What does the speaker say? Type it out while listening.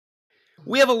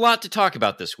We have a lot to talk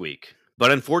about this week, but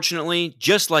unfortunately,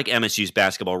 just like MSU's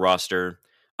basketball roster,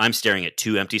 I'm staring at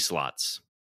two empty slots.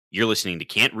 You're listening to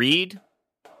Can't Read,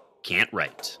 Can't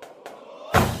Write.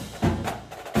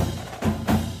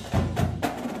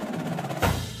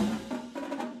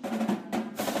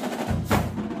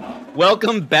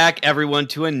 Welcome back, everyone,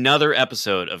 to another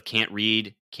episode of Can't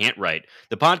Read, Can't Write,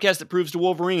 the podcast that proves to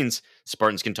Wolverines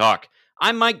Spartans can talk.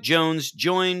 I'm Mike Jones,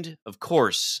 joined, of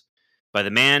course, by the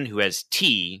man who has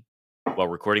tea while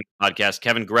recording the podcast,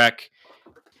 Kevin Greck,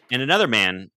 and another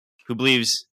man who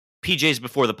believes PJs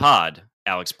before the pod,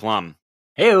 Alex Plum.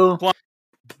 Hey-o. Plum,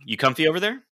 you comfy over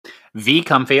there?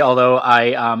 Comfy, although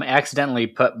I accidentally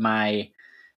put my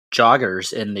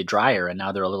joggers in the dryer and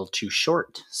now they're a little too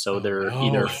short. So they're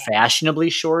either fashionably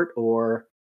short or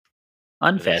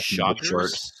unfashionably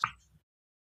short.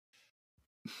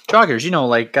 Joggers,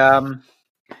 like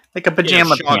a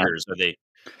pajama pant. Are they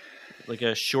like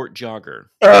a short jogger?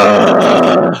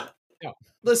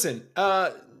 Listen,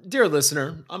 dear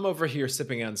listener, I'm over here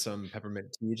sipping on some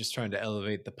peppermint tea, just trying to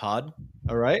elevate the pod.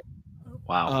 All right.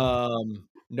 Wow.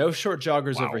 No short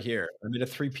joggers over here. I'm in a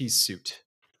 3-piece suit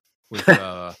with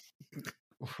a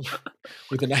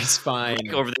nice fine.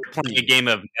 Like over there playing a game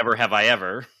of Never Have I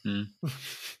Ever.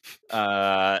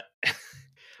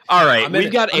 All right, I'm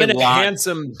in a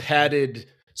handsome padded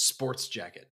sports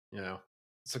jacket.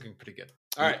 It's looking pretty good.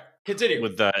 All right, continue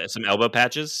with some elbow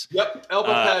patches. Yep,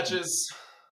 elbow patches,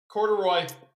 corduroy.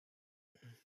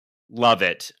 Love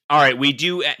it. All right, we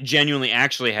do genuinely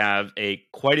actually have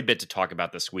quite a bit to talk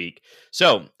about this week.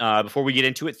 So before we get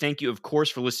into it, thank you, of course,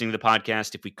 for listening to the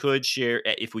podcast.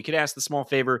 If we could ask the small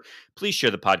favor, please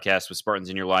share the podcast with Spartans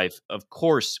in your life. Of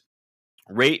course,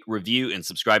 rate, review, and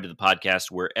subscribe to the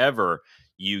podcast wherever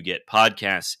you get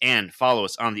podcasts, and follow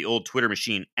us on the old Twitter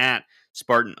machine at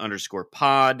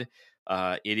Spartan_pod.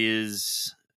 It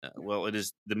is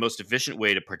the most efficient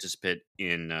way to participate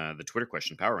in the Twitter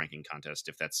question power ranking contest,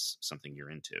 if that's something you're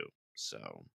into.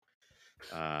 So,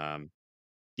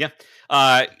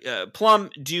 Plum,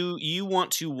 do you want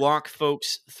to walk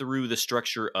folks through the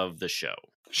structure of the show?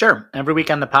 Sure. Every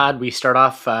week on the pod, we start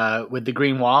off with the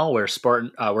green wall, where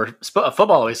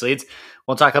football always leads.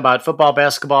 We'll talk about football,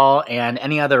 basketball, and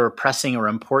any other pressing or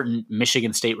important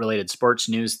Michigan State-related sports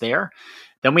news there.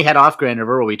 Then we head off Grand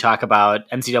River, where we talk about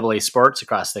NCAA sports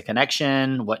across the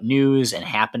connection, what news and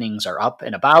happenings are up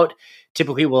and about.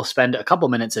 Typically, we'll spend a couple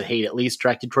minutes of hate at least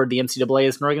directed toward the NCAA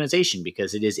as an organization,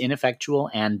 because it is ineffectual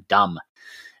and dumb.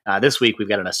 This week, we've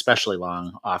got an especially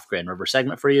long off Grand River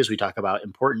segment for you as we talk about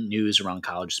important news around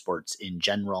college sports in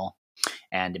general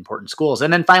and important schools.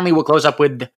 And then finally, we'll close up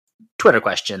with Twitter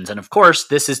questions. And of course,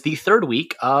 this is the third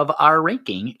week of our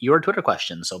ranking your Twitter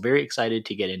questions. So very excited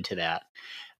to get into that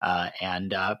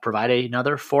and provide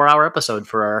another 4-hour episode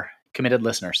for our committed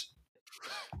listeners.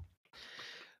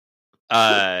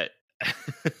 I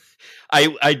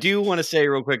do want to say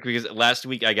real quick, because last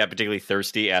week I got particularly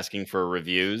thirsty asking for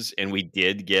reviews, and we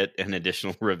did get an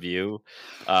additional review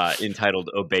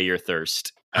entitled "Obey Your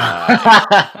Thirst."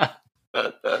 I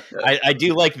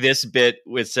do like this bit,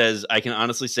 which says, "I can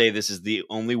honestly say this is the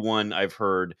only one I've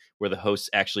heard where the hosts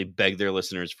actually beg their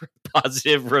listeners for a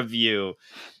positive review."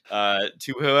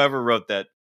 To whoever wrote that,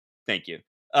 thank you.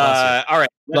 All right,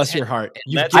 bless your heart.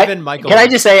 You've given Michael. Can I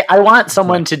just say, I want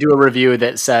someone to do a review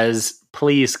that says,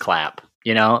 "Please clap."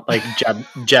 Like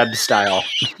Jeb style.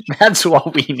 That's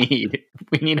what we need.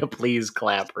 We need a please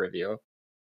clap review.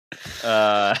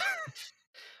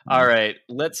 All right,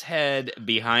 let's head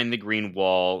behind the green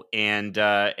wall and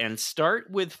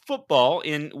start with football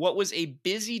in what was a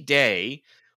busy day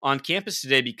on campus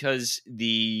today, because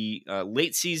the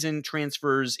late season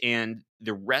transfers and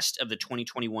the rest of the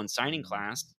 2021 signing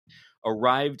class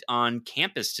arrived on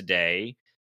campus today.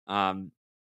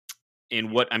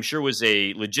 In what I'm sure was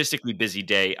a logistically busy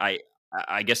day.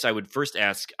 I guess I would first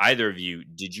ask either of you,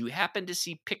 did you happen to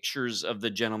see pictures of the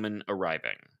gentlemen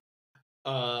arriving?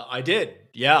 I did.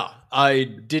 Yeah. I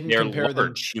didn't compare them. They're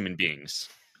large human beings.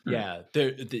 Yeah.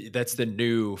 That's the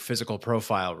new physical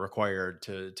profile required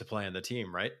to play on the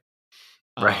team, right?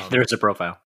 Right. There's a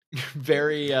profile.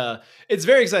 It's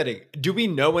very exciting. Do we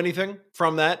know anything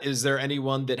from that? Is there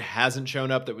anyone that hasn't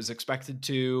shown up that was expected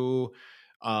to,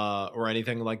 or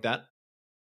anything like that?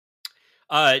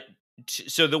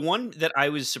 So the one that I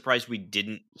was surprised we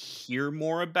didn't hear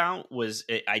more about was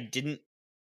I didn't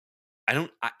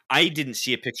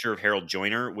see a picture of Harold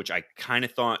Joyner, which I kind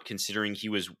of thought, considering he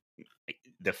was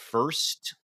the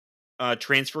first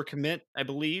transfer commit, I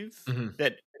believe,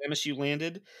 that MSU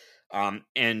landed.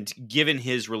 And given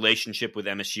his relationship with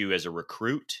MSU as a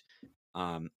recruit,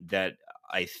 that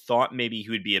I thought maybe he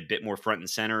would be a bit more front and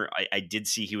center. I did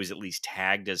see he was at least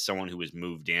tagged as someone who was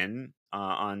moved in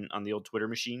on the old Twitter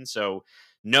machine. So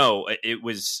no, it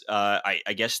was.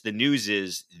 I guess the news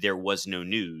is there was no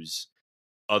news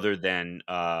other than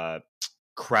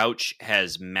Crouch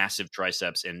has massive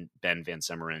triceps, and Ben Van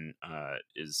Semmeren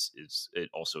is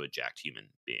also a jacked human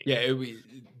being. Yeah,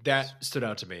 that stood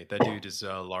out to me. That dude is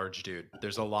a large dude.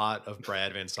 There's a lot of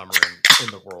Brad Van Semmeren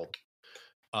in the world.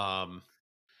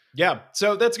 Yeah,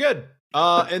 so that's good.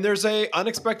 And there's a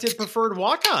unexpected preferred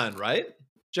walk-on, right,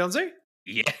 Jonesy?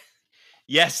 Yeah.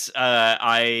 Yes.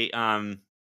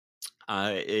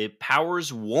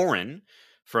 Powers Warren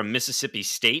from Mississippi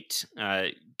State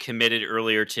committed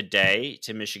earlier today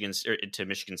to Michigan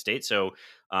State. So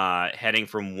heading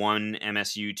from one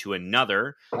MSU to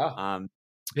another. Wow.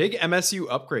 Big MSU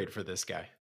upgrade for this guy.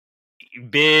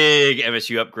 Big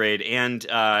MSU upgrade. And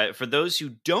for those who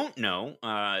don't know,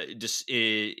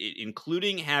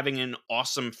 including having an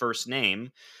awesome first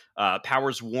name,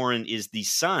 Powers Warren is the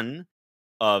son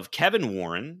of Kevin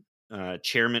Warren,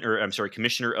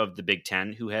 commissioner of the Big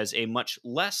Ten, who has a much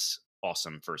less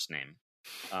awesome first name.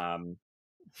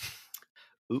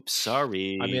 Oops,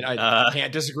 sorry. I mean, I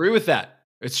can't disagree with that.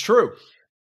 It's true.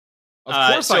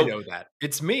 Of course I know that.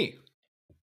 It's me.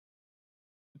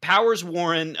 Powers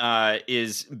Warren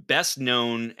is best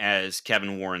known as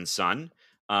Kevin Warren's son,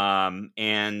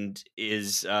 and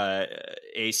is a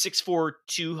 6'4",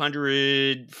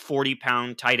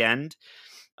 240-pound tight end.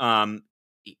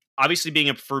 Obviously, being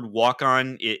a preferred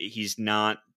walk-on, he's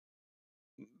not.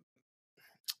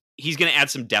 He's going to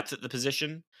add some depth at the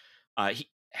position.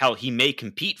 He may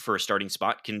compete for a starting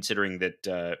spot, considering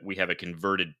that we have a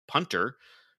converted punter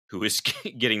who is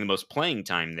getting the most playing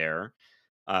time there.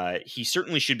 He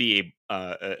certainly should be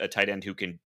a tight end who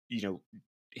can,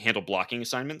 handle blocking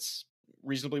assignments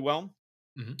reasonably well.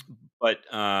 Mm-hmm. But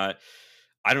I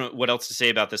don't know what else to say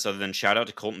about this other than shout out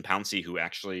to Colton Pouncey, who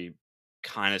actually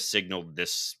kind of signaled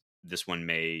this one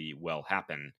may well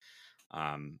happen.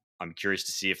 I'm curious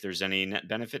to see if there's any net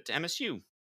benefit to MSU,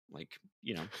 like,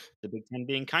 the Big Ten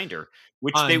being kinder,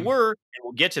 which they were. And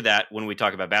we'll get to that when we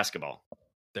talk about basketball.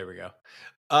 There we go.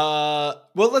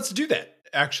 Well, let's do that,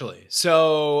 actually.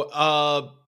 So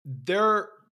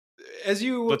let's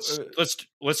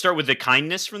start with the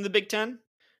kindness from the Big Ten.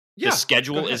 Yeah, the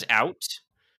schedule is out.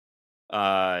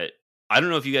 I don't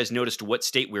know if you guys noticed what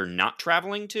state we're not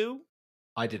traveling to.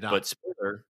 I did not. But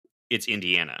spoiler, it's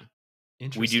Indiana.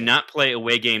 We do not play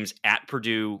away games at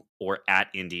Purdue or at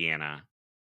Indiana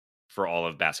for all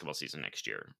of basketball season next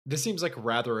year. This seems like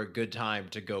rather a good time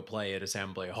to go play at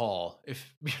Assembly Hall.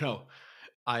 If I don't know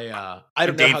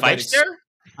how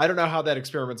I don't know how that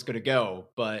experiment's going to go,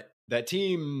 but that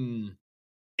team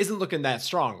isn't looking that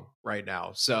strong right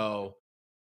now. So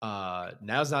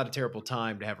now's not a terrible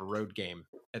time to have a road game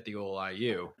at the old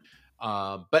IU.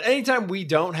 But anytime we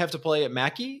don't have to play at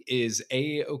Mackey is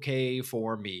A-okay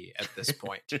for me at this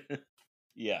point.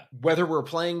 Yeah. Whether we're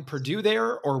playing Purdue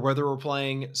there or whether we're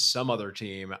playing some other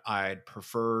team, I'd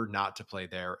prefer not to play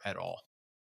there at all.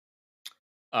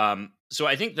 So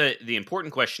I think the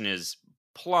important question is,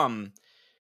 Plum,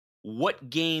 what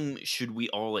game should we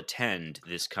all attend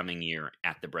this coming year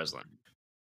at the Breslin?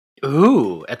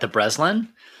 Ooh, at the Breslin?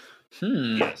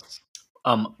 Yes.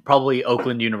 Probably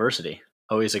Oakland University.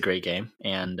 Always a great game,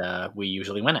 and we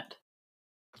usually win it.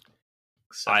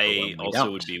 I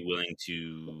also would be willing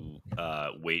to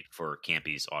wait for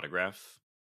Campy's autograph.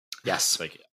 Yes.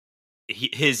 Like,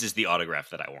 his is the autograph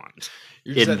that I want.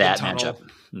 In that matchup.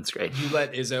 That's great. You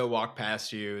let Izzo walk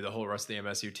past you, the whole rest of the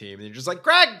MSU team, and you're just like,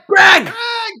 Greg!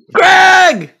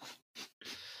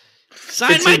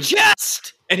 Sign my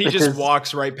chest! And he just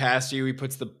walks right past you. He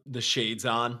puts the shades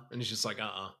on, and he's just like,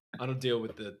 I don't deal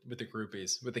with the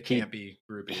groupies, with the campy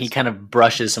groupies. He kind of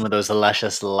brushes some of those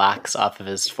luscious locks off of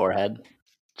his forehead.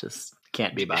 Just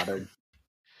can't be bothered.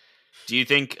 Do you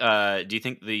think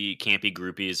the campy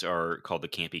groupies are called the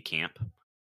campy camp?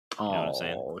 You know what I'm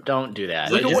saying? Don't do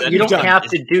that. You don't have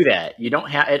to do that. You don't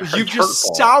have. You've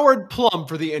just soured Plum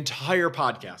for the entire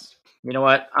podcast. You know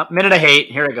what? A minute of hate.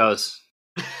 Here it goes.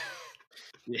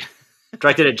 Yeah.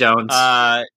 Directed at Jones.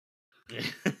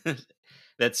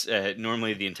 That's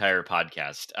normally the entire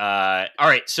podcast. All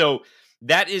right, so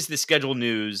that is the schedule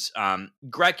news.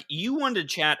 Greg, you wanted to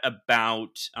chat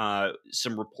about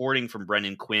some reporting from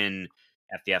Brendan Quinn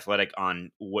at The Athletic on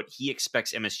what he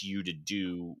expects MSU to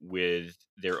do with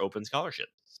their open scholarships.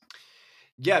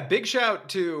 Yeah, big shout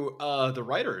to the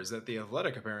writers at The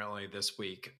Athletic apparently this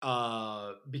week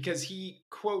because he,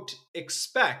 quote,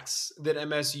 expects that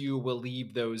MSU will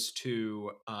leave those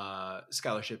two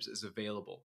scholarships as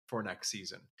available for next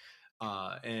season.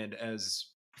 And as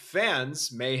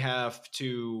fans may have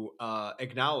to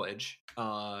acknowledge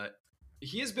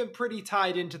he has been pretty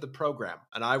tied into the program,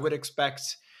 and I would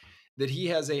expect that he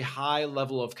has a high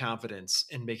level of confidence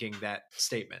in making that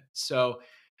statement. So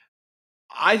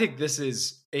I think this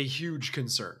is a huge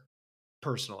concern,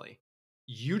 personally.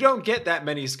 You don't get that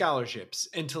many scholarships,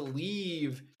 and to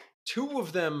leave 2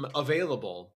 of them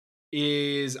available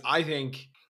is, I think,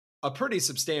 a pretty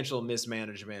substantial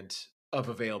mismanagement of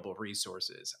available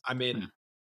resources. I mean,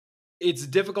 it's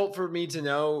difficult for me to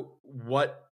know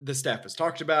what the staff has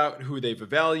talked about, who they've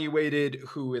evaluated,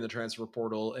 who in the transfer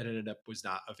portal ended up was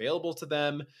not available to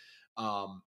them,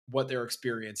 what their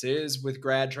experience is with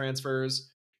grad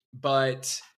transfers.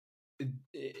 But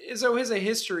Izzo has a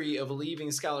history of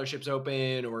leaving scholarships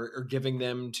open or giving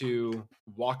them to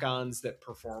walk-ons that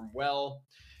perform well.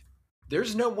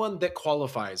 There's no one that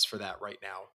qualifies for that right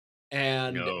now.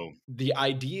 And the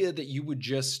idea that you would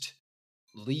just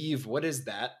leave, what is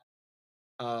that?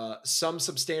 Some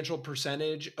substantial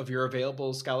percentage of your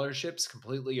available scholarships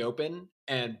completely open,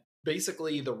 and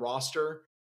basically the roster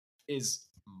is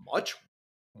much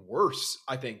worse,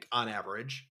 I think, on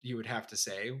average, you would have to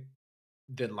say,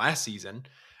 than last season.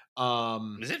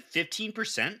 Is it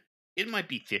 15%? It might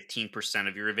be 15%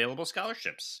 of your available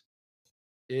scholarships.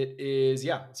 It is,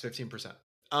 yeah, it's 15%.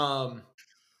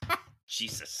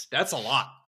 Jesus. That's a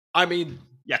lot. I mean,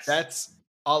 yes, that's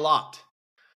a lot.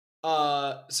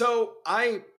 So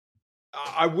I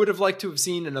would have liked to have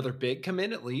seen another big come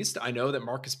in, at least. I know that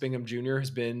Marcus Bingham Jr.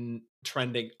 has been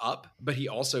trending up, but he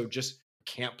also just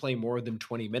can't play more than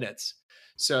 20 minutes.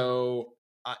 So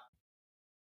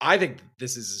I think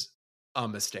this is a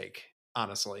mistake,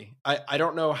 honestly. I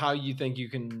don't know how you think you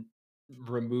can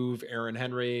remove Aaron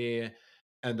Henry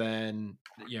and then,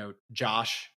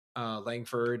 Josh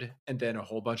Langford and then a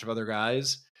whole bunch of other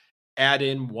guys, add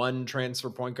in one transfer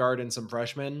point guard and some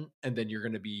freshmen, and then you're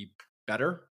going to be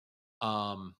better.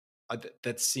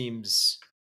 That seems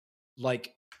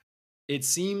like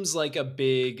a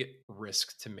big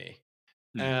risk to me.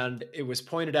 And it was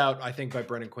pointed out, I think, by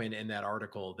Brendan Quinn in that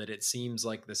article that it seems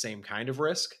like the same kind of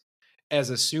risk as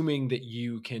assuming that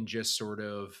you can just sort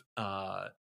of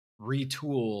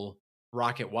retool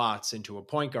Rocket Watts into a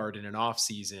point guard in an off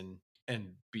season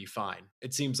and be fine.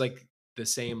 It seems like the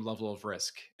same level of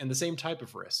risk and the same type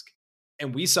of risk.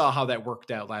 And we saw how that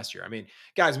worked out last year. I mean,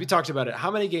 guys, we talked about it.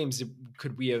 How many games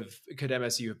could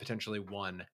MSU have potentially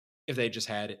won if they just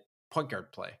had point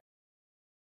guard play?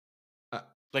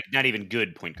 Like not even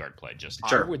good point guard play, just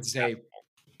I would say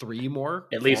 3 more,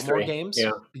 at least 4 3 more games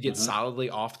to get solidly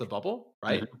off the bubble,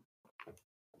 right?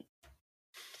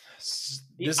 This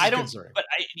is concerning. But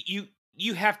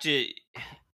you have to.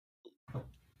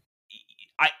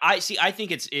 I see. I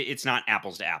think it's not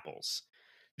apples to apples.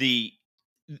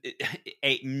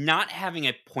 Not having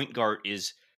a point guard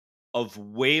is of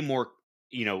way more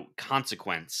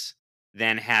consequence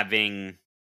than having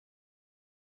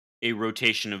a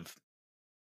rotation of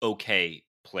okay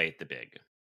play at the big.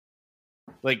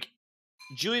 Like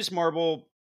Julius Marble,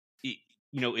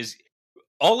 is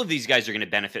all of these guys are going to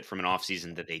benefit from an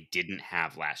offseason that they didn't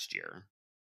have last year.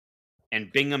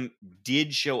 And Bingham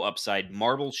did show upside.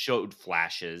 Marble showed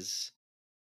flashes.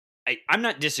 I'm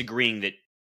not disagreeing that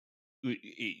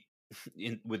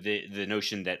with the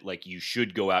notion that like you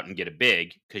should go out and get a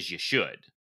big, because you should.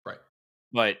 Right.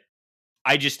 But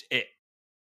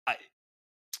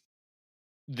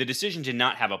the decision to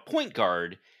not have a point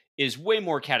guard is way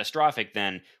more catastrophic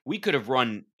than we could have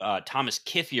run Thomas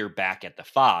Kithier back at the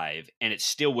 5, and it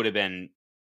still would have been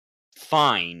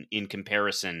fine in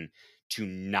comparison to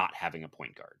not having a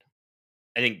point guard.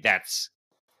 I think that's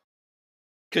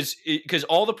because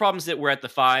all the problems that were at the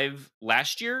 5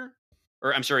 last year,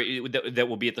 or I'm sorry, that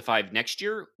will be at the 5 next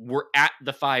year, were at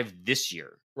the 5 this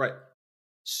year. Right.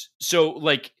 So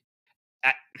like,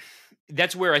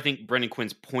 that's where I think Brendan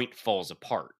Quinn's point falls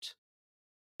apart.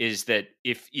 Is that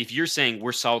if you're saying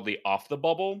we're solidly off the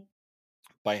bubble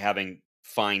by having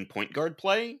fine point guard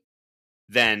play,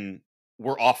 then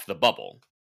we're off the bubble.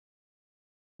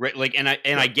 Right, like, and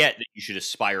I get that you should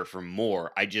aspire for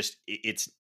more. I just it's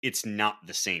not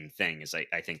the same thing as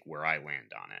I think where I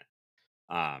land on it.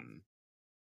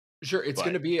 Sure, it's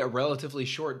going to be a relatively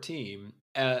short team.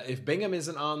 If Bingham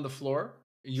isn't on the floor,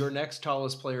 your next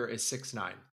tallest player is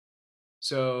 6'9".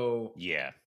 So yeah,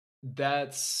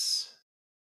 that's.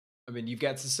 I mean, you've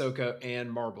got Sissoko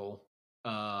and Marble,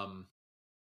 and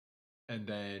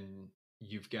then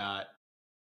you've got.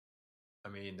 I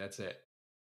mean, that's it.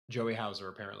 Joey Hauser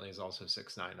apparently is also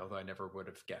 6'9", although I never would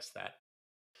have guessed that.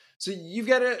 So you've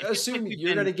got to assume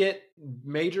you're going to get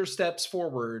major steps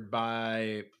forward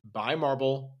by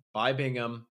Marble, by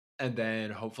Bingham, and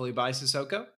then hopefully buy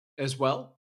Sissoko as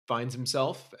well. Finds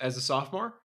himself as a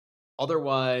sophomore.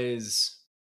 Otherwise,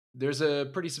 there's a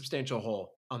pretty substantial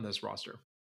hole on this roster.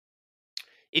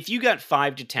 If you got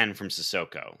 5 to 10 from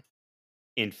Sissoko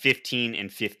in 15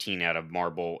 and 15 out of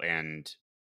Marble and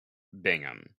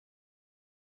Bingham,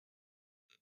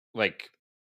 like,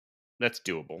 that's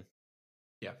doable.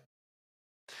 Yeah.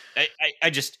 I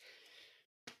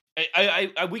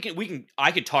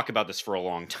could talk about this for a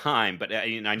long time, but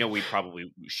I know we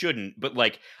probably shouldn't, but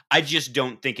like, I just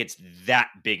don't think it's that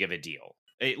big of a deal.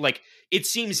 It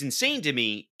seems insane to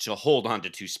me to hold on to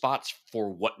 2 spots for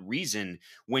what reason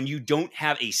when you don't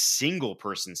have a single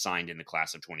person signed in the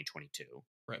class of 2022.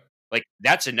 Right. Like,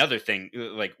 that's another thing.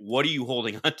 Like, what are you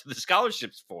holding on to the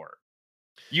scholarships for?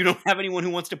 You don't have anyone who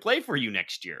wants to play for you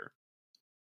next year.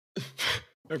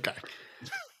 Okay.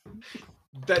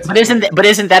 But isn't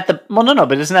that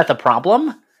the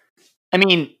problem? I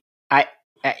mean,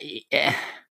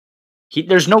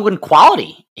 there's no good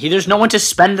quality. There's no one to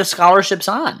spend the scholarships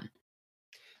on.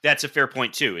 That's a fair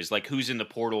point too. Is like, who's in the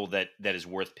portal that is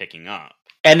worth picking up?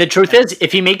 And the truth is,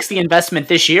 if he makes the investment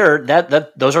this year,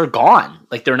 that those are gone.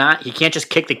 Like, they're not. He can't just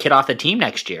kick the kid off the team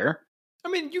next year. I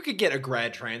mean, you could get a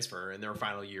grad transfer in their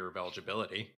final year of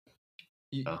eligibility.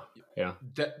 Yeah,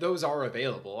 those are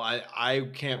available. I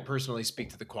can't personally speak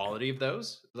to the quality of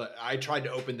those. I tried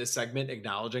to open this segment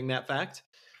acknowledging that fact.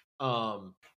 I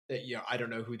don't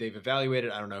know who they've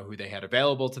evaluated. I don't know who they had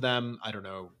available to them. I don't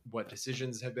know what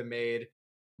decisions have been made.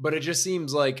 But it just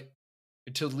seems like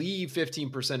to leave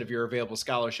 15% of your available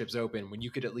scholarships open when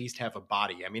you could at least have a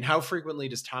body. I mean, how frequently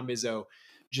does Tom Izzo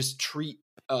just treat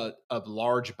a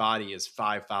large body as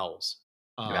 5 fouls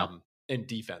in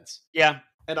defense? Yeah.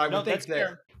 And I would think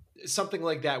that something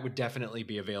like that would definitely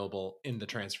be available in the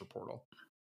transfer portal.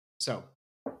 So,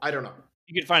 I don't know.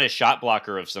 You could find a shot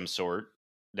blocker of some sort.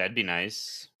 That'd be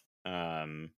nice.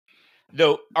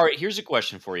 Though, all right, here's a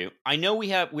question for you. I know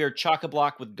we're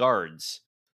chock-a-block with guards,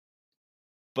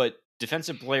 but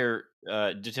defensive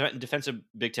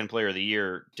Big Ten Player of the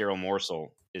Year, Daryl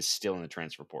Morsell, is still in the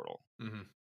transfer portal.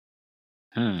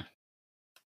 Mm-hmm.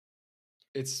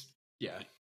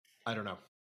 I don't know.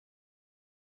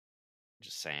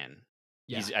 Just saying.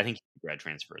 Yeah. I think he's a grad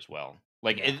transfer as well.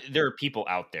 There are people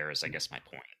out there, is I guess my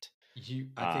point.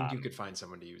 I think you could find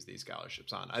someone to use these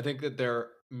scholarships on. I think that they're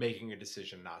making a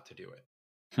decision not to do it,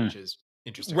 which is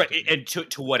interesting. Right, and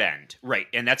to what end? Right,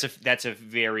 and that's a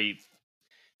very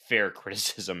fair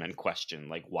criticism and question.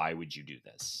 Like, why would you do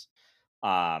this?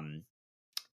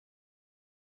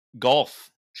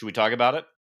 Golf. Should we talk about it?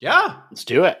 Yeah, let's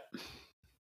do it.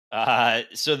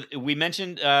 So we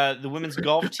mentioned the women's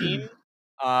golf team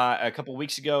a couple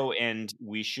weeks ago, and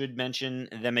we should mention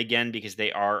them again because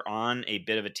they are on a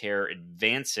bit of a tear,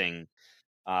 advancing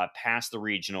past the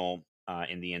regional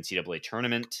in the NCAA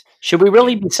tournament. Should we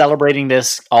really be celebrating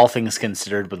this, all things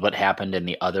considered, with what happened in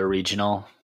the other regional?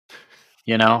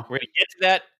 You know, we're going to get to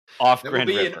that off Grand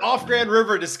River. An off Grand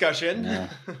River discussion. Yeah.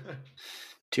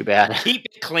 Too bad. Keep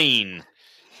it clean.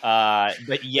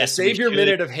 But yes, save your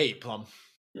minute of hate, Plum.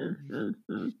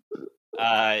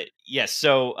 Yes,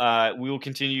 so we will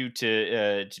continue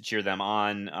to cheer them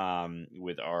on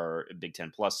with our Big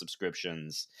Ten Plus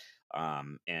subscriptions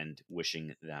and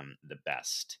wishing them the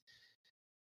best.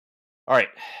 All right,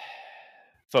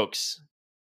 folks,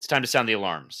 it's time to sound the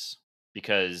alarms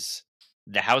because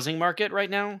the housing market right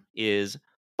now is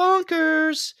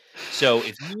bonkers. So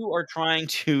if you are trying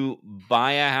to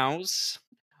buy a house,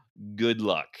 good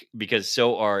luck, because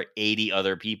so are 80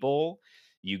 other people.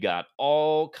 You got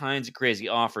all kinds of crazy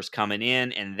offers coming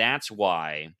in, and that's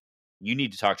why you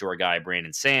need to talk to our guy,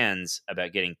 Brandon Sands,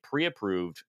 about getting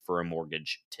pre-approved for a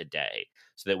mortgage today.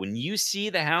 So that when you see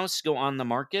the house go on the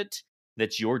market,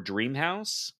 that's your dream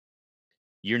house,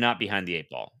 you're not behind the 8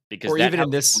 ball. Because even in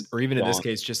this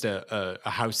case, just a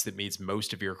house that meets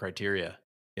most of your criteria,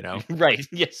 you know? Right,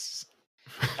 yes.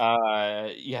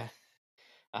 Yeah.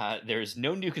 There's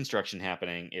no new construction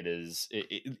happening. It is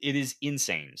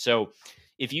insane. So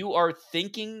if you are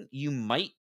thinking you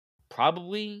might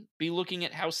probably be looking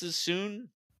at houses soon,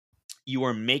 you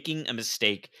are making a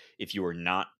mistake if you are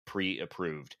not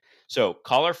pre-approved. So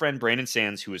call our friend Brandon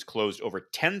Sands, who has closed over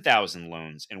 10,000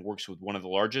 loans and works with one of the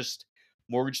largest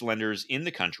mortgage lenders in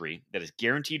the country that is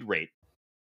guaranteed rate.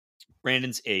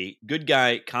 Brandon's a good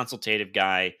guy, consultative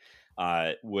guy.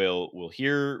 Will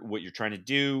hear what you're trying to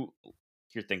do,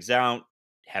 hear things out,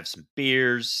 have some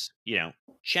beers,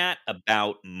 chat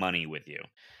about money with you.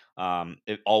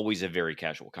 Always a very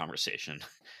casual conversation.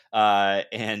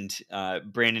 And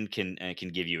Brandon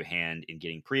can give you a hand in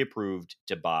getting pre-approved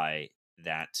to buy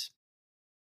that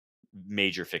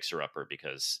major fixer-upper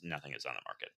because nothing is on the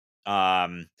market.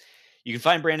 You can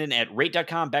find Brandon at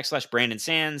rate.com/Brandon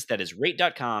Sands. That is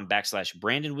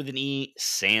rate.com/Brandon with an E,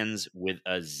 Sands with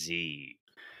a Z.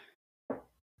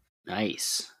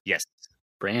 Nice. Yes.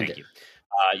 Brandon. Thank you.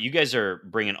 You guys are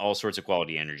bringing all sorts of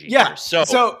quality energy. Yeah. Here.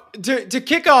 So to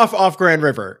kick off Grand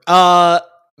River,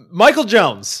 Michael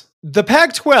Jones, the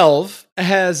Pac-12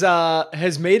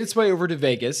 has made its way over to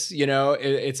Vegas. You know,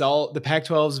 it's all the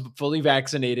Pac-12's fully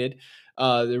vaccinated.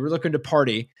 They were looking to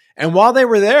party, and while they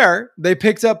were there, they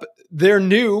picked up their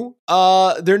new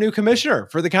commissioner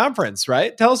for the conference.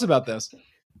 Right? Tell us about this.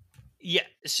 Yeah.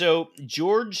 So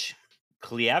George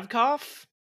Kliavkoff,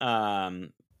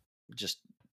 just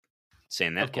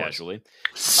saying that casually,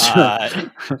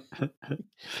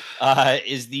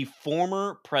 is the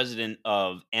former president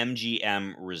of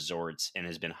MGM Resorts and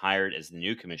has been hired as the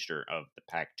new commissioner of the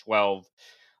Pac-12.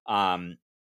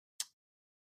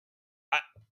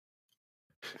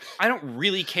 I don't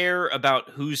really care about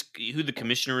who the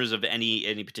commissioner is of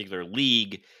any particular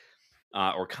league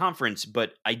or conference,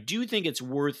 but I do think it's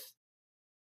worth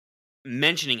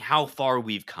mentioning how far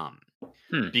we've come,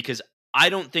 because I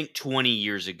don't think 20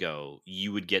 years ago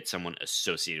you would get someone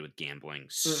associated with gambling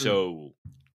so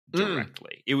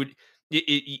directly. It would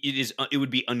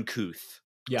be uncouth.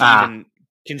 Yeah. Even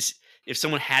if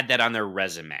someone had that on their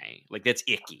resume, like that's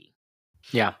icky.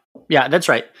 Yeah, that's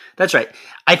right.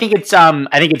 I think it's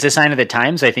a sign of the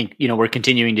times. I think, we're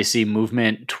continuing to see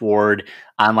movement toward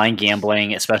online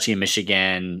gambling, especially in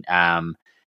Michigan.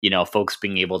 Folks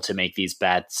being able to make these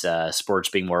bets, sports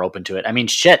being more open to it. I mean,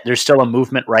 there's still a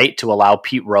movement, right, to allow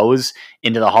Pete Rose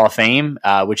into the Hall of Fame,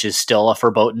 which is still a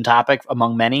verboten topic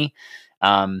among many.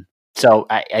 So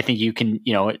I think you can,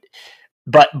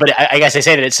 but I guess I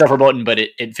say that it's still verboten, but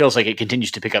it feels like it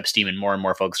continues to pick up steam, and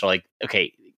more folks are like,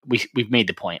 okay, we've made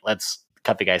the point. Let's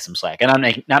cut the guy some slack. And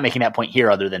I'm not making that point here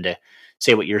other than to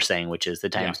say what you're saying, which is the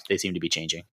times they seem to be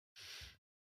changing.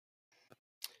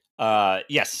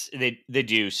 Yes, they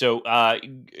do. So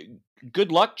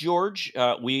good luck, George.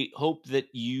 We hope that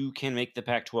you can make the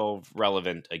Pac-12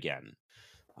 relevant again.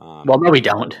 Well, no, we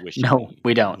don't. We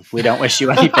don't. We don't wish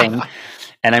you anything.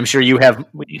 And I'm sure you have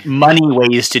money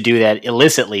ways to do that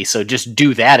illicitly. So just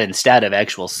do that instead of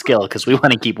actual skill, because we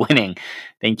want to keep winning.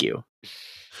 Thank you.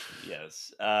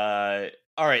 Yes. All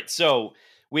right. So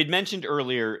we had mentioned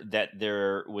earlier that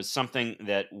there was something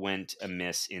that went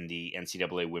amiss in the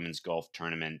NCAA women's golf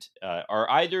tournament. Are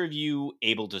either of you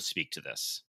able to speak to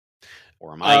this?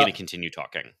 Or am I going to continue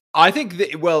talking? I think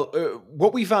that,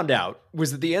 what we found out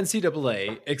was that the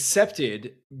NCAA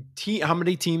accepted how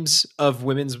many teams of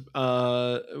women's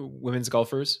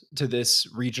golfers to this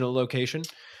regional location,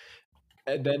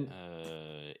 and then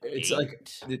it's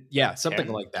 8, something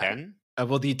 10, like that. 10?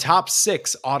 The top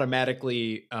 6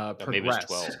 automatically progress. Maybe it's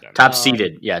 12. Top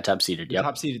seeded. Top seeded. Yep.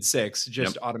 Top seeded 6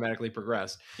 just automatically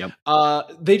progress. Yep.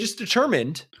 They just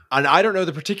determined, and I don't know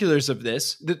the particulars of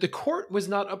this, that the court was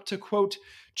not up to, quote,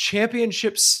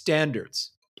 championship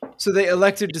standards. So they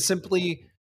elected to simply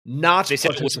not. They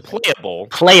said it was playable.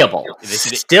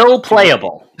 Still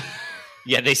playable.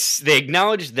 Yeah, they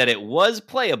acknowledged that it was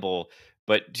playable,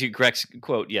 but to Greg's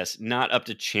quote, yes, not up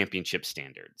to championship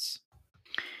standards.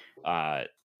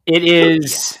 It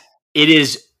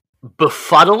is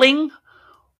befuddling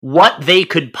what they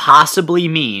could possibly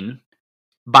mean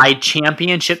by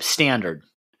championship standard.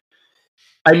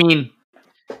 I mean,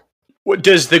 what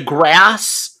does the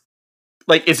grass,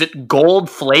 is it gold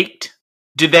flaked?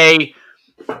 Do they,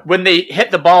 when they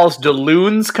hit the balls, do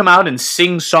loons come out and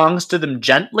sing songs to them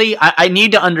gently? I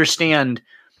need to understand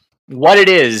what it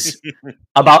is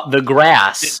about the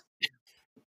grass.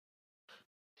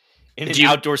 In an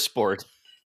outdoor sport.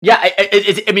 Yeah,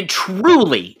 I mean,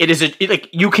 truly, it is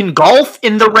you can golf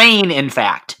in the rain, in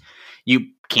fact. You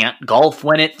can't golf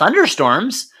when it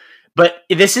thunderstorms, but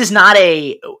this is not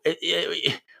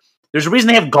there's a reason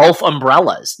they have golf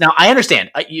umbrellas. Now, I understand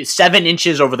 7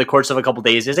 inches over the course of a couple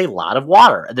days is a lot of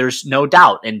water. There's no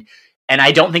doubt. And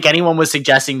I don't think anyone was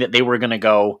suggesting that they were going to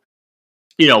go,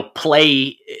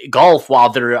 play golf while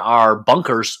there are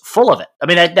bunkers full of it. I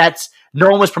mean, that's no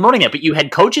one was promoting it, but you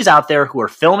had coaches out there who are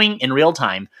filming in real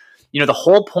time. The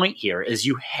whole point here is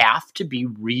you have to be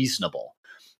reasonable.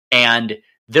 And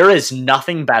there is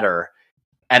nothing better.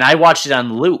 And I watched it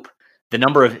on loop. The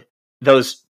number of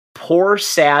those poor,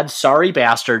 sad, sorry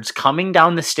bastards coming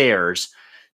down the stairs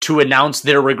to announce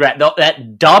their regret.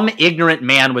 That dumb, ignorant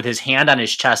man with his hand on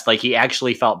his chest, like he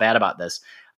actually felt bad about this.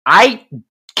 I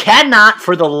cannot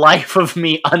for the life of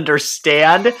me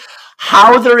understand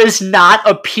how there is not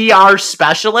a PR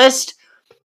specialist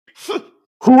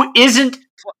who isn't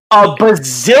a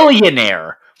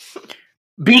bazillionaire,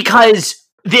 because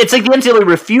It's like the NCAA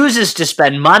refuses to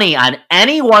spend money on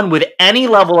anyone with any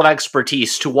level of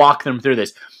expertise to walk them through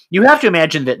this. You have to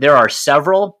imagine that there are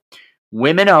several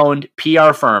women-owned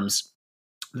PR firms,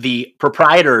 the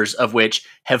proprietors of which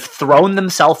have thrown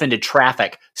themselves into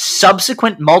traffic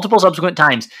multiple subsequent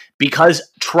times because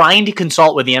trying to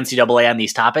consult with the NCAA on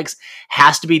these topics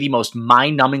has to be the most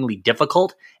mind-numbingly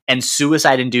difficult and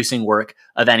suicide-inducing work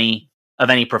of any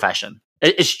profession.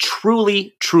 It's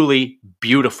truly, truly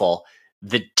beautiful,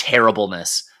 the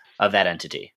terribleness of that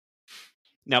entity.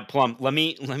 Now, Plum, let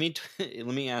me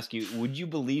ask you, would you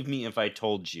believe me if I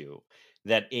told you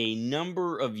that a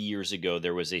number of years ago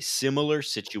there was a similar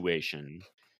situation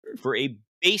for a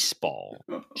baseball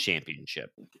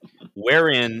championship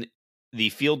wherein the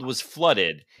field was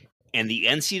flooded and the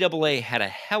NCAA had a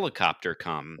helicopter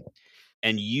come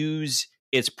and use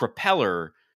its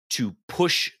propeller to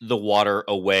push the water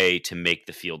away to make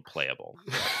the field playable?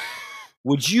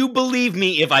 Would you believe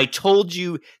me if I told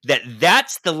you that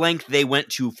that's the length they went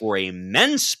to for a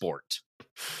men's sport?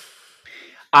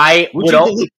 I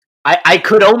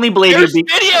could only believe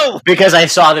you because I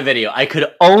saw the video. I could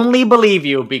only believe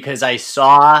you because I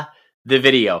saw the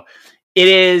video. It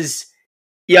is,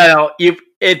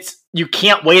 you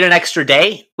can't wait an extra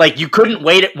day. Like, you couldn't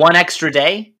wait one extra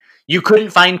day. You couldn't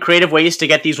find creative ways to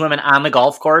get these women on the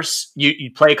golf course.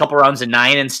 You'd play a couple rounds of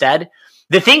 9 instead.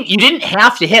 The thing, you didn't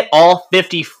have to hit all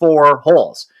 54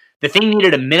 holes. The thing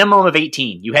needed a minimum of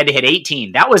 18. You had to hit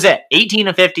 18. That was it. 18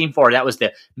 of 15 4. That was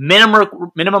the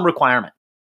minimum requirement.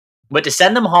 But to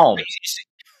send them home.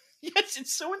 Yes,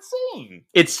 it's so insane.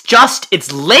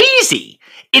 It's lazy.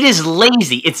 It is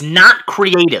lazy. It's not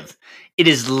creative. It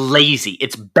is lazy.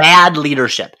 It's bad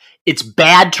leadership. It's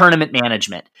bad tournament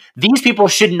management. These people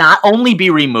should not only be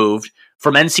removed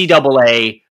from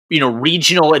NCAA,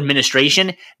 regional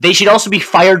administration, they should also be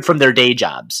fired from their day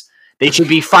jobs. They should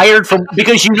be fired from,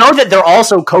 because that they're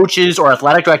also coaches or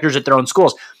athletic directors at their own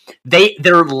schools.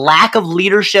 Their lack of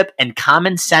leadership and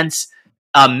common sense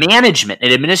management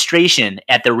and administration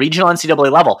at the regional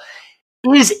NCAA level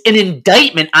is an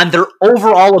indictment on their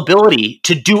overall ability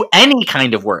to do any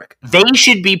kind of work. They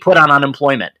should be put on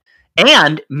unemployment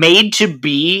and made to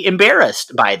be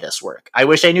embarrassed by this work. I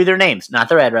wish I knew their names, not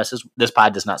their addresses. This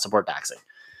pod does not support doxing.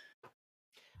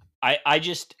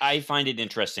 I find it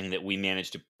interesting that we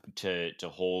managed to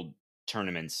hold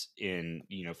tournaments in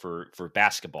for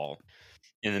basketball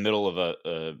in the middle of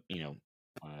a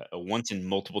once in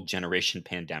multiple generation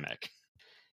pandemic,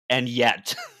 and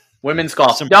yet women's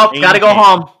golf. Nope, gotta go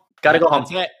home. Gotta go home.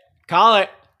 That's it. Call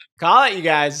it, you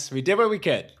guys. We did what we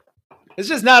could. It's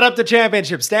just not up to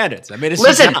championship standards. I mean,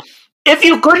 listen. If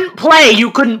you couldn't play, you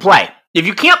couldn't play. If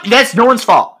you can't, that's no one's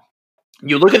fault.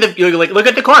 You look at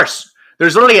the course.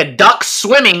 There's literally a duck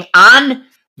swimming on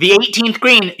the 18th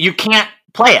green. You can't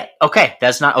play it. Okay,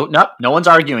 that's not. Oh, no one's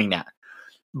arguing that.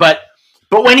 But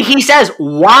when he says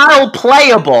while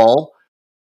playable,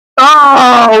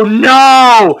 oh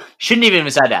no, shouldn't even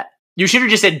have said that. You should have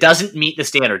just said doesn't meet the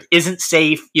standard, isn't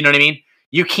safe. You know what I mean?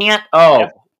 You can't. Oh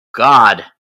God.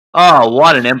 Oh,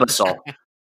 what an imbecile.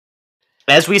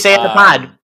 As we say in the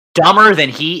pod, dumber than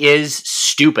he is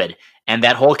stupid, and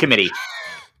that whole committee.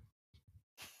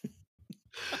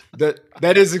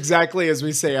 That is exactly as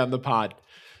we say on the pod.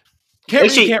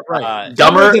 Can't write.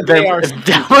 Dumber than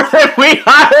we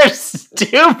are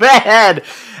stupid.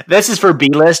 This is for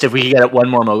B-list. If we could get one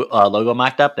more logo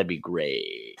mocked up, that'd be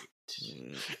great.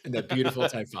 And that beautiful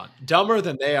type font. Dumber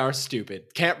than they are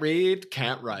stupid. Can't read,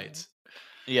 can't write.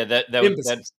 Yeah, that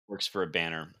works for a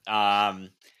banner.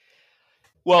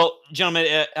 Well,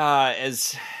 gentlemen,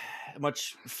 as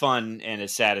much fun and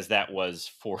as sad as that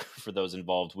was for those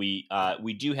involved, we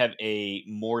do have a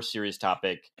more serious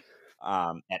topic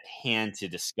at hand to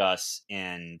discuss,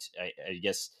 and I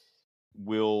guess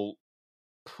we'll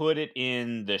put it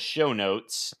in the show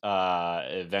notes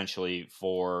eventually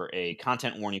for a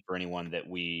content warning for anyone that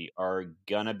we are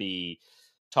gonna be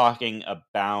talking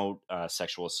about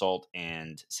sexual assault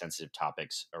and sensitive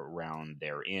topics around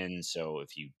therein. So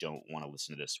if you don't want to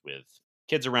listen to this with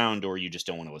kids around, or you just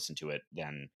don't want to listen to it,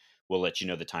 then we'll let you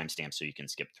know the timestamp so you can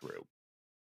skip through.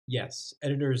 Yes.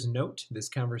 Editor's note, this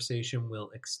conversation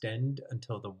will extend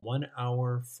until the 1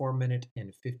 hour, 4 minute,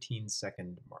 and 15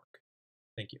 second mark.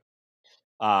 Thank you.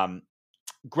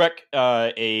 Greg,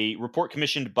 a report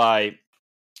commissioned by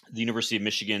the University of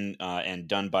Michigan and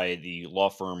done by the law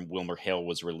firm Wilmer Hale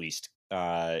was released.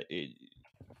 Can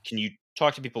you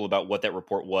talk to people about what that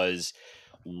report was,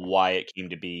 why it came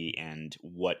to be, and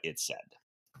what it said?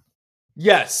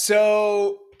 Yes.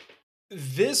 So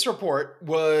This report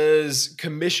was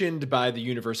commissioned by the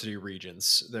university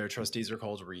regents. Their trustees are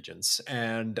called regents,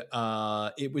 and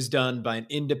it was done by an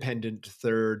independent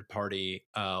third-party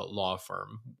law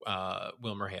firm,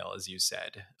 WilmerHale, as you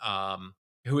said,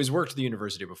 who has worked at the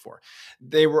university before.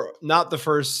 They were not the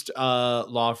first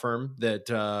law firm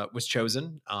that was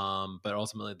chosen, but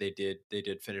ultimately they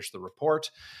did finish the report.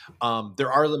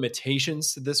 There are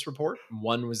limitations to this report.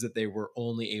 One was that they were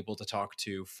only able to talk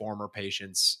to former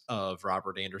patients of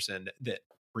Robert Anderson that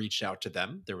reached out to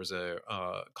them. There was a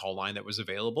call line that was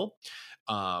available,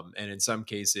 and in some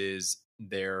cases,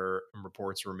 their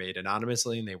reports were made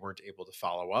anonymously, and they weren't able to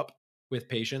follow up with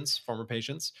patients, former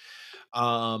patients.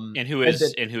 And who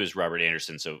is Robert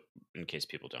Anderson? So, in case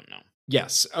people don't know.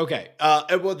 Yes. Okay.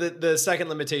 Well, the second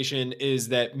limitation is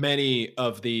that many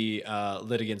of the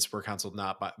litigants were counseled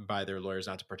not by their lawyers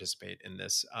not to participate in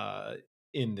this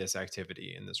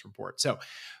activity in this report. So,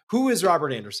 who is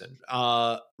Robert Anderson?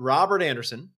 Robert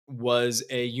Anderson was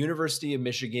a University of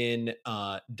Michigan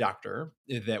doctor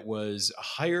that was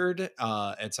hired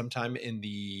at some time in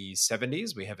the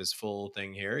 70s. We have his full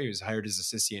thing here. He was hired as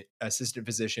assistant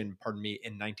physician,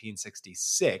 in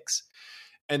 1966.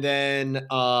 And then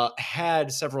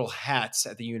had several hats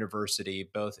at the university,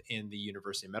 both in the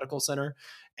University Medical Center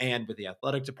and with the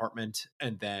athletic department,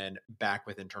 and then back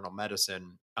with internal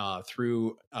medicine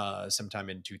through sometime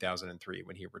in 2003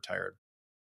 when he retired.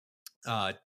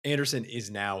 Anderson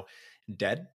is now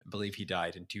dead. I believe he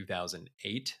died in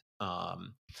 2008.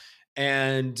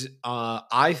 And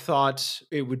I thought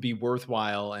it would be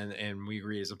worthwhile, and we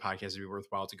agree as a podcast, it would be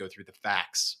worthwhile to go through the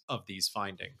facts of these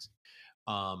findings.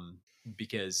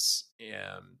 Because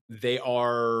they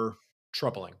are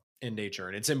troubling in nature,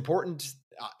 and it's important.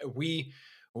 We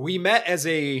met as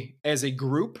a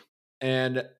group,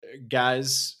 and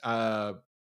guys,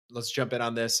 let's jump in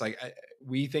on this.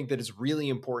 We think that it's really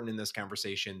important in this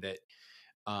conversation that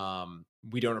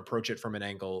we don't approach it from an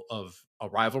angle of a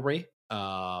rivalry.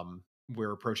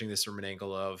 We're approaching this from an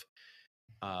angle of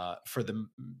for the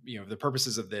the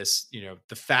purposes of this,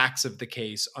 the facts of the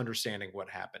case, understanding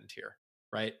what happened here,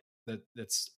 right?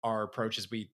 That's our approach as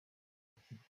we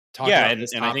talk about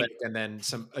this topic, and then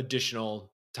some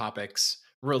additional topics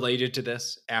related to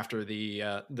this after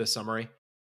the summary.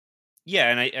 Yeah,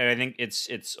 and I think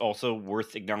it's also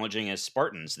worth acknowledging as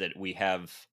Spartans that we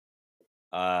have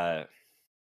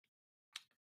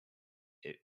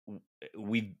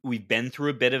we've been through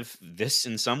a bit of this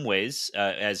in some ways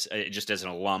as just as an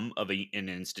alum of an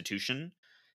institution,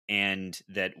 and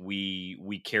that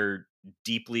we care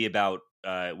deeply about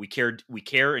we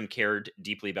care and cared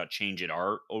deeply about change at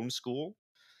our own school,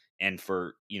 and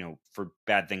for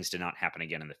bad things to not happen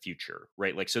again in the future,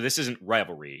 right? Like, so this isn't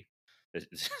rivalry. It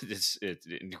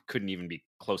couldn't even be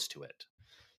close to it.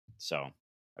 So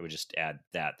I would just add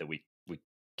that we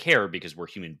care because we're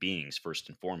human beings first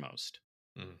and foremost.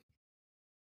 Mm.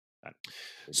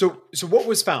 So what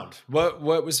was found? What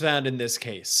was found in this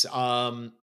case?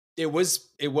 It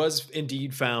was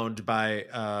indeed found by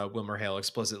WilmerHale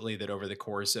explicitly that over the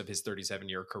course of his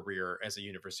 37-year career as a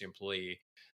university employee,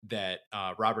 that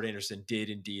Robert Anderson did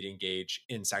indeed engage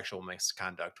in sexual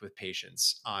misconduct with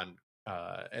patients on,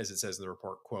 as it says in the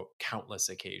report, quote, countless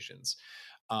occasions.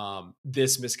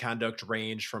 This misconduct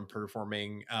ranged from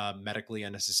performing medically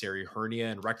unnecessary hernia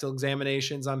and rectal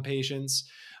examinations on patients,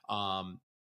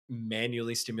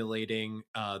 manually stimulating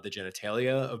the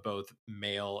genitalia of both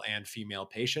male and female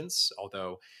patients,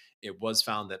 although it was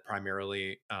found that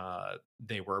primarily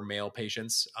they were male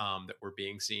patients that were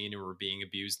being seen and were being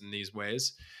abused in these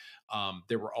ways.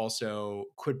 There were also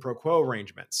quid pro quo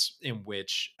arrangements in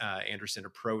which Anderson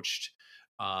approached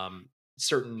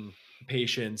certain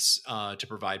patients to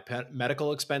provide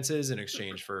medical expenses in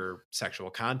exchange for sexual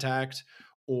contact,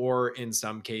 or in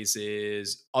some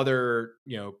cases, other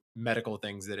medical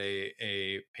things that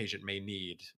a patient may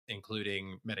need,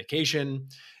 including medication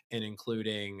and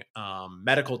including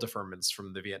medical deferments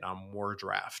from the Vietnam War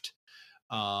draft.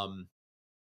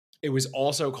 It was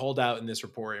also called out in this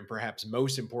report, and perhaps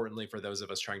most importantly for those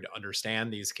of us trying to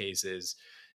understand these cases,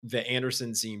 that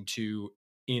Anderson seemed to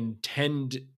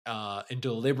intend and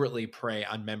deliberately prey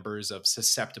on members of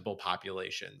susceptible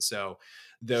populations. So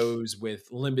those with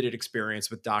limited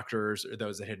experience with doctors, or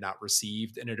those that had not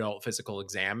received an adult physical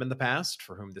exam in the past,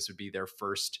 for whom this would be their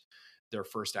first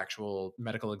actual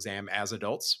medical exam as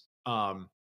adults.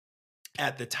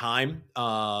 At the time,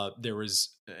 there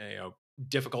was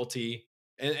difficulty,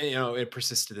 and it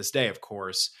persists to this day, of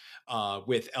course,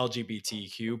 with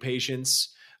LGBTQ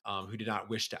patients who did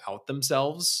not wish to out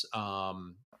themselves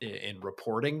in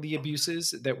reporting the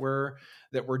abuses that were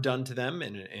done to them,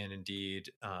 and indeed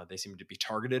they seem to be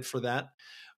targeted for that.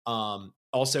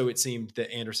 Also, it seemed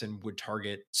that Anderson would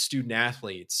target student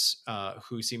athletes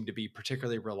who seemed to be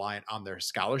particularly reliant on their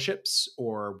scholarships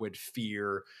or would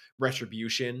fear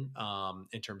retribution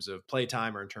in terms of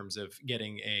playtime or in terms of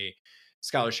getting a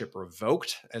scholarship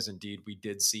revoked, as indeed we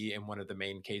did see in one of the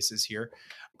main cases here.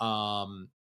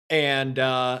 And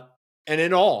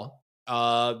in all,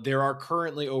 there are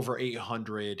currently over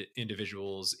 800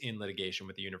 individuals in litigation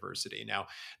with the university. Now,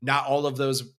 not all of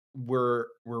those were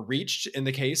reached in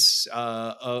the case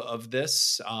of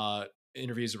this.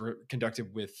 Interviews were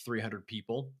conducted with 300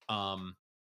 people,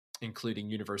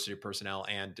 including university personnel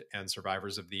and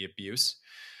survivors of the abuse.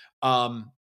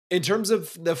 In terms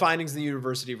of the findings of the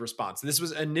university response, this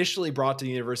was initially brought to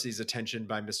the university's attention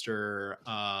by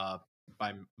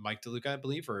by Mike DeLuca, I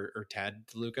believe, or Tad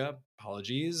DeLuca.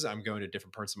 Apologies, I'm going to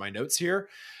different parts of my notes here.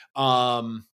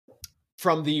 From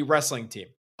the wrestling team,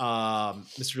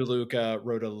 Mr. DeLuca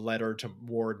wrote a letter to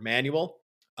Ward Manuel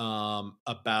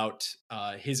about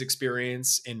his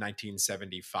experience in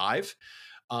 1975,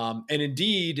 and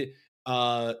indeed,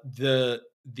 the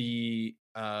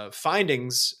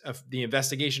findings of the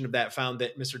investigation of that found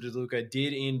that Mr. DeLuca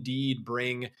did indeed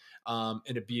bring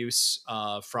an abuse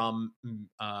from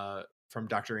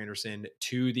Dr. Anderson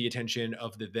to the attention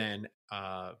of the then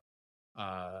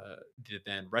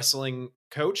wrestling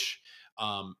coach,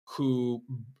 who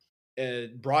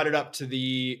brought it up to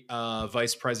the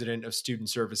vice president of student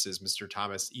services, Mr.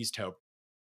 Thomas Easthope.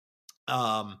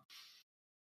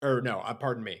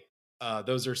 Pardon me.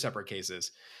 Those are separate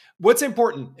cases. What's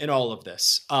important in all of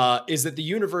this is that the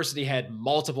university had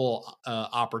multiple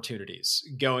opportunities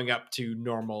going up to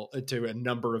a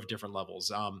number of different levels.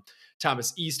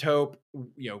 Thomas Easthope,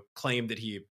 claimed that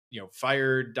he,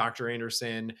 fired Dr.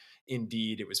 Anderson.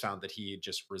 Indeed, it was found that he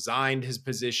just resigned his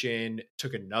position,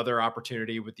 took another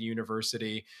opportunity with the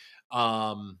university.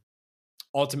 Ultimately,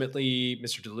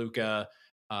 Mr. DeLuca,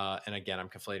 and again, I'm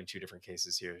conflating two different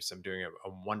cases here, so I'm doing a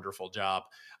wonderful job,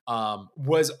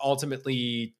 was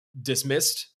ultimately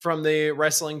dismissed from the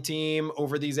wrestling team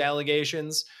over these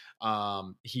allegations.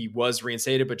 He was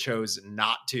reinstated, but chose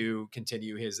not to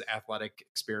continue his athletic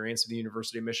experience at the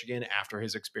University of Michigan after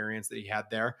his experience that he had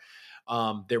there.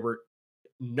 There were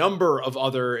a number of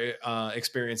other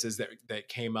experiences that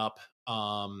came up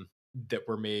that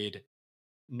were made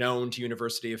known to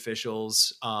university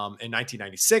officials. In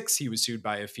 1996, he was sued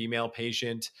by a female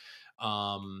patient.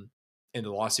 And the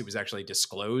lawsuit was actually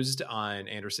disclosed on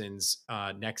Anderson's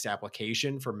next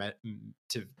application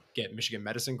to get Michigan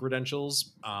medicine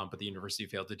credentials, but the university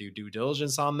failed to do due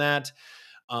diligence on that.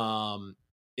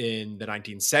 In the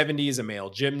 1970s, a male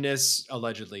gymnast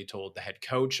allegedly told the head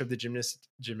coach of the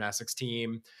gymnastics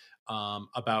team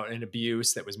about an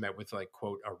abuse that was met with, like,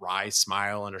 quote, a wry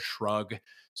smile and a shrug,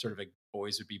 sort of a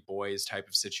boys would be boys type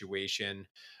of situation.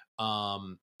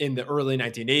 In the early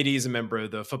 1980s, a member of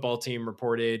the football team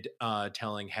reported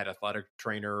telling head athletic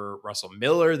trainer Russell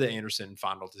Miller that Anderson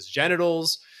fondled his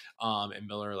genitals. And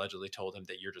Miller allegedly told him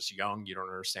that you're just young, you don't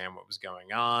understand what was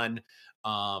going on.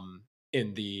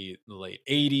 In the late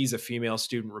 80s, a female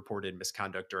student reported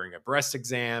misconduct during a breast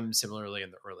exam. Similarly,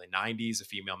 in the early 90s, a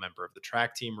female member of the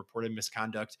track team reported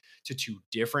misconduct to two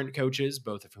different coaches,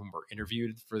 both of whom were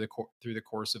interviewed through the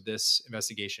course of this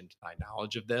investigation to my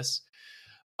knowledge of this.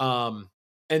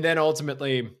 And then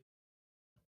ultimately,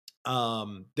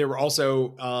 there were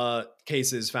also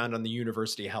cases found on the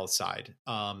university health side.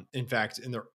 In fact,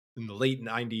 in the late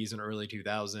 90s and early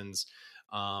 2000s,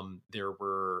 there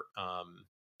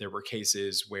were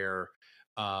cases where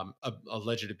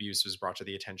alleged abuse was brought to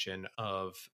the attention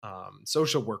of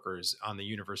social workers on the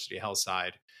university health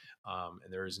side,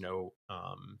 and there was no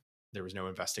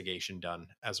investigation done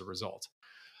as a result.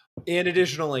 And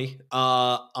additionally,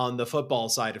 on the football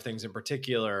side of things in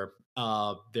particular,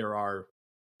 there are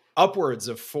upwards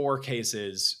of 4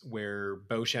 cases where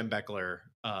Bo Schembechler,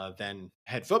 then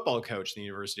head football coach at the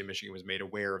University of Michigan, was made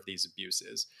aware of these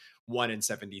abuses. One in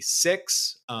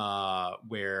 76,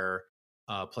 where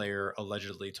a player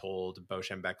allegedly told Bo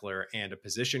Schembechler and a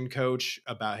position coach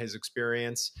about his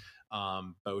experience.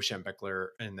 Bo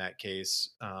Schembechler, in that case,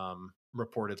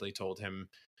 reportedly told him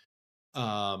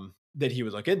that he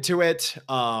would look into it,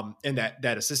 and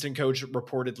that assistant coach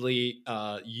reportedly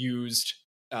used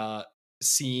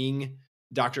seeing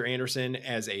Dr. Anderson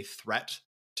as a threat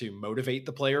to motivate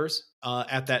the players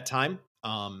at that time,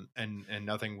 and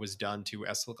nothing was done to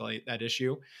escalate that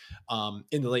issue.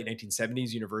 In the late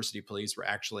 1970s, university police were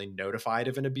actually notified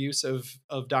of an abuse of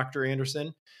Dr.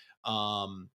 Anderson.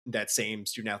 That same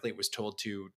student athlete was told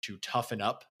to toughen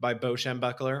up by Bo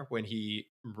Schembechler when he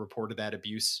reported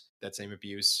that same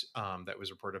abuse that was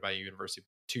reported by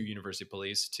university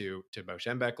police to Bo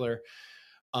Schembechler.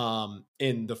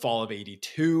 In the fall of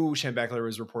 '82, Schembechler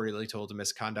was reportedly told to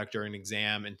misconduct during an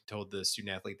exam and told the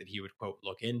student athlete that he would, quote,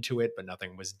 look into it, but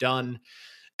nothing was done.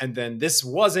 And then this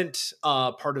wasn't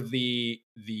part of the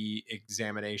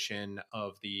examination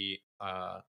of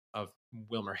of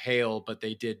Wilmer Hale, but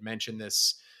they did mention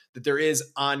this, that there is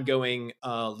ongoing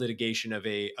litigation of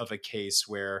a case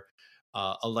where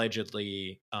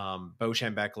allegedly Bo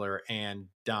Schembechler and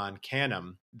Don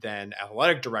Canham, then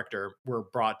athletic director, were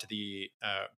brought to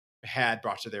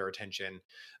their attention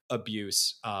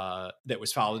abuse that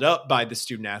was followed up by the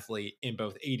student athlete in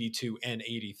both '82 and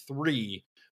 '83,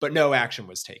 but no action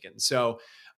was taken. So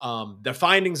the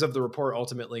findings of the report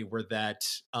ultimately were that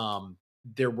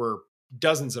there were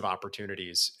dozens of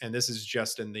opportunities, and this is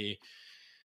just in the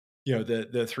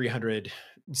the 300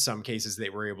 some cases they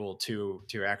were able to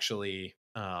actually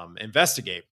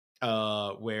investigate,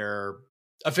 where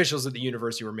officials at the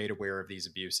university were made aware of these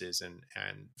abuses and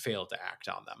failed to act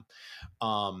on them.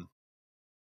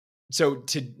 So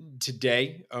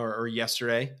today or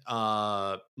yesterday,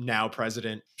 now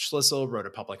President Schlissel wrote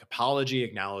a public apology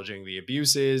acknowledging the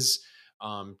abuses,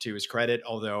 to his credit,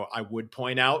 although I would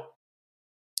point out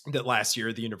that last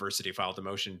year the university filed a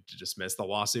motion to dismiss the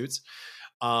lawsuits.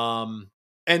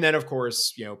 And then, of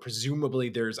course, presumably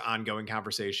there's ongoing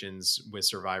conversations with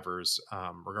survivors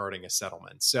regarding a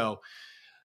settlement. So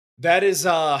that is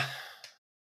the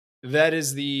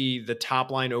top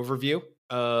line overview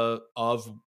of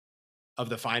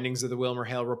the findings of the Wilmer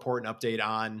Hale report, and update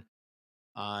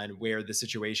on where the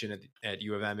situation at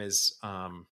U of M is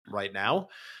right now.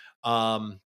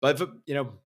 But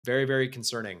very, very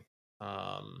concerning,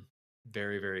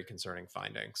 very, very concerning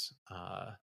findings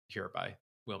here by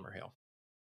Wilmer Hale.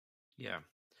 Yeah.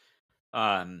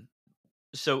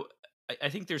 So I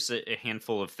think there's a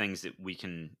handful of things that we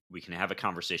can have a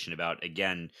conversation about.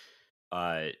 Again,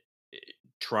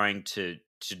 trying to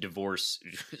divorce,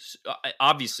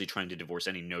 obviously trying to divorce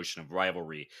any notion of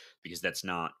rivalry, because that's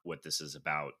not what this is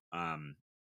about.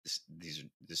 This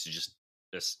is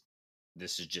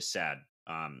just sad.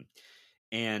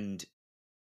 And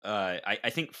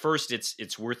I think first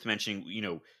it's worth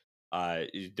mentioning,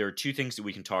 there are two things that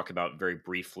we can talk about very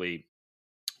briefly.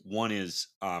 One is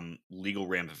legal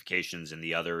ramifications, and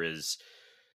the other is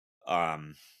we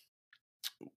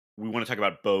want to talk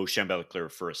about Bo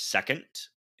Schembechler for a second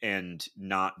and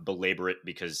not belabor it,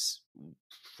 because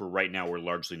for right now we're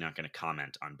largely not going to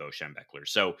comment on Bo Schembechler.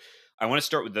 So I want to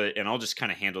start with and I'll just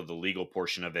kind of handle the legal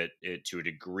portion of it to a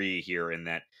degree here, in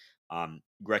that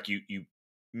Greg, you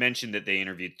mentioned that they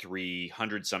interviewed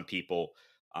 300 some people,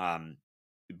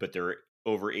 but there are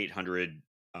over 800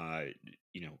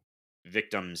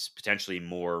 victims, potentially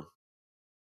more.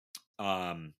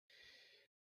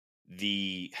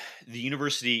 The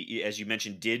university, as you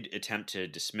mentioned, did attempt to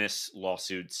dismiss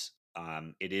lawsuits.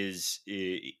 It is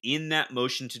in that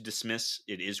motion to dismiss,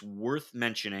 it is worth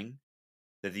mentioning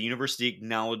that the university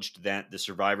acknowledged that the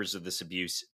survivors of this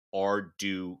abuse are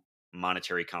due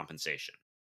monetary compensation.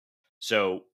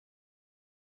 So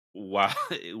while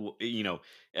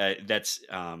that's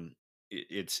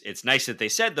it's nice that they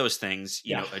said those things.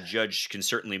 A judge can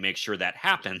certainly make sure that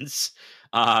happens.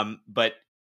 But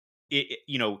it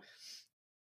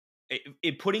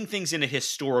putting things in a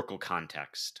historical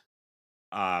context,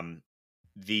 Michigan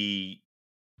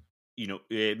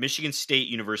State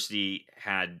University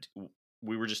had,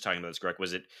 we were just talking about this, Greg,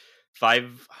 was it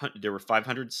 500? There were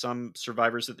 500 some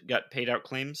survivors that got paid out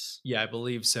claims. Yeah, I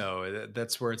believe so.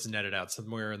 That's where it's netted out,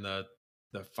 somewhere in the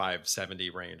 570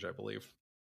 range, I believe.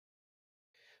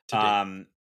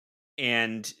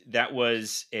 And that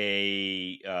was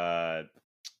a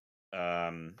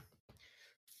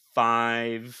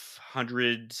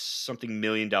 500 something $1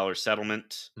 million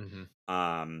settlement. Mm-hmm.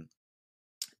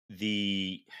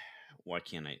 Why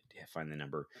can't I find the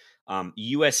number?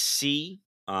 USC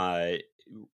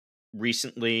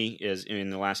recently, is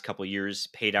in the last couple of years,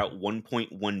 paid out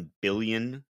 $1.1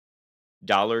 billion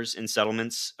in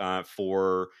settlements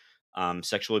for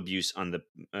sexual abuse on the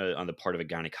part of a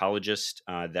gynecologist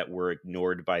that were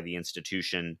ignored by the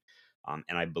institution.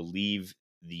 And I believe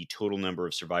the total number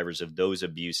of survivors of those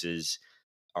abuses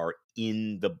are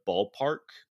in the ballpark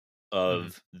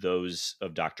of those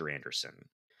of Dr. Anderson.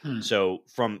 So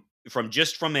from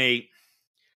a,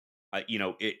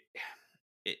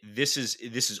 this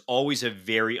is always a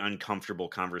very uncomfortable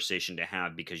conversation to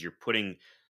have, because you're putting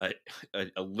a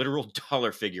literal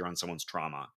dollar figure on someone's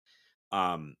trauma.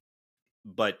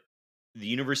 But the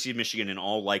University of Michigan, in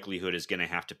all likelihood, is going to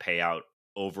have to pay out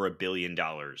over $1 billion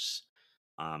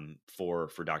for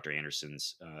Dr.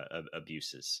 Anderson's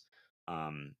abuses.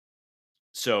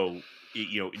 So,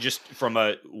 just from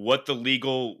what the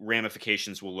legal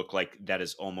ramifications will look like, that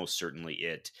is almost certainly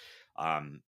it. I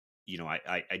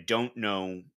don't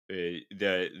know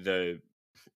the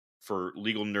for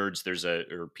legal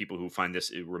nerds. Or people who find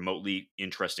this remotely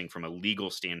interesting from a legal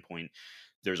standpoint.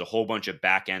 There's a whole bunch of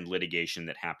back end litigation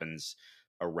that happens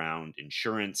around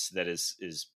insurance that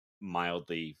is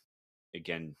mildly,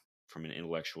 again, from an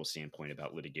intellectual standpoint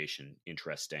about litigation,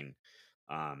 interesting.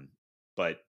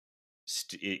 But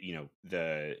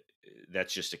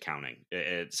that's just accounting.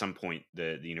 At some point,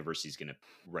 the university is going to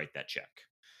write that check,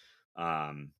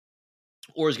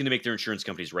 or is going to make their insurance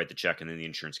companies write the check, and then the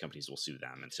insurance companies will sue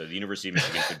them. And so the University of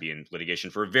Michigan could be in litigation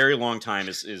for a very long time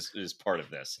is part of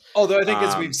this. Although I think,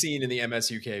 as we've seen in the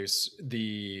MSU case,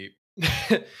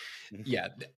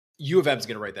 U of M is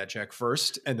going to write that check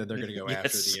first, and then they're going to go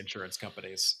after the insurance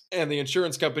companies. And the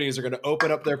insurance companies are going to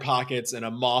open up their pockets, and a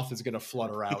moth is going to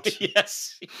flutter out.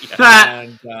 Yes.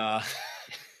 And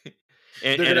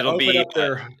and they're going to it'll open be up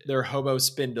their hobo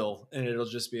spindle, and it'll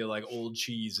just be like old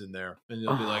cheese in there. And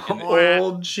it'll be like,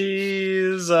 old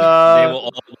cheese.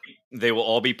 They will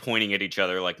all be pointing at each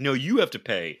other like, no, you have to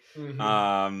pay.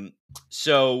 Mm-hmm.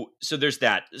 So there's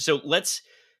that. So let's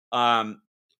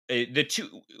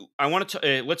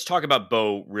let's talk about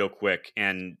Bo real quick,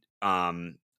 and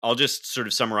I'll just sort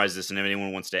of summarize this, and if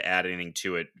anyone wants to add anything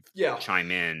to it,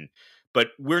 chime in. But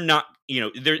we're not,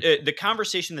 the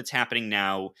conversation that's happening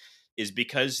now is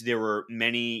because there were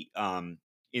many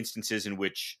instances in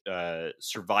which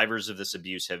survivors of this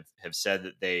abuse have said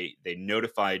that they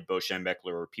notified Bo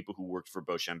Schembechler or people who worked for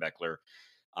Bo Schembechler.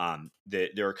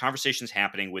 There are conversations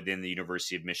happening within the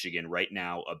University of Michigan right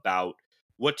now about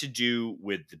what to do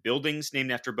with the buildings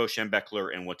named after Bo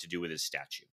Schembechler and what to do with his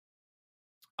statue.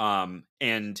 I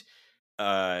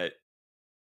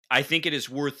think it is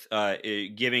worth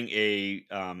giving a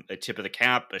tip of the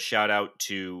cap, a shout out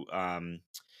to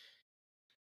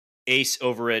Ace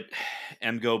over at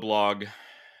MGO blog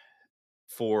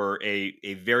for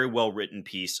a very well written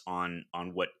piece on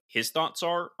what his thoughts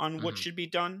are on what should be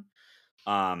done.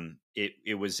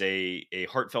 It was a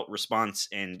heartfelt response,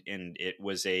 and it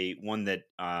was one that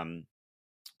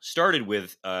started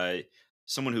with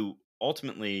someone who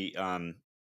ultimately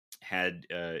had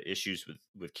issues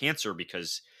with cancer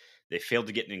because they failed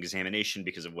to get an examination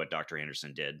because of what Dr.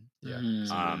 Anderson did. Yeah,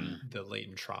 the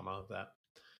latent trauma of that.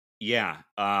 Yeah,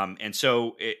 and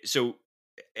so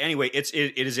anyway, it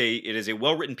is a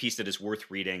well written piece that is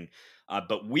worth reading.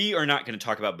 But we are not going to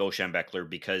talk about Bo Schembechler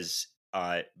because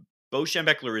Bo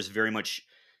Schembechler is very much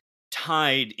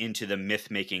tied into the myth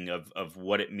making of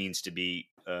what it means to be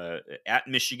at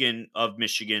Michigan, of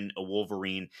Michigan, a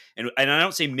Wolverine. And I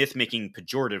don't say myth making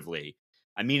pejoratively.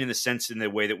 I mean in the sense, in the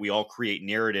way that we all create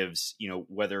narratives,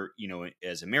 whether,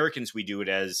 as Americans, we do it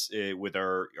as with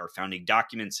our founding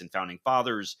documents and founding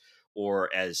fathers, or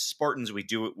as Spartans, we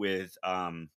do it with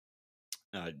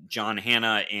John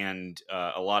Hanna and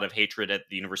a lot of hatred at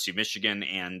the University of Michigan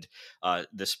and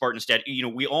the Spartan statue.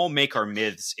 We all make our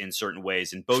myths in certain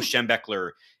ways, and Bo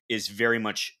Schembechler is very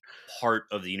much part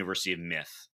of the University of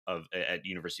Myth at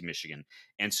University of Michigan.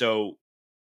 And so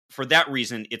for that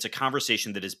reason, it's a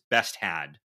conversation that is best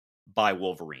had by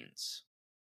Wolverines.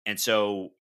 And so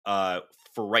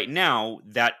for right now,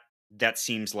 that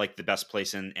seems like the best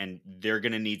place, and they're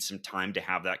going to need some time to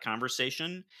have that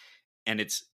conversation. And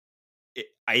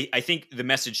I think the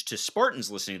message to Spartans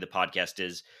listening to the podcast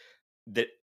is that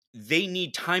they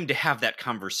need time to have that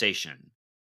conversation,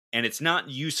 and it's not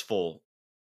useful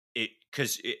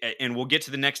and we'll get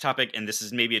to the next topic, and this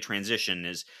is maybe a transition,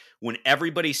 is when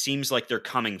everybody seems like they're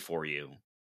coming for you,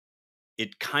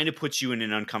 it kind of puts you in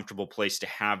an uncomfortable place to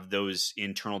have those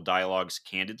internal dialogues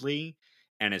candidly.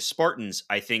 And as Spartans,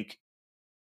 I think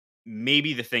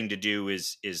maybe the thing to do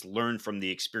is learn from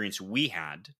the experience we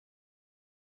had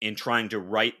in trying to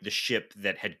right the ship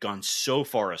that had gone so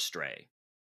far astray,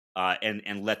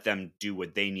 and let them do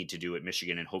what they need to do at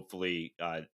Michigan, and hopefully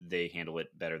they handle it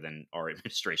better than our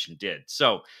administration did.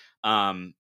 So,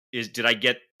 did I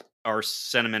get our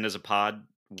sentiment as a pod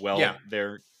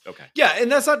there? Okay. Yeah, and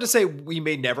that's not to say we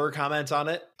may never comment on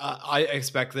it. I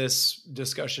expect this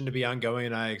discussion to be ongoing,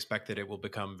 and I expect that it will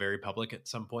become very public at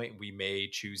some point. We may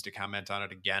choose to comment on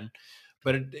it again,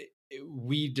 but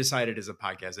we decided as a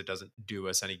podcast it doesn't do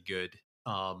us any good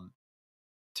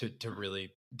to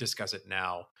really discuss it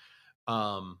now.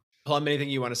 Plum, anything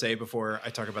you want to say before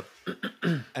I talk about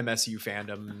MSU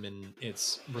fandom and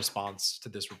its response to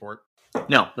this report?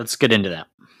 No, let's get into that.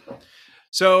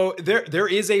 So there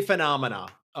is a phenomena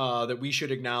that we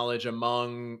should acknowledge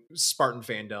among Spartan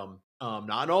fandom.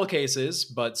 Not in all cases,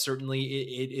 but certainly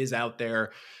it is out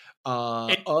there.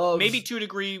 Maybe to a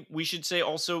degree, we should say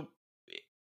also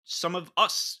some of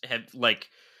us have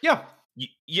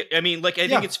I mean, I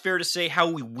think it's fair to say how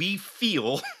we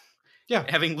feel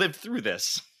having lived through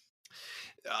this.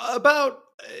 About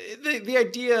the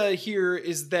idea here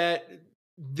is that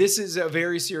this is a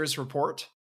very serious report,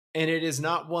 and it is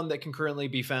not one that can currently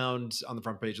be found on the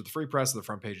front page of the Free Press or the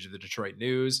front page of the Detroit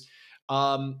News.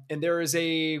 And there is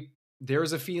a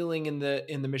feeling in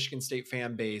the Michigan State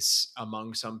fan base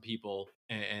among some people,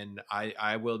 and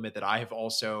I will admit that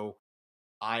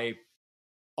I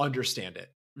understand it,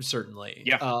 certainly.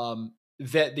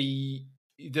 That the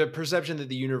perception that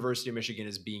the University of Michigan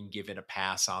is being given a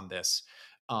pass on this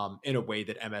in a way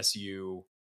that MSU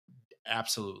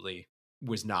absolutely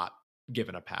was not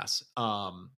given a pass.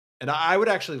 And I would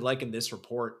actually liken this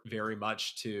report very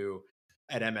much to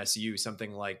at MSU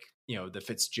something like, the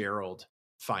Fitzgerald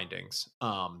findings.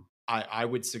 I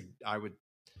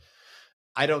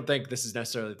don't think this is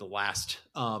necessarily the last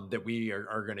that we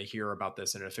are going to hear about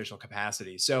this in an official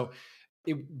capacity. So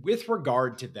with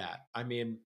regard to that, I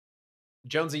mean,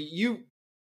 Jonesy,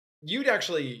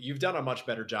 you've done a much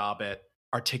better job at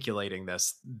articulating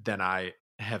this than I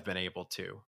have been able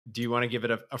to. Do you want to give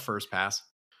it a first pass?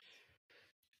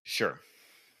 Sure.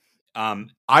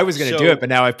 I was going to do it, but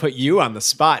now I put you on the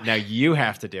spot. Now you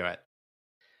have to do it.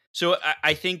 So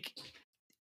I think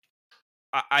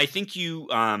you,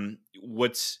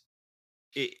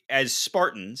 as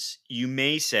Spartans, you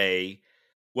may say,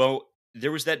 well,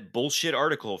 there was that bullshit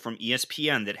article from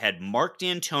ESPN that had Mark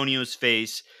D'Antonio's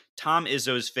face, Tom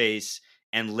Izzo's face,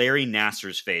 and Larry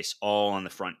Nassar's face all on the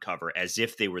front cover as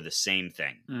if they were the same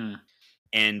thing.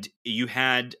 And you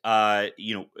had,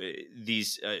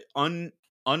 these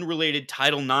unrelated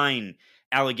Title IX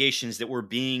allegations that were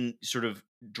being sort of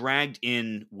dragged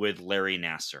in with Larry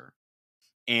Nassar.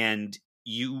 And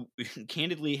you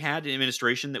candidly had an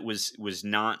administration that was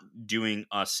not doing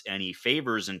us any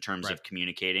favors in terms of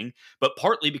communicating, but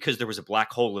partly because there was a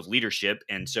black hole of leadership.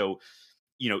 And so,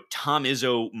 Tom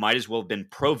Izzo might as well have been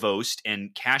provost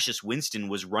and Cassius Winston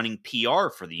was running PR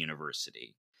for the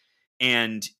university.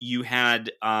 And you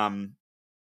had a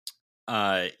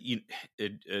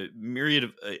myriad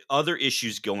of other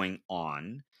issues going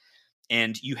on.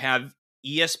 And you have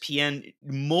ESPN,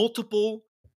 multiple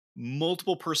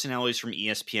personalities from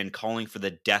ESPN calling for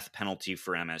the death penalty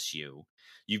for MSU.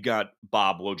 You've got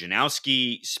Bob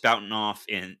Wojnarowski spouting off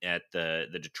at the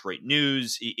Detroit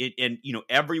News.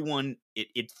 Everyone,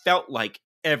 it felt like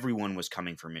everyone was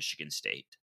coming for Michigan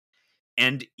State.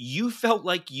 And you felt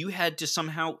like you had to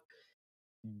somehow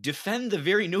defend the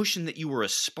very notion that you were a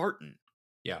Spartan.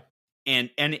 Yeah.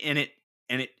 And it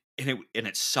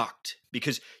sucked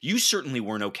because you certainly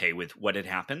weren't okay with what had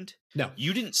happened. No,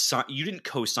 you didn't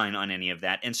co-sign on any of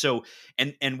that. And so,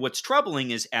 and what's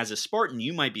troubling is, as a Spartan,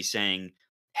 you might be saying,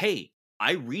 hey,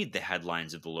 I read the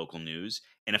headlines of the local news.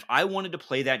 And if I wanted to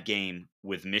play that game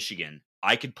with Michigan,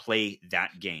 I could play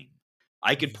that game.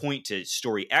 I could point to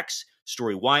story X,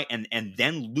 story Y, and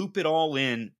then loop it all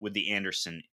in with the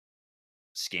Anderson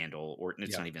scandal, or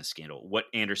it's not even a scandal, what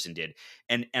Anderson did.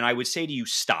 And I would say to you,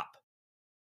 stop.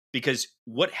 Because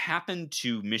what happened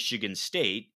to Michigan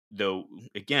State, though,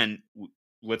 again,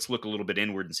 let's look a little bit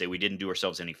inward and say we didn't do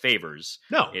ourselves any favors.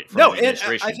 No. And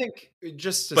I think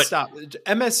just to stop,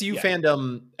 MSU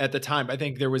fandom at the time, I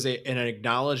think there was an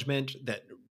acknowledgement that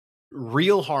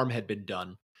real harm had been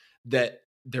done, that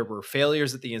there were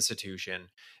failures at the institution,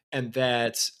 and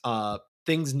that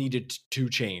things needed to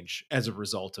change as a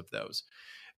result of those.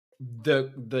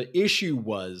 The issue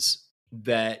was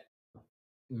that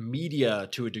media,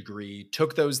 to a degree,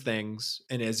 took those things,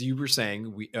 and as you were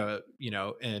saying, we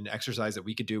an exercise that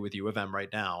we could do with U of M right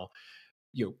now,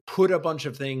 put a bunch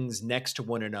of things next to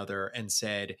one another and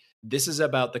said, this is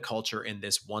about the culture in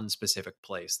this one specific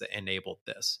place that enabled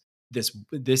this.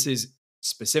 This is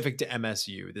specific to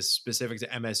MSU. This is specific to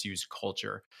MSU's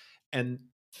culture. And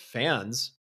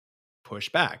fans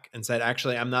pushed back and said,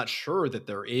 actually, I'm not sure that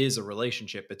there is a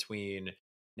relationship between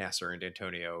Nassar and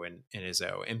D'Antonio and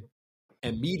Izzo.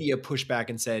 And media pushed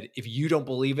back and said, if you don't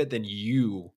believe it, then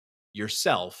you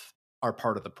yourself are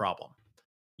part of the problem.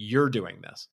 You're doing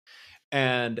this.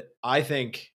 And I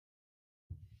think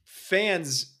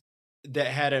fans that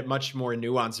had a much more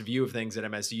nuanced view of things at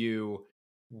MSU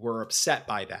were upset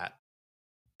by that.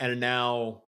 And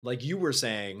now, like you were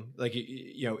saying, like,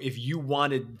 if you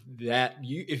wanted that,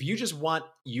 if you just want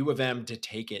U of M to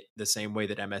take it the same way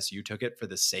that MSU took it for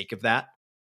the sake of that,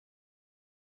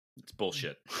 it's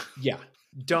bullshit. Yeah.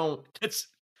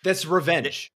 That's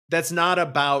revenge. That's not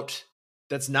about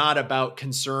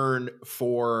concern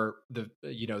for the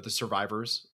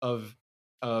survivors of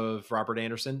of Robert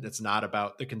Anderson. That's not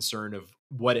about the concern of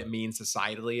what it means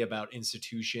societally about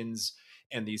institutions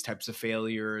and these types of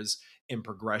failures and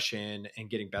progression and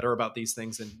getting better about these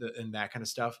things and that kind of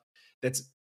stuff.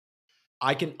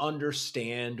 I can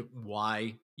understand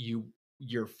why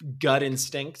your gut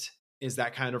instinct is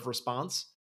that kind of response,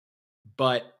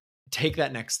 but take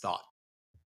that next thought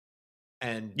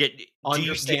and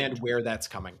understand where that's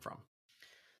coming from.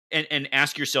 And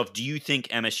ask yourself, do you think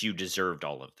MSU deserved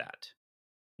all of that?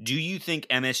 Do you think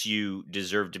MSU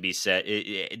deserved to be set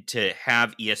to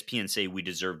have ESPN say we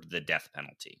deserved the death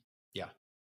penalty? Yeah.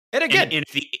 And again, and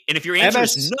if your answer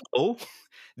is no,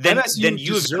 then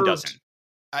you doesn't.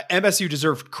 MSU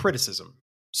deserved criticism,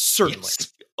 certainly.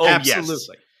 Yes. Oh,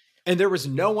 absolutely. Yes. And there was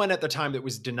no one at the time that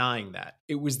was denying that.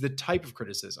 It was the type of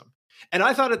criticism. And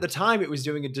I thought at the time it was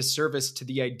doing a disservice to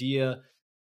the idea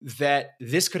that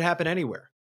this could happen anywhere,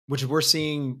 which we're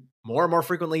seeing more and more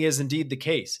frequently is indeed the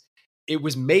case. It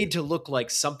was made to look like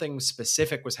something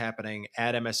specific was happening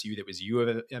at MSU that was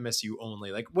MSU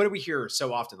only. Like, what do we hear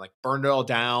so often? Like, burned it all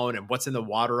down and what's in the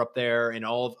water up there and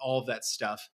all of that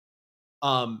stuff.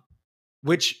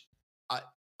 Which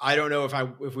I don't know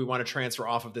if we want to transfer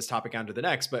off of this topic onto the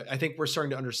next, but I think we're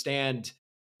starting to understand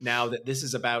now that this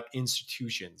is about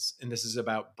institutions and this is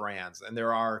about brands. And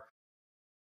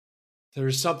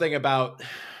there's something about,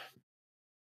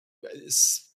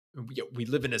 we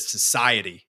live in a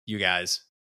society, you guys,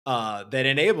 that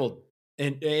enabled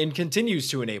and continues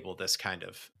to enable this kind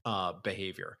of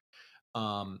behavior.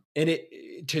 And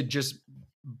to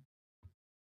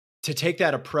take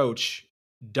that approach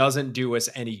doesn't do us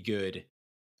any good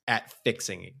at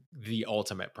fixing the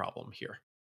ultimate problem here.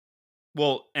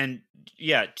 Well, and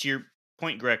yeah, to your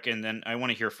point, Greg, and then I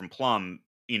want to hear from Plum.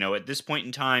 At this point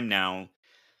in time now,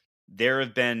 there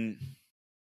have been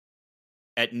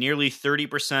at nearly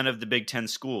 30% of the Big Ten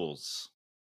schools,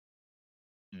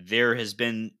 there has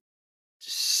been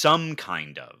some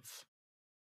kind of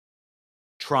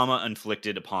trauma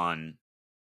inflicted upon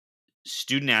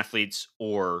student athletes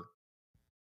or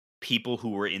people who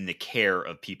were in the care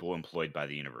of people employed by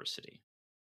the university.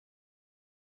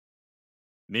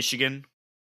 Michigan,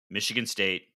 Michigan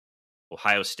State,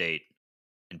 Ohio State,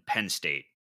 and Penn State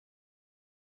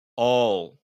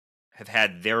all have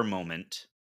had their moment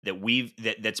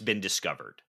that's been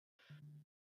discovered.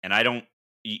 And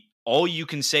all you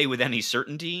can say with any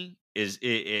certainty is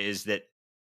that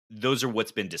those are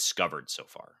what's been discovered so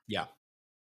far. Yeah.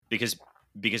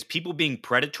 Because people being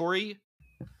predatory,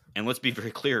 and let's be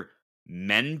very clear,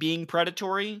 men being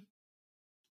predatory,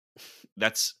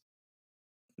 that's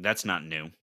not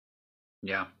new.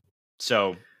 Yeah.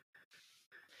 So,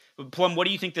 Plum, what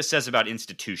do you think this says about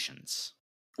institutions?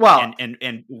 Well,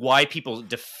 and why people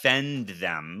defend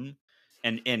them,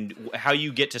 and how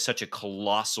you get to such a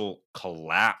colossal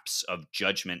collapse of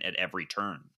judgment at every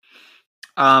turn?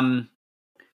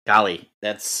 Golly,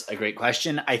 that's a great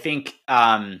question. I think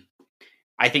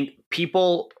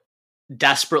people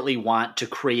desperately want to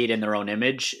create in their own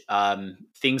image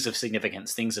things of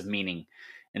significance, things of meaning.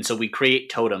 And so we create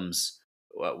totems,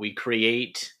 we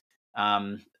create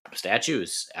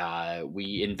statues,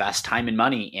 we invest time and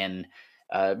money in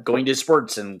going to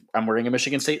sports, and I'm wearing a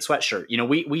Michigan State sweatshirt.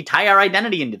 We tie our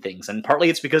identity into things, and partly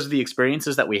it's because of the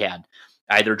experiences that we had,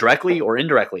 either directly or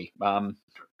indirectly,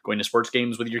 going to sports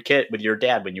games with your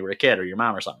dad when you were a kid, or your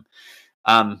mom or something.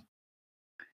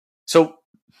 So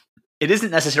it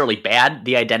isn't necessarily bad,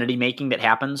 the identity making that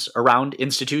happens around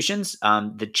institutions.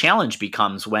 The challenge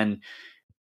becomes when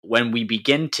we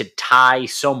begin to tie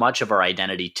so much of our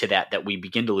identity to that we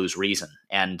begin to lose reason.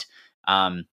 And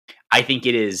I think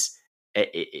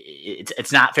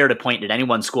it's not fair to point at any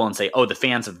one school and say, oh, the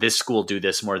fans of this school do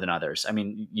this more than others. I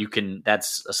mean,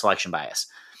 that's a selection bias.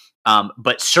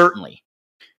 But certainly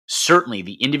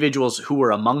the individuals who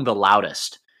were among the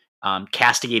loudest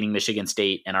castigating Michigan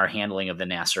State and our handling of the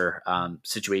Nassar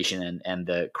situation and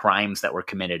the crimes that were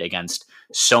committed against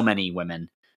so many women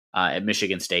at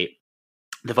Michigan State,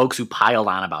 the folks who piled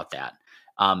on about that,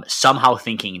 somehow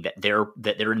thinking that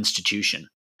their institution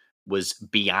was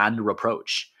beyond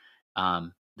reproach.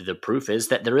 The proof is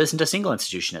that there isn't a single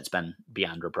institution that's been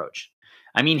beyond reproach.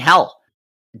 I mean, hell,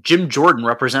 Jim Jordan,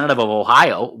 representative of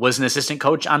Ohio, was an assistant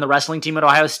coach on the wrestling team at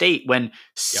Ohio State when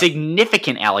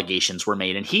significant allegations were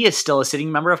made, and he is still a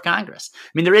sitting member of Congress. I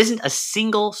mean, there isn't a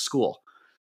single school.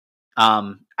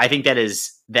 I think that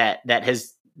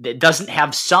doesn't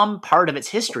have some part of its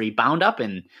history bound up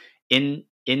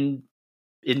in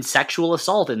sexual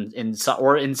assault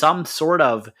or in some sort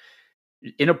of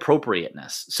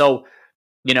inappropriateness. So,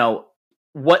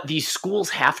 what these schools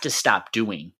have to stop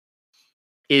doing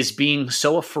is being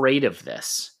so afraid of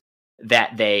this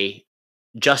that they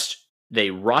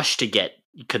they rush to get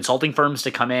consulting firms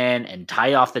to come in and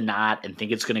tie off the knot and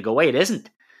think it's going to go away. It isn't.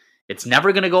 It's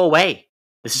never going to go away.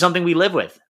 This is something we live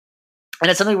with. And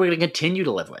it's something we're going to continue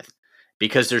to live with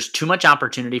because there's too much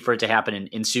opportunity for it to happen in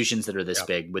institutions that are this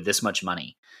big with this much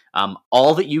money.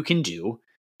 All that you can do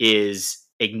is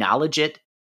acknowledge it,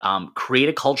 create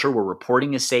a culture where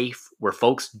reporting is safe, where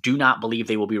folks do not believe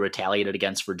they will be retaliated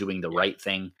against for doing the right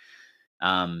thing.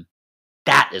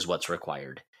 That is what's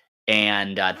required.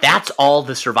 And that's all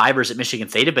the survivors at Michigan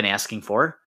State have been asking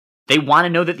for. They want to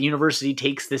know that the university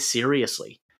takes this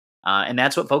seriously. And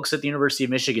that's what folks at the University of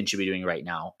Michigan should be doing right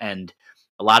now. And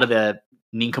a lot of the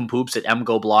nincompoops at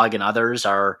MGO Blog and others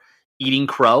are eating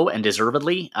crow, and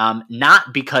deservedly.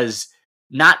 Not because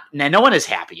no one is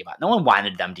happy about it. No one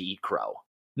wanted them to eat crow.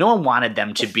 No one wanted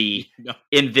them to be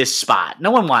in this spot.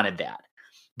 No one wanted that.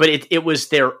 But it was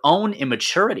their own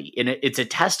immaturity. And it's a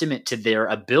testament to their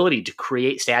ability to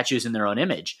create statues in their own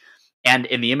image. And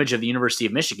in the image of the University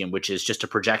of Michigan, which is just a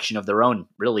projection of their own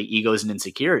really egos and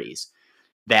insecurities,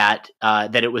 that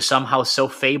it was somehow so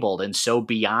fabled and so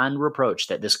beyond reproach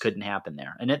that this couldn't happen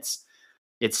there. And it's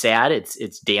sad.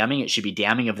 It's damning. It should be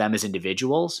damning of them as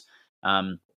individuals.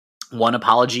 One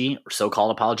apology, or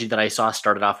so-called apology, that I saw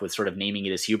started off with sort of naming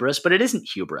it as hubris, but it isn't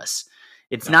hubris.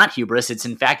 It's not hubris. It's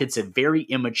a very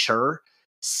immature,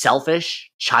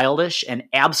 selfish, childish, and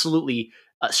absolutely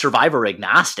survivor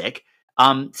agnostic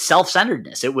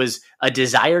self-centeredness. It was a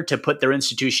desire to put their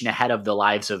institution ahead of the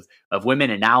lives of women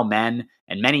and now men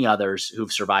and many others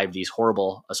who've survived these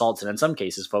horrible assaults, and in some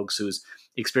cases, folks whose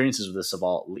experiences with this have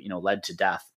all led to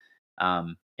death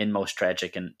in most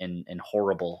tragic and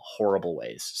horrible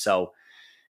ways. So,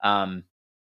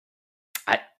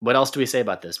 what else do we say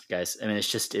about this, guys? I mean,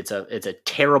 it's a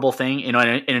terrible thing,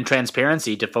 and in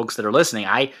transparency to folks that are listening,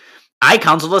 I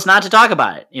counseled us not to talk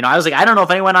about it. I was like, I don't know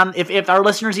if anyone if our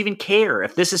listeners even care,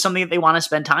 if this is something that they want to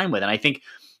spend time with. And I think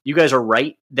you guys are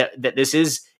right that this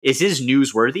is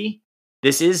newsworthy.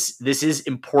 This is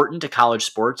important to college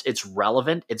sports. It's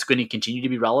relevant. It's going to continue to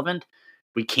be relevant.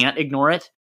 We can't ignore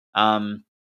it.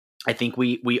 I think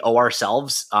we owe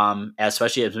ourselves,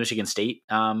 especially as Michigan State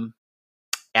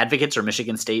advocates or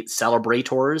Michigan State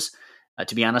celebrators,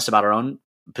 to be honest about our own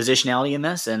positionality in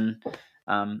this, and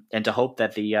to hope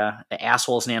that the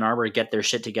assholes in Ann Arbor get their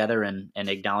shit together and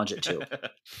acknowledge it too.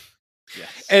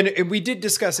 Yes. And we did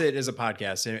discuss it as a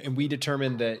podcast, and we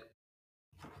determined that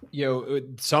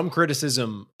some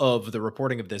criticism of the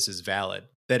reporting of this is valid,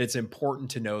 that it's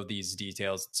important to know these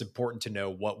details. It's important to know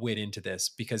what went into this,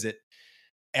 because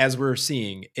as we're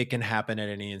seeing, it can happen at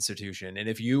any institution. And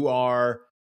if you were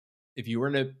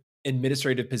in an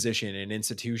administrative position in an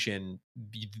institution,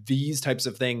 these types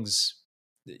of things,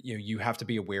 you have to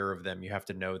be aware of them. You have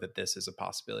to know that this is a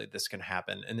possibility, this can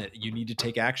happen, and that you need to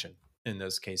take action in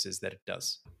those cases that it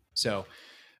does. So,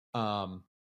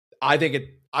 I think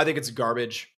it's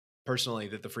garbage personally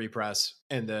that the Free Press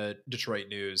and the Detroit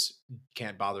News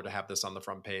can't bother to have this on the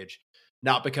front page.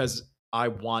 Not because I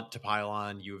want to pile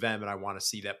on U of M and I want to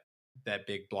see that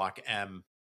big block M,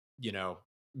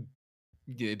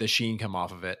 the sheen come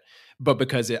off of it, but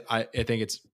because I think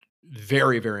it's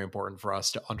very, very important for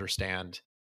us to understand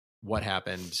what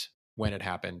happened, when it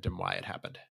happened, and why it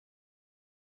happened.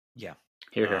 Yeah.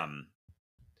 Here.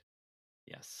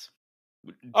 Yes.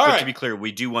 All but right. To be clear,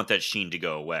 we do want that sheen to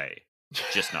go away,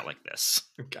 just not like this.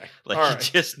 Okay.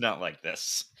 Just not like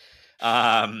this.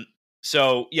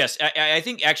 So yes, I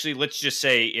think actually, let's just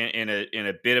say in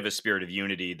a bit of a spirit of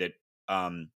unity that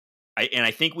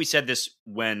I think we said this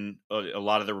when a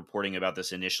lot of the reporting about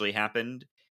this initially happened,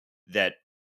 that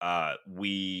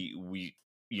we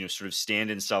sort of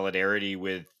stand in solidarity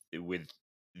with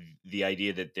the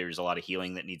idea that there's a lot of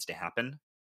healing that needs to happen,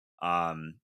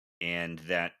 and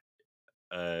that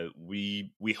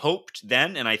we hoped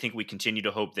then, and I think we continue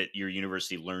to hope, that your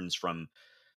university learns from.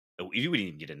 We wouldn't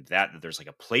even get into that there's like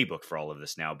a playbook for all of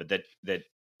this now, but that's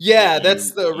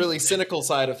the really cynical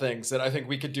side of things that I think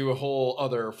we could do a whole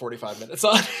other 45 minutes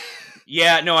on.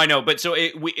 Yeah, no, I know, but so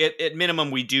at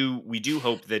minimum we do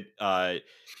hope that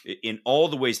in all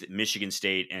the ways that Michigan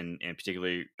State and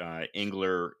particularly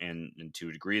Engler and to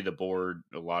a degree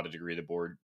a lot of degree the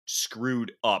board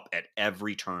screwed up at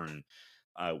every turn.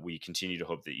 We continue to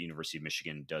hope that University of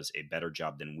Michigan does a better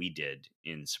job than we did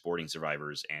in supporting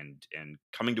survivors and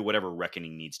coming to whatever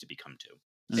reckoning needs to be come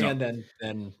to. So. And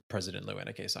then President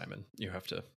Lou-Anna K. Simon, you have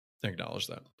to acknowledge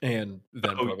that. And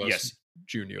then Provost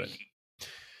June Hewitt.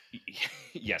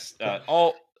 Yes,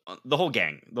 all the whole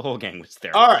gang was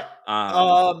there. All right.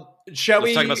 Shall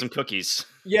we talk about some cookies?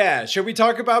 Yeah. Shall we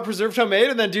talk about preserved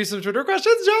homemade and then do some Twitter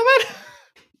questions, gentlemen?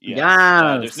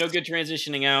 Yes. There's no good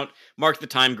transitioning out. Mark the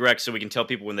time, Greg, so we can tell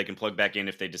people when they can plug back in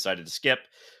if they decided to skip.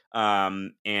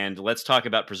 And let's talk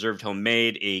about Preserved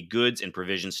Homemade, a goods and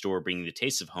provision store bringing the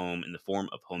taste of home in the form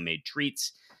of homemade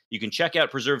treats. You can check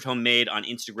out Preserved Homemade on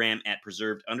Instagram at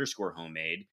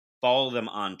preserved_homemade. Follow them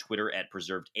on Twitter at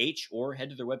preservedh, or head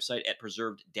to their website at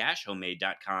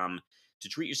preserved-homemade.com to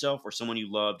treat yourself or someone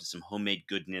you love to some homemade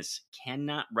goodness.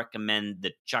 Cannot recommend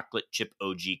the chocolate chip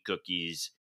OG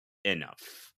cookies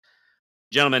enough.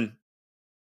 Gentlemen,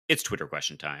 it's Twitter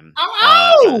question time.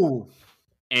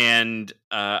 And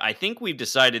I think we've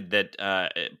decided that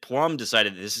Plum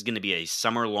decided that this is going to be a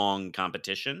summer-long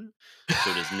competition.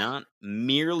 So it is not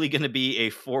merely going to be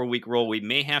a 4-week roll. We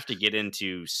may have to get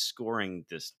into scoring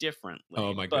this differently.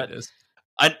 Oh, my goodness.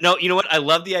 No, you know what? I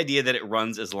love the idea that it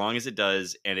runs as long as it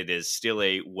does, and it is still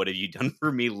a "what have you done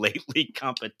for me lately"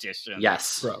 competition.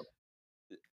 Yes, bro.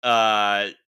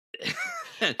 All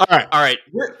right.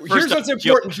 Here's what's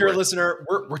important here, listener.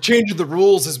 We're changing the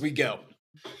rules as we go.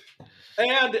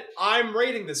 And I'm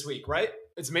rating this week, right?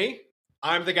 It's me.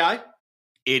 I'm the guy.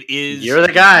 It is. You're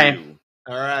the guy. You.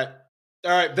 All right.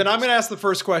 Then I'm going to ask the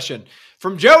first question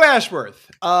from Joe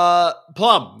Ashworth.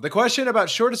 Plum, the question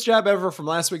about shortest job ever from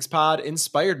last week's pod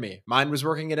inspired me. Mine was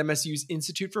working at MSU's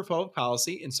Institute for Public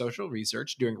Policy and Social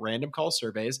Research, doing random call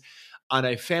surveys on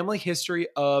a family history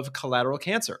of collateral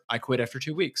cancer. I quit after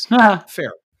 2 weeks.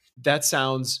 Fair. That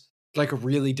sounds like a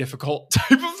really difficult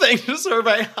type of thing to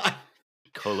survey on.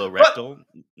 Colorectal?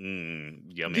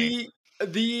 Yummy.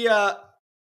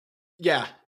 Yeah.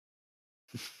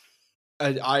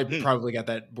 I probably got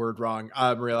that word wrong.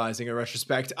 I'm realizing in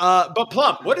retrospect. But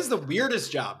Plum, what is the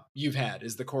weirdest job you've had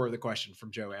is the core of the question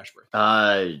from Joe Ashworth.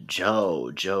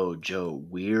 Joe,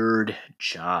 weird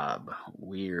job.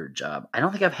 I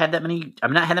don't think I've had that many.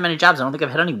 I've not had that many jobs. I don't think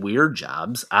I've had any weird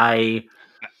jobs. I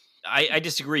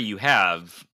disagree. You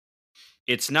have.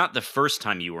 It's not the first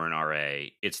time you were an RA.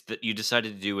 It's that you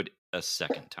decided to do it a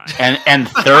second time. And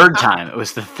third time. It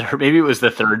was the third. Maybe it was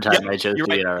the third time I chose to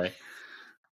be an RA.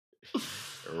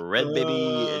 Red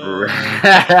baby.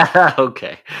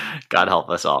 Okay. God help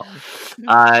us all.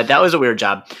 That was a weird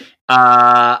job.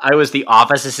 I was the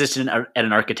office assistant at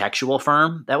an architectural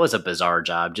firm. That was a bizarre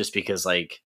job just because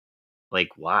like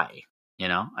why? You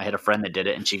know, I had a friend that did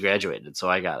it and she graduated, so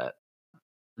I got it.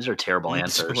 These are terrible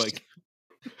answers.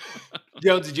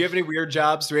 Yo, did you have any weird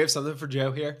jobs? Do we have something for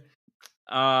Joe here?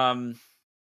 I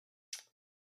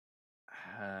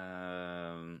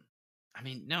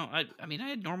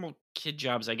had normal kid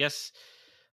jobs, I guess.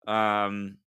 I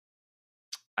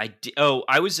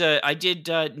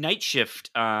did night shift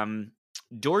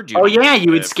door duty. Oh yeah,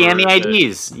 you would scan the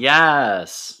IDs.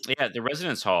 Yes. Yeah, the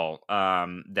residence hall.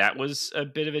 That was a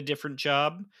bit of a different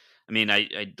job. I mean,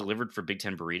 I delivered for Big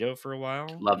Ten Burrito for a while.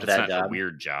 Loved that job. A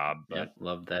weird job. But, yeah,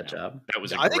 loved that job. That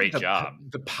was a great job.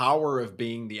 The power of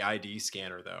being the ID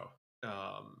scanner, though.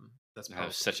 That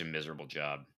was such a miserable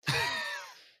job.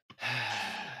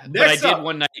 But I did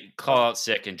one night call out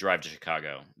sick and drive to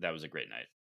Chicago. That was a great night.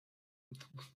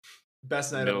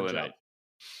 Best night Middle of the night.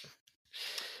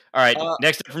 All right.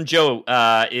 Next up from Joe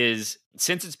is,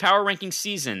 since it's power ranking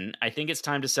season, I think it's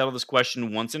time to settle this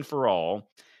question once and for all.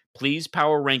 Please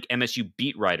power rank MSU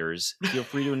beat writers. Feel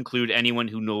free to include anyone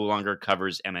who no longer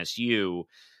covers MSU.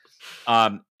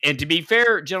 And to be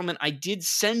fair, gentlemen, I did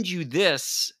send you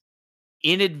this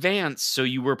in advance, so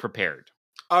you were prepared.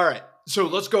 All right. So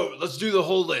let's go. Let's do the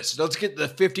whole list. Let's get the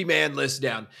 50-man list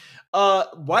down.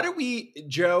 Why don't we,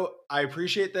 Joe, I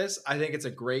appreciate this. I think it's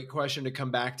a great question to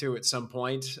come back to at some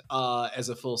point as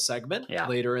a full segment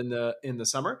later in the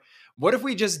summer. What if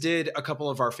we just did a couple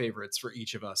of our favorites for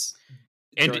each of us?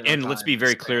 And let's be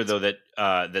very clear, though, that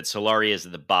Solari is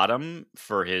at the bottom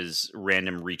for his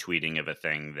random retweeting of a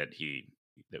thing that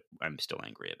I'm still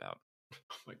angry about.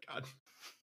 Oh my God.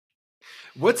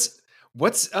 What's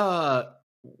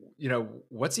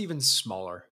even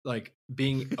smaller? Like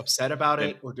being upset about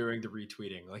it or doing the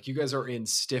retweeting? Like you guys are in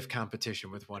stiff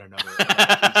competition with one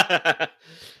another.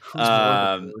 Who's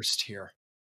more the worst here?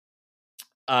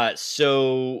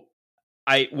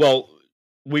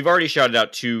 We've already shouted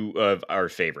out two of our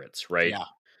favorites, right? Yeah,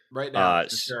 right now, for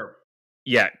sure.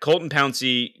 Yeah, Colton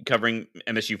Pouncey covering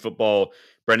MSU football,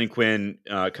 Brendan Quinn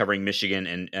covering Michigan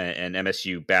and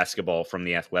MSU basketball from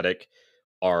The Athletic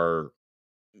are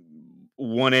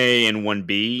 1A and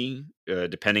 1B,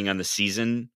 depending on the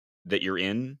season that you're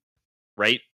in,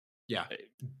 right? Yeah,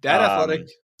 that athletic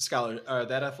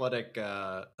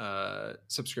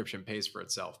subscription pays for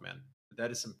itself, man. That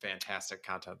is some fantastic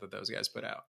content that those guys put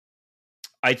out.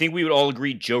 I think we would all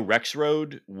agree Joe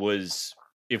Rexroad was,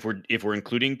 if we're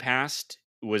including past,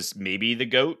 was maybe the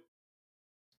GOAT.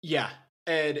 Yeah,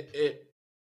 And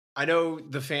I know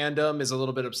the fandom is a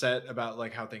little bit upset about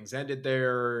like how things ended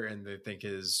there, and they think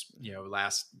his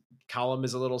last column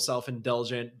is a little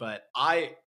self-indulgent. But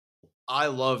I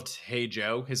loved Hey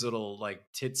Joe, his little like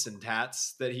tits and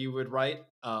tats that he would write,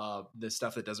 the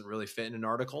stuff that doesn't really fit in an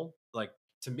article. Like,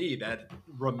 to me, that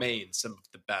remains some of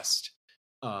the best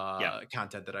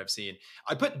content that I've seen.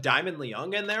 I put Diamond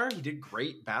Leung in there. He did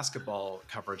great basketball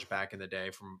coverage back in the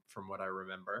day, from what I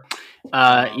remember.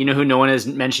 You know who no one has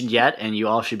mentioned yet, and you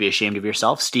all should be ashamed of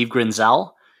yourself? Steve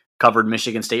Grinzel covered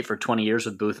Michigan State for 20 years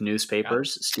with Booth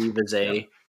Newspapers. Yeah. Steve is a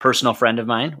personal friend of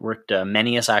mine. Worked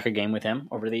many a soccer game with him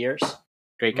over the years.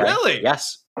 Great guy. Really?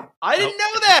 Yes. I didn't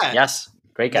know that. Yes.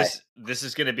 Great guy. This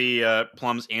is going to be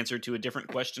Plum's answer to a different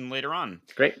question later on.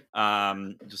 Great.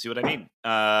 You'll see what I mean.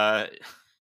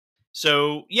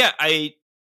 So yeah, I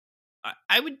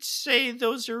would say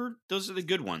those are the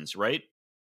good ones, right?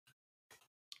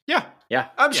 Yeah. Yeah.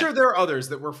 I'm sure there are others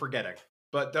that we're forgetting,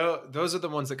 but those are the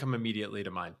ones that come immediately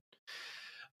to mind.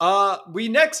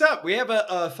 Next up, we have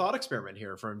a thought experiment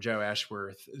here from Joe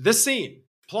Ashworth. This scene,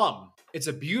 Plum. It's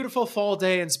a beautiful fall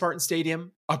day in Spartan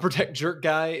Stadium. Upper Deck Jerk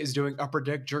Guy is doing Upper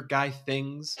Deck Jerk Guy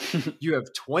things. You have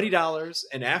 $20,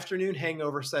 an afternoon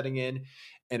hangover setting in,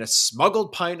 and a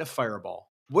smuggled pint of Fireball.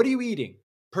 What are you eating?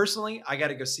 Personally, I got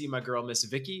to go see my girl, Miss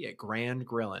Vicky, at Grand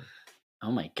Grillin'.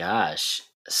 Oh my gosh.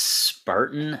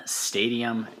 Spartan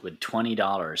Stadium with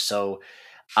 $20. So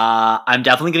I'm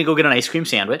definitely going to go get an ice cream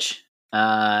sandwich.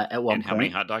 At one point. How many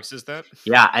hot dogs is that?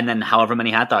 Yeah, and then however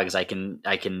many hot dogs I can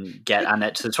get on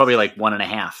that. So it's probably like 1.5.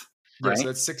 Right? Yeah, so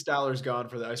that's $6 gone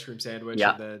for the ice cream sandwich.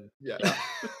 Yeah. And then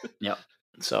Yep.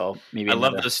 So maybe I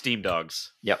love those steam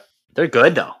dogs. Yep, they're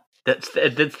good though. That's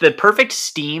the perfect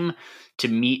steam to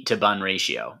meat to bun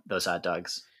ratio. Those hot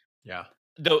dogs. Yeah.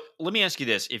 Though, let me ask you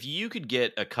this: if you could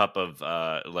get a cup of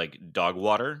like dog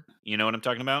water, you know what I'm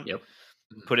talking about? Yep.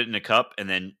 Put it in a cup, and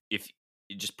then if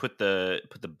you just put the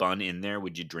bun in there,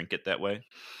 would you drink it that way?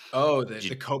 Oh, the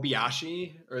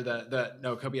Kobayashi or the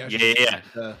Kobayashi. Yeah.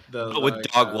 But with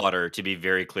dog water, to be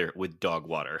very clear, with dog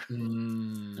water.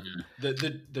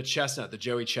 The chestnut, the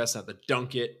Joey chestnut, the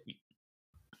dunk it,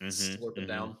 slurp it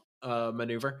down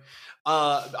maneuver.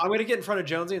 I'm gonna get in front of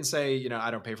Jonesy and say,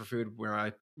 I don't pay for food where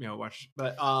I watch,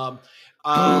 but I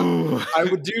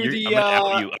would do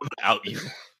I'm gonna out you.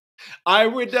 I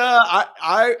would.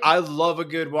 I love a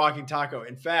good walking taco.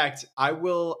 In fact, I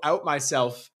will out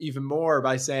myself even more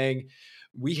by saying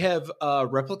we have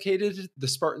replicated the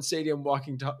Spartan Stadium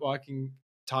walking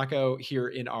taco here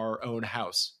in our own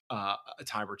house a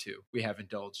time or two. We have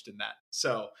indulged in that.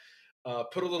 So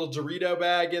put a little Dorito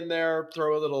bag in there,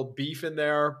 throw a little beef in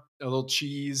there, a little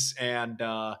cheese, and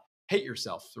hate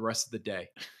yourself the rest of the day.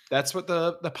 That's what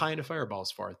the pint of Fireball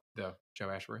is for, though,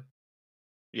 Joe Ashworth.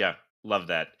 Yeah. Love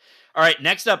that. All right,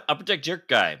 next up, Upper Deck Jerk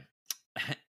Guy.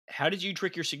 How did you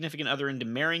trick your significant other into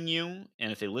marrying you?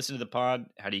 And if they listen to the pod,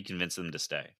 how do you convince them to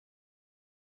stay?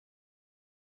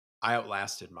 I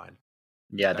outlasted mine.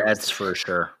 Yeah, that's for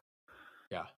sure.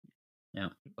 Yeah.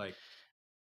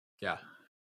 Yeah.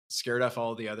 Scared off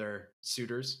all the other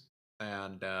suitors.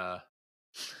 And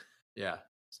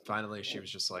finally she was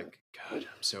just like, God,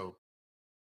 I'm so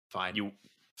fine.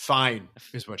 Fine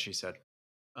is what she said.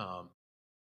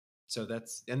 So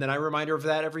and then I remind her of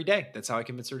that every day. That's how I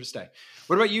convince her to stay.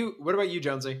 What about you,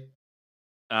 Jonesy?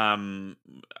 When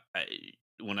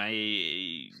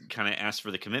I kind of asked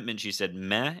for the commitment, she said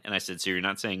meh, and I said, so you're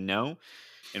not saying no?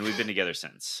 And we've been together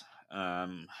since.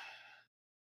 And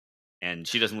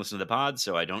she doesn't listen to the pod,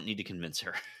 so I don't need to convince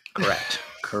her.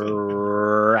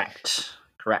 Correct.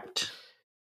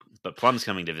 But Plum's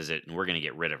coming to visit, and we're going to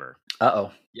get rid of her.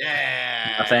 Uh-oh.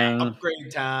 Yeah. Nothing.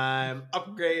 Upgrade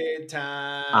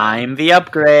time. I'm the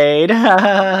upgrade.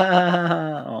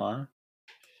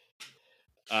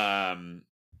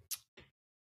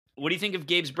 What do you think of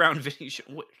Gabe's Brown video show?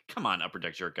 Come on, Upper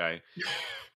Deck Jerk Guy.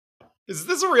 Is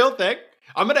this a real thing?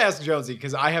 I'm going to ask Jonesy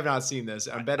because I have not seen this.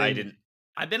 I didn't.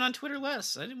 I've been on Twitter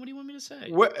less. What do you want me to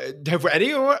say?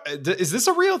 Is this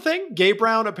a real thing? Gabe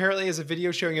Brown apparently has a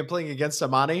video showing him playing against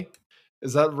Amani.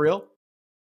 Is that real?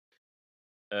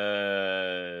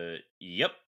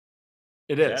 Yep.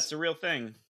 It is. That's a real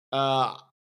thing. I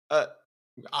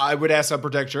would ask Upper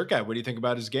Deck Jerk Guy, what do you think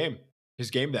about his game?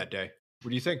 His game that day. What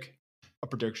do you think,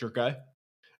 Upper Deck Jerk Guy?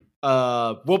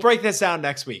 We'll break this down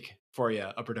next week for you,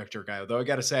 Upper Deck Jerk Guy. Although I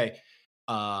got to say,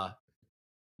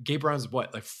 Gabe Brown's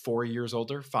what, like 5 years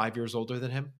older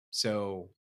than him? So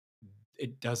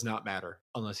it does not matter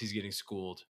unless he's getting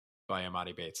schooled by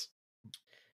Amani Bates.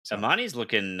 So. Amani's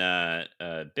looking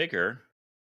bigger,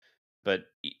 but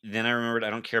then I remembered I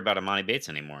don't care about Amani Bates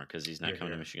anymore because he's not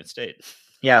coming to Michigan State.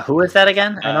 Yeah, who is that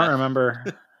again? I don't remember.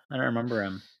 I don't remember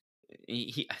him.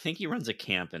 I think he runs a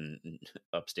camp in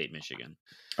upstate Michigan.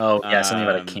 Oh, yeah, something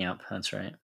about a camp. That's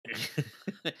right.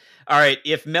 All right.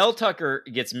 If Mel Tucker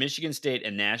gets Michigan State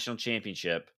a national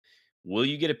championship, will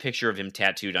you get a picture of him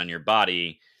tattooed on your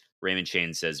body? Raymond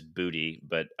Shane says booty,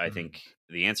 but I think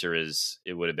the answer is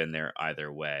it would have been there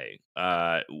either way.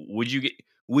 Would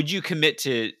you commit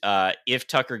to if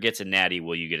Tucker gets a natty,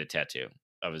 will you get a tattoo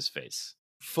of his face?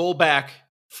 Full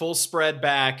spread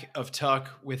back of Tuck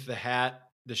with the hat,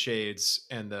 the shades,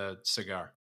 and the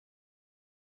cigar.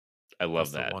 I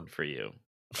love that for you.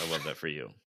 I love that for you.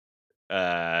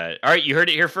 All right, you heard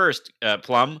it here first.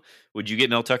 Plum, would you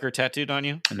get Mel Tucker tattooed on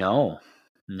you? No,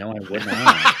 I would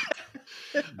not.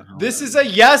 This is a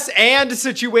yes and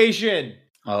situation.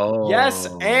 Oh, yes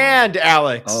and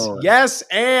Alex. Oh. Yes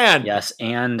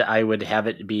and I would have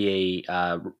it be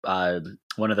a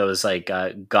one of those like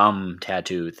gum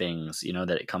tattoo things,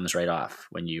 that it comes right off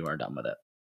when you are done with it.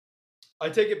 I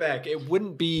take it back. It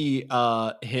wouldn't be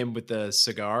him with the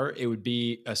cigar. It would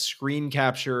be a screen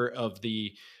capture of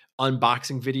the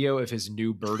unboxing video of his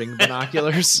new birding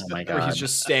binoculars. Oh my God. Where he's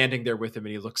just standing there with him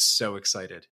and he looks so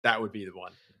excited. That would be the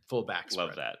one. Full back spread.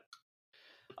 Love that.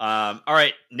 All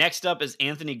right. Next up is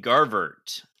Anthony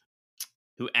Garvert,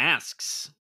 who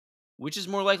asks, which is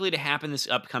more likely to happen this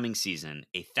upcoming season,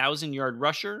 a 1,000-yard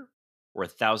rusher or a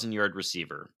 1,000-yard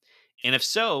receiver? And if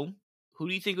so, who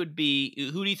do you think would be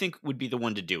the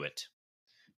one to do it?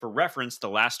 For reference, the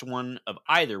last one of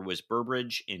either was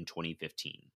Burbridge in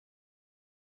 2015.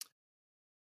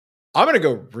 I'm going to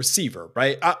go receiver,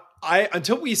 right? I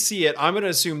until we see it, I'm going to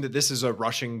assume that this is a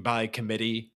rushing by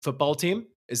committee football team.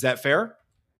 Is that fair?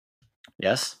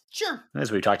 Yes. Sure.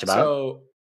 As we talked about. So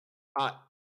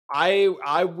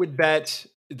I would bet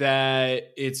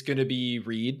that it's going to be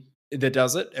Reed that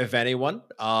does it, if anyone.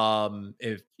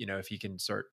 If he can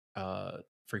start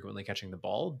frequently catching the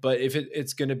ball, but if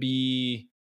it's going to be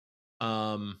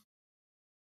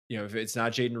if it's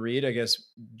not Jaden Reed, I guess,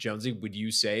 Jonesy, would you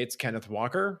say it's Kenneth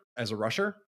Walker as a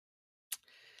rusher?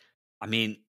 I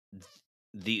mean,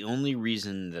 the only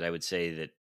reason that I would say that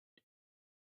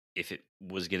if it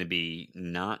was going to be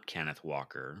not Kenneth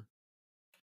Walker,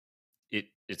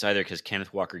 it's either because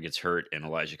Kenneth Walker gets hurt and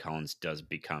Elijah Collins does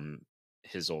become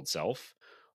his old self,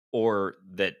 or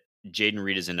that Jaden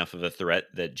Reed is enough of a threat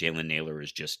that Jalen Naylor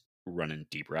is just running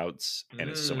deep routes and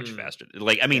is so much faster.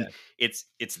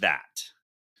 It's that.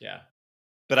 Yeah.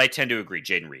 But I tend to agree,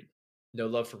 Jaden Reed. No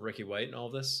love for Ricky White and all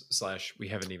this, / we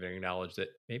haven't even acknowledged that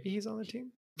maybe he's on the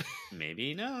team.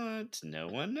 Maybe not. No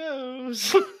one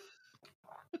knows.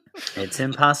 It's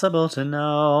impossible to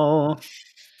know.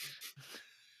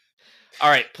 All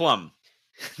right, Plum.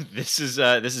 This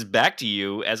is back to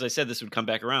you. As I said, this would come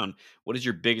back around. What is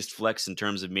your biggest flex in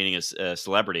terms of meeting a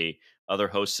celebrity? Other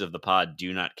hosts of the pod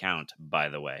do not count, by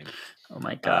the way. Oh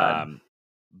my God.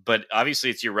 But obviously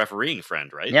it's your refereeing friend,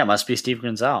 right? Yeah, it must be Steve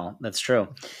Grinzel. That's true.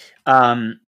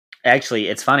 Actually,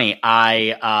 it's funny.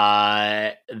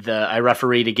 I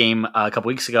refereed a game a couple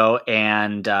weeks ago,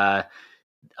 and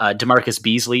DeMarcus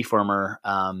Beasley, former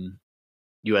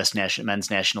U.S. men's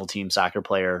national team soccer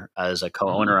player, is a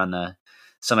co-owner on the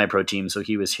semi-pro team, so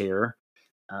he was here.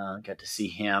 Got to see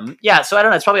him. Yeah, so I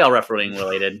don't know. It's probably all refereeing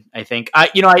related. I think.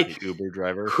 The Uber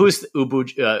driver. Who's the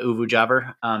Uber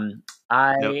driver?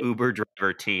 No, Uber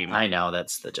driver team. I know,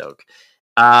 that's the joke.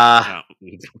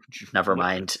 Never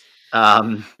mind.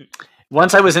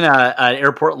 Once I was in an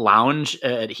airport lounge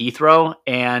at Heathrow,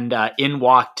 and in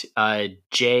walked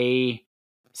J.K.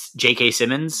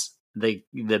 Simmons, the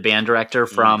band director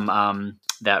from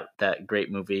that great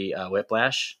movie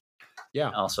Whiplash.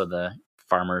 Yeah. Also the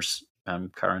farmer's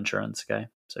car insurance guy.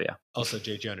 So yeah. Also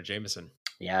J. Jonah Jameson.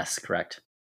 Yes, correct.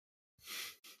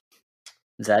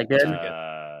 Is that good?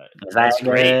 Is that good?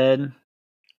 Great.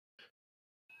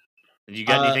 You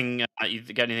got anything? You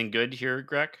got anything good here,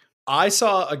 Greg? I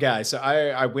saw a guy. So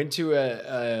I went to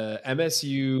a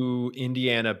MSU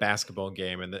Indiana basketball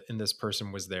game, and this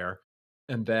person was there.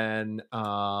 And then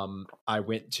I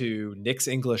went to Nick's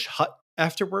English Hut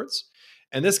afterwards.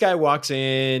 And this guy walks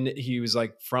in. He was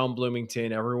like from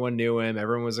Bloomington. Everyone knew him.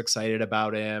 Everyone was excited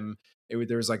about him.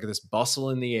 There was like this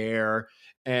bustle in the air.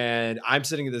 And I'm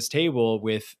sitting at this table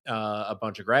with a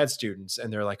bunch of grad students,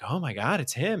 and they're like, "Oh my God,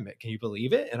 it's him. Can you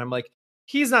believe it?" And I'm like,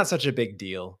 "He's not such a big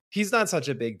deal. He's not such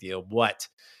a big deal. What?"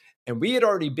 And we had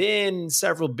already been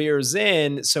several beers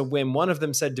in. So when one of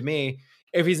them said to me,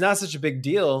 "If he's not such a big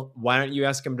deal, why don't you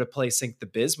ask him to play Sync the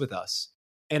Biz with us?"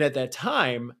 And at that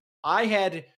time, I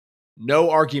had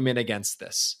no argument against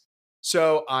this.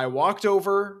 So I walked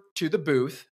over to the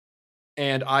booth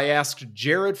and I asked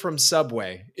Jared from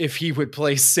Subway if he would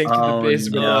play Sink the Biz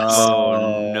with us.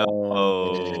 Oh,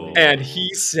 no. And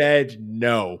he said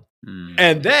no.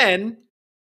 And then,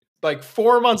 like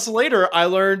 4 months later, I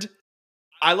learned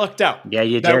I lucked out. Yeah,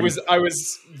 you did. I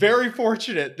was very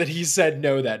fortunate that he said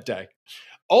no that day.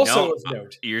 Also of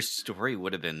note. Your story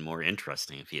would have been more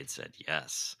interesting if he had said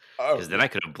yes. Because then I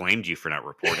could have blamed you for not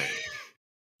reporting.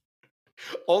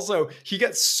 Also, he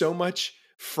got so much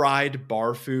fried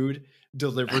bar food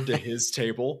delivered to his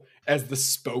table as the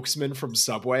spokesman from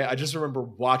Subway. I just remember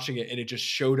watching it and it just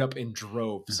showed up in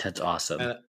droves. That's awesome.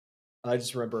 I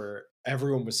just remember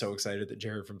everyone was so excited that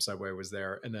Jared from Subway was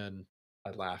there. And then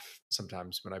I laugh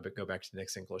sometimes when I go back to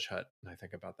Nick's English Hut and I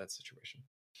think about that situation.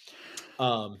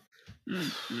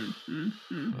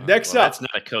 Next up. That's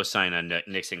not a cosign on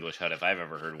Nick's English Hut if I've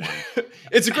ever heard one.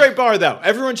 It's a great bar, though.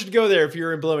 Everyone should go there if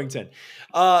you're in Bloomington.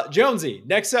 Jonesy,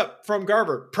 next up from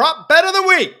Garver, prop bet of the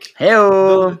week.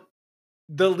 Hey-o.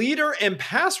 The leader in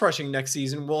pass rushing next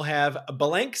season will have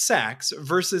blank sacks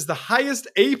versus the highest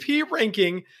AP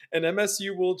ranking an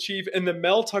MSU will achieve in the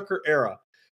Mel Tucker era.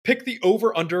 Pick the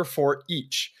over-under for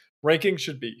each. Ranking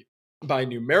should be by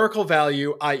numerical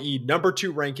value, i.e. number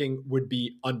 2 ranking would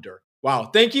be under. Wow.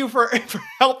 Thank you for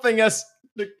helping us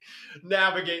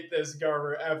navigate this,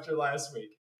 Garver, after last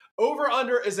week.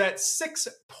 Over-under is at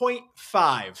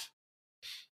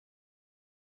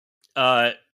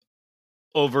 6.5.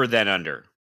 Over then under.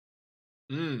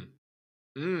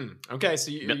 Okay,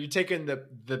 so you're taking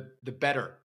the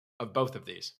better of both of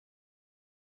these.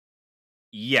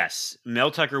 Yes, Mel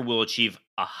Tucker will achieve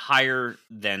a higher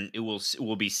than it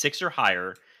will be 6 or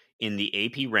higher in the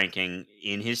AP ranking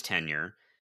in his tenure,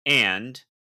 and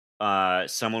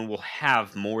someone will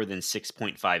have more than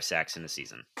 6.5 sacks in a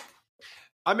season.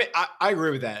 I mean, I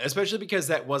agree with that, especially because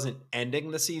that wasn't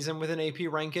ending the season with an AP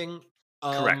ranking.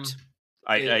 Correct.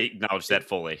 I acknowledge that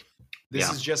fully.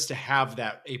 This is just to have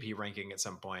that AP ranking at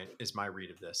some point, is my read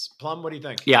of this. Plum, what do you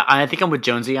think? Yeah, I think I'm with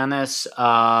Jonesy on this.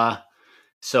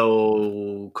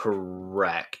 So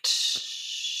correct.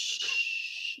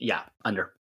 Yeah,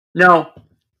 under. No.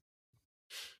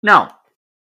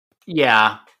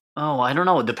 Yeah. Oh, I don't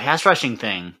know. The pass rushing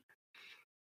thing.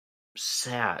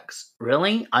 Sacks.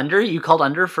 Really? Under? You called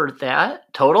under for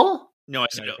that? Total? No, I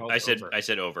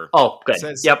said over. Oh, good.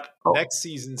 Yep. Next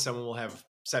season, someone will have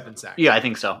 7 sacks. Yeah, I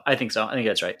think so. I think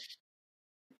that's right.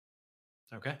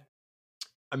 Okay.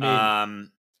 I mean,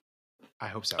 I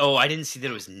hope so. Oh, I didn't see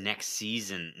that it was next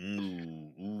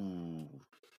season. Ooh.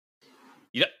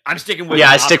 Yeah, I'm sticking with. Yeah,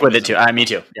 I stick with it too. Me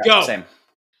too. Yeah, go. Same.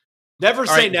 Never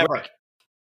say never.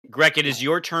 Greg, it is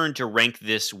your turn to rank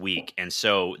this week, and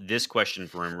so this question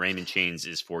from Raymond Chains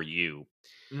is for you.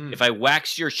 If I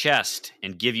wax your chest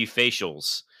and give you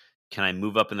facials, can I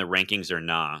move up in the rankings or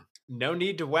nah? No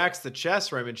need to wax the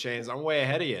chest, Raymond Chains. I'm way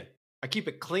ahead of you. I keep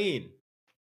it clean.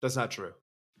 That's not true.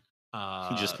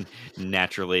 Just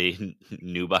naturally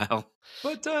nubile.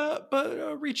 But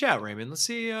reach out, Raymond. Let's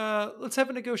see. Let's have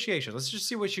a negotiation. Let's just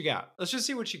see what you got.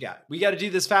 We got to do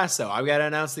this fast, though. I've got to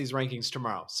announce these rankings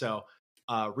tomorrow. So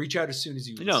reach out as soon as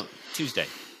you. No, Tuesday.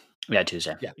 Yeah,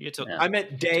 Tuesday. Yeah. I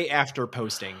meant day after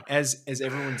posting, as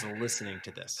everyone's listening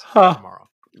to this tomorrow.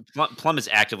 Plum is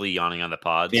actively yawning on the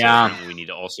pod. Yeah. So we need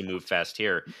to also move fast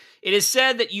here. It is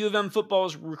said that U of M football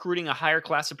is recruiting a higher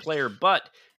class of player, but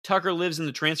Tucker lives in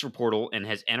the transfer portal and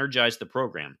has energized the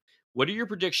program. What are your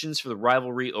predictions for the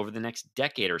rivalry over the next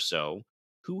decade or so?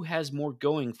 Who has more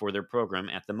going for their program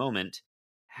at the moment?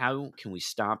 How can we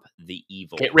stop the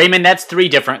evil? Okay, Raymond, that's 3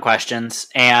 different questions.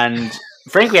 And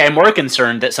frankly, I'm more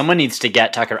concerned that someone needs to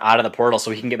get Tucker out of the portal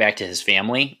so he can get back to his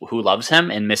family who loves him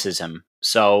and misses him.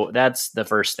 So that's the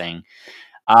first thing.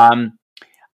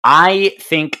 I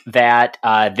think that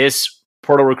this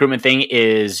portal recruitment thing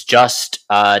is just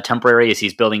temporary as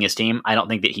he's building his team. I don't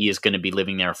think that he is going to be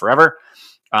living there forever.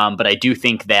 But I do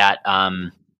think that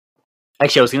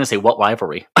actually, I was going to say, what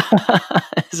rivalry?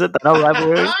 Is it the no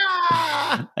rivalry?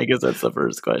 I guess that's the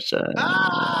first question.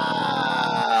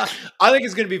 I think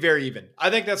it's going to be very even. I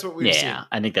think that's what we've seen. Yeah,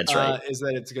 I think that's right. Is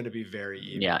that it's going to be very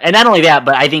even. Yeah, and not only that,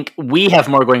 but I think we have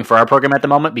more going for our program at the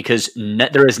moment because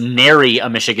there is nary a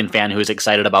Michigan fan who is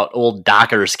excited about old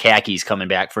Dockers khakis coming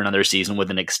back for another season with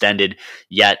an extended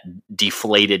yet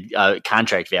deflated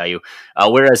contract value,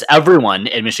 whereas everyone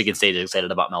at Michigan State is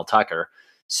excited about Mel Tucker.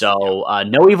 So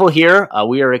no evil here.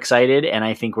 We are excited, and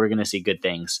I think we're going to see good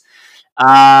things.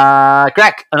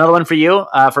 Greg, another one for you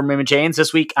from Raymond Chains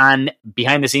this week on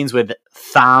Behind the Scenes with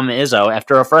Thom Izzo.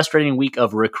 After a frustrating week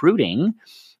of recruiting,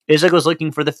 Izzo goes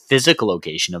looking for the physical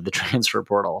location of the transfer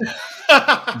portal.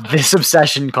 This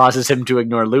obsession causes him to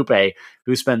ignore Lupe,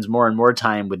 who spends more and more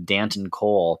time with Danton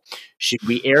Cole. Should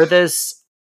we air this,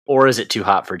 or is it too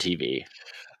hot for TV?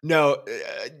 No,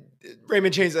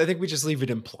 Raymond Chains, I think we just leave it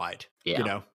implied. Yeah. You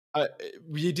know,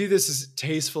 we do this as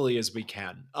tastefully as we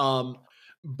can.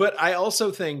 But I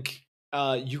also think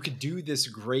you could do this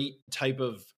great type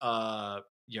of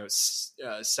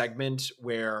segment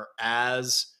where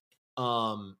as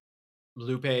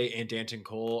Lupe and Danton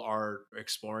Cole are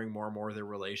exploring more and more of their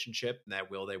relationship, and that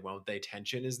will they, won't they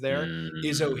tension is there.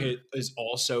 Izzo is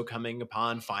also coming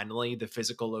upon finally the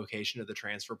physical location of the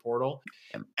transfer portal.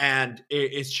 And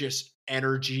it's just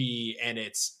energy, and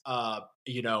it's,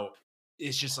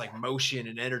 it's just like motion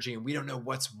and energy, and we don't know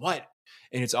what's what.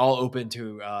 And it's all open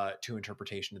to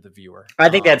interpretation of the viewer. I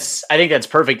think that's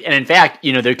perfect. And in fact,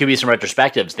 there could be some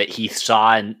retrospectives that he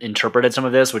saw and interpreted some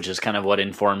of this, which is kind of what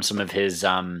informed some of his,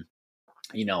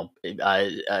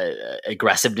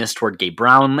 aggressiveness toward Gabe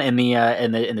Brown in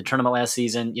the tournament last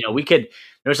season.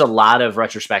 There's a lot of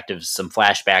retrospectives, some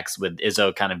flashbacks with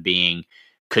Izzo kind of being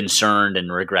concerned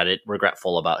and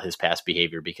regretful about his past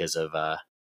behavior because of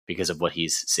what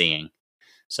he's seeing.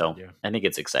 So I think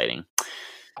it's exciting.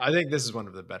 I think this is one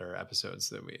of the better episodes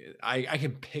that I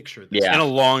can picture this in a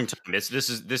long time. This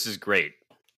is great.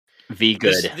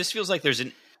 Good. This feels like there's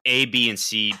an A, B, and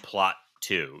C plot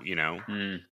too,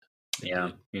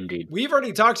 Yeah, indeed. We've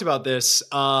already talked about this,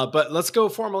 but let's go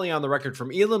formally on the record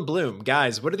from Elon Bloom.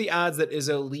 Guys, what are the odds that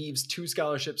Izzo leaves 2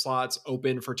 scholarship slots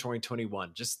open for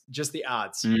 2021? Just the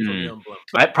odds from Elon Bloom.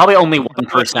 Probably only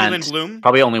 1%. Elon Bloom?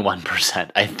 Probably only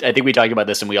 1%. I think we talked about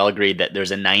this and we all agreed that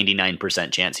there's a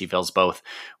 99% chance he fills both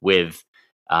with,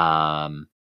 I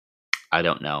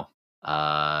don't know.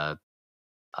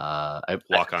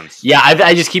 Walk-ons. Yeah,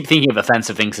 I just keep thinking of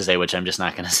offensive things to say, which I'm just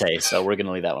not going to say. So we're going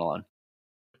to leave that one alone.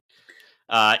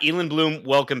 Elon Bloom,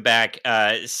 welcome back.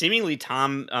 Seemingly,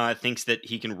 Tom thinks that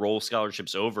he can roll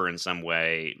scholarships over in some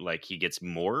way, like he gets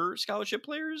more scholarship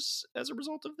players as a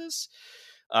result of this.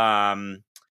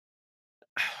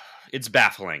 It's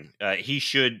baffling. He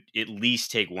should at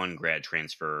least take 1 grad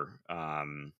transfer,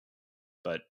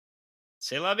 but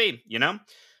c'est la vie,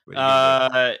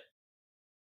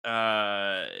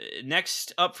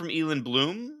 Next up from Elon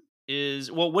Bloom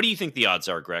is, what do you think the odds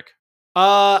are, Greg?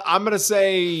 I'm going to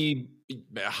say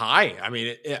high. I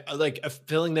mean,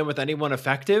 filling them with anyone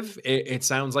effective, it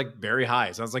sounds like very high.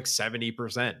 It sounds like 70%,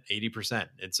 80%.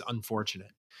 It's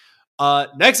unfortunate.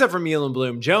 Next up from Elon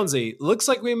Bloom, Jonesy, looks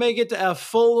like we may get to a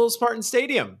full Little Spartan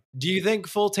Stadium. Do you think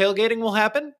full tailgating will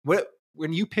happen?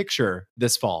 When you picture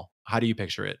this fall, how do you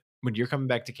picture it? When you're coming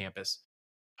back to campus,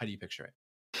 how do you picture it?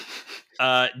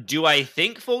 Do I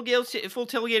think full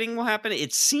tailgating will happen?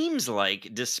 It seems like,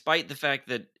 despite the fact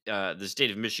that the state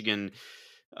of Michigan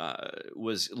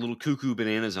was a little cuckoo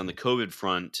bananas on the COVID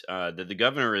front, that the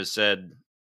governor has said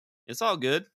it's all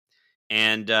good.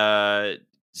 And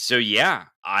so, yeah,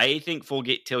 I think full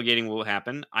tailgating will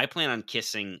happen. I plan on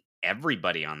kissing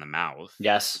everybody on the mouth.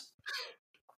 Yes.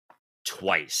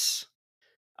 Twice.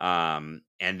 And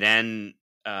then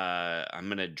I'm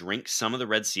going to drink some of the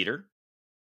red cedar.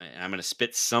 And I'm going to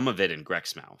spit some of it in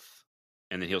Greg's mouth.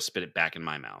 And then he'll spit it back in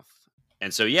my mouth.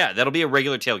 And so, yeah, that'll be a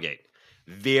regular tailgate.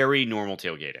 Very normal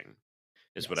tailgating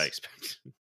is what I expect.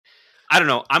 I don't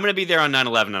know. I'm going to be there on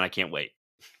 9/11 and I can't wait.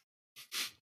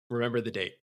 Remember the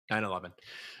date, 9/11.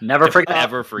 Never forget.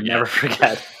 Never forget. Never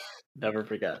forget. Never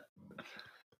forget.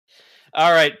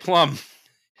 All right, Plum.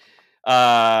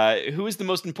 Who is the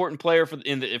most important player for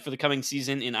the coming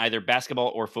season in either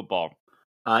basketball or football?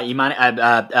 Imani,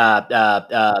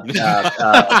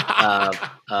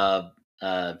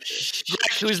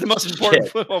 who's the most important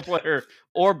football player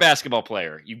or basketball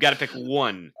player? You've got to pick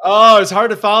one. Oh, it's hard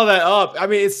to follow that up. I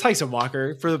mean, it's Tyson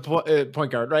Walker for the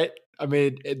point guard, right? I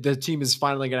mean, the team is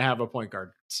finally going to have a point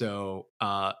guard. So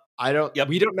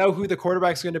we don't know who the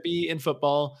quarterback's going to be in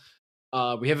football.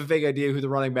 We have a vague idea who the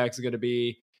running back's going to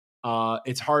be.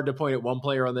 It's hard to point at one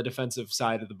player on the defensive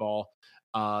side of the ball.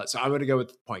 So I'm going to go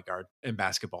with point guard in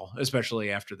basketball,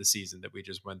 especially after the season that we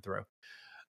just went through.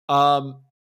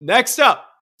 Next up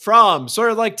from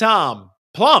Sort of Like Tom,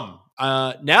 Plum.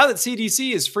 Now that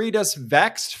CDC has freed us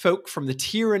vaxxed folk from the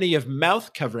tyranny of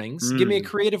mouth coverings, give me a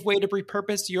creative way to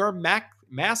repurpose your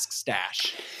mask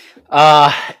stash.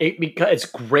 It's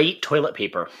great toilet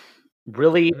paper.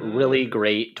 Really, really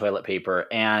great toilet paper.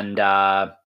 And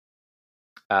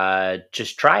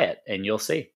just try it and you'll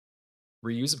see.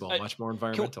 Reusable, much more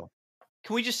environmental.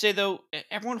 Can we just say, though,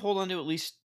 everyone hold on to at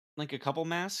least like a couple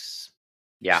masks?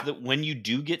 Yeah. So that when you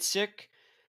do get sick,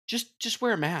 just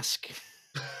wear a mask.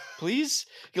 Please?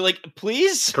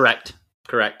 Please? Correct.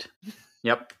 Correct.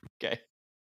 Yep. Okay.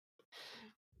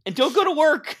 And don't go to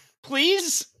work,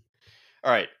 please.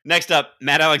 All right. Next up,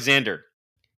 Matt Alexander.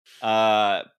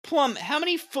 Plum, how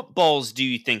many footballs do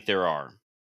you think there are?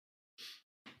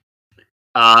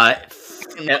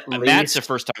 Matt's a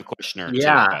first-time questioner, too,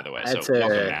 by the way. So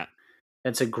welcome, Matt.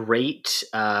 That's a great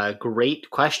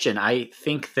question. I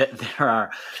think that there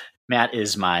are. Matt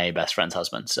is my best friend's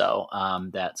husband, so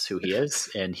that's who he is,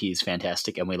 and he's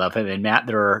fantastic, and we love him. And Matt,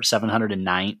 there are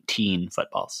 719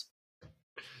 footballs.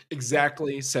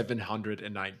 Exactly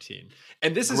 719.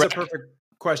 And this is a perfect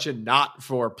question, not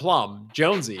for Plum.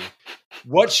 Jonesy,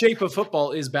 what shape of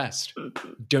football is best?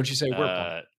 Don't you say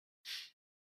word,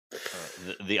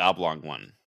 Plum? The oblong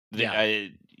one.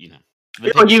 You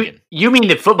mean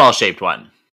the football-shaped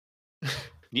one?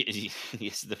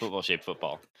 Yes, the football-shaped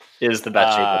football is the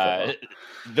best shape of football.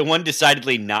 The one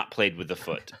decidedly not played with the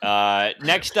foot.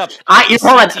 Next up,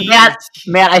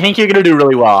 Matt, I think you're going to do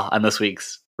really well on this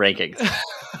week's rankings.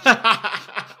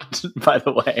 By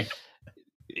the way,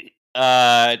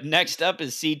 next up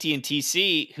is CT and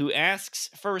TC, who asks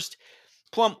first,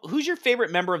 Plum, who's your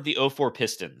favorite member of the 04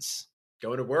 Pistons?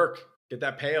 Go to work. Get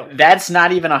that pail. That's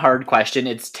not even a hard question.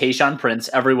 It's Tayshaun Prince.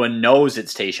 Everyone knows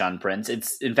it's Tayshaun Prince.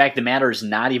 In fact, the matter is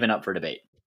not even up for debate.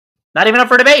 Not even up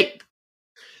for debate.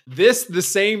 The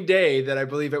same day that I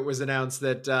believe it was announced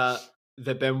that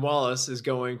Ben Wallace is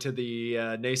going to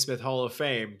the Naismith Hall of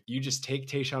Fame, you just take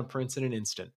Tayshaun Prince in an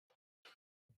instant.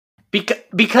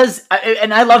 Because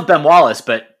I love Ben Wallace,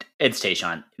 but it's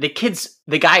Tayshaun.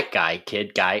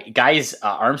 Guy's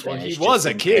arm span. Well, he was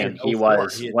a kid. He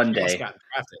was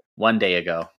one day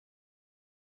ago.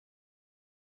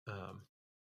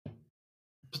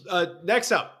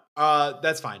 Next up,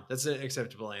 that's fine. That's an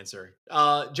acceptable answer.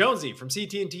 Jonesy from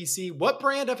CT and TC. What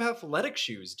brand of athletic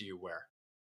shoes do you wear?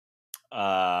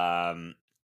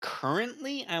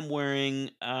 Currently, I'm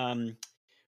wearing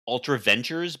Ultra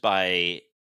Ventures by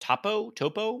Topo,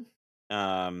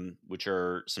 which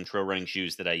are some trail running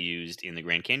shoes that I used in the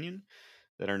Grand Canyon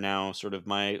that are now sort of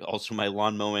my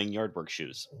lawn mowing yard work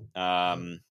shoes.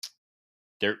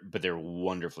 They're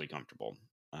wonderfully comfortable.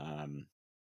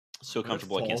 So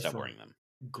comfortable I can't stop wearing them.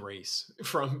 Grace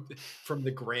from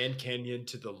the Grand Canyon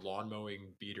to the lawn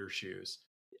mowing beater shoes.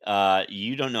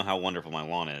 You don't know how wonderful my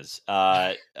lawn is.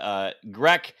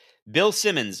 Greg, Bill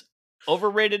Simmons,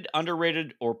 overrated,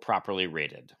 underrated, or properly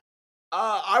rated?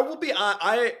 I will be.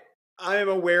 I am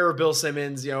aware of Bill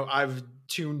Simmons. You know, I've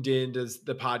tuned into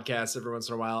the podcast every once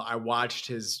in a while. I watched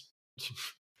his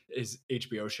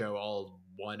HBO show, all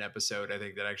one episode, I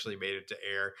think, that actually made it to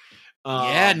air.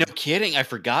 Yeah, no kidding. I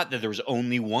forgot that there was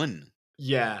only one.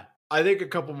 Yeah, I think a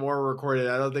couple more were recorded.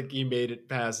 I don't think he made it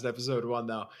past episode 1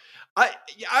 though.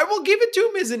 I will give it to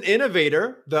him as an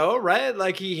innovator, though, right?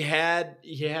 Like he had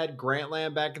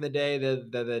Grantland back in the day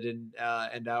that didn't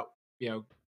end up,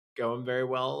 going very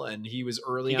well, and he was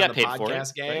early on the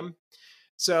podcast game. Right?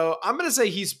 So I'm going to say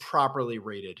he's properly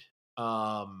rated.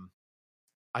 I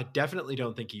definitely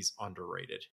don't think he's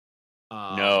underrated.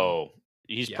 No,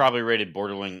 he's probably rated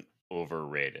borderline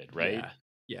overrated, right?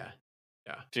 Yeah.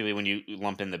 Particularly when you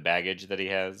lump in the baggage that he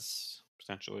has,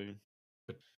 potentially.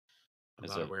 But I'm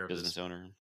as not a aware of business owner.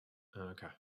 Okay.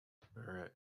 All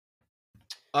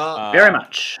right. Very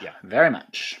much. Yeah, very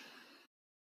much.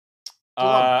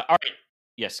 All right.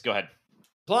 Yes, go ahead.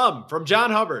 Plum from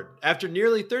John Hubbard. After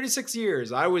nearly 36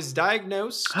 years, I was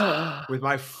diagnosed with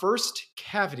my first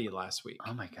cavity last week.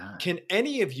 Oh my God. Can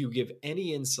any of you give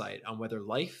any insight on whether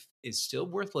life is still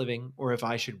worth living or if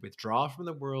I should withdraw from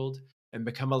the world and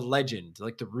become a legend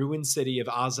like the ruined city of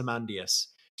Ozymandias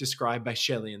described by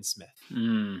Shelley and Smith?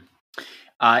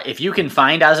 If you can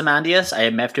find Ozymandias, I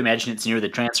have to imagine it's near the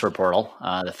transfer portal,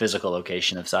 the physical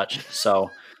location of such. So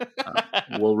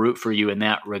we'll root for you in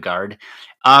that regard.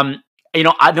 The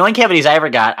only cavities I ever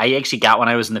got, I actually got when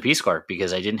I was in the Peace Corps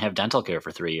because I didn't have dental care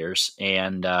for 3 years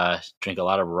and drink a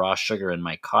lot of raw sugar in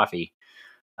my coffee.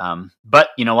 But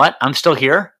you know what? I'm still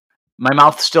here. My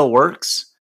mouth still works.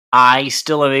 I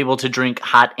still am able to drink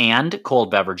hot and cold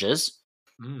beverages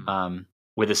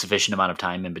with a sufficient amount of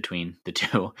time in between the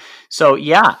two. So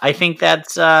yeah, I think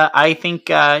that's. I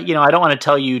don't want to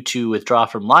tell you to withdraw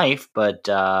from life, but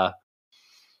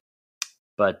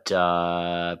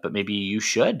maybe you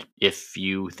should if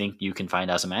you think you can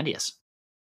find Ozymandias.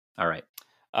 All right.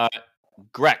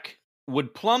 Greg,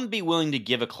 would Plum be willing to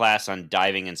give a class on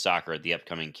diving and soccer at the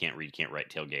upcoming Can't Read, Can't Write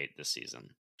tailgate this season?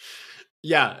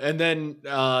 Yeah, and then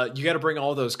you got to bring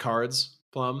all those cards,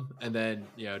 Plum, and then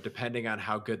depending on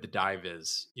how good the dive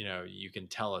is, you can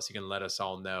tell us, you can let us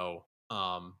all know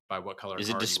by what color is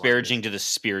it disparaging to the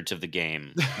spirit of the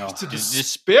game? No. To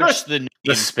disparage the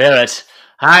spirit.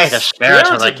 Hi, the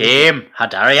spirit of the game. How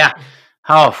dare ya?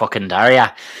 How fucking dare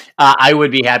ya? I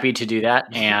would be happy to do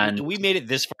that. And we made it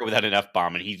this far without an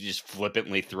F-bomb, and he just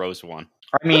flippantly throws one.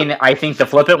 I mean, I think the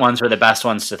flippant ones were the best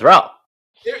ones to throw.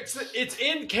 It's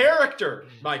in character,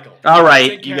 Michael. All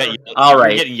right. You're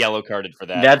getting yellow carded for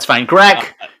that. That's fine. Greg,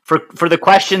 for the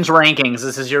questions rankings,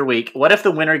 this is your week. What if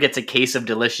the winner gets a case of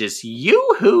delicious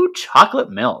Yoo-hoo chocolate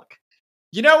milk?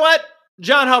 You know what,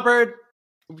 John Hubbard?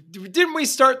 Didn't we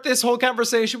start this whole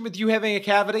conversation with you having a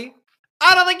cavity?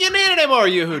 I don't think you need any more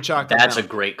Yoo-hoo chocolate That's milk. A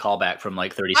great callback from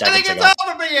like 30 seconds ago. I think it's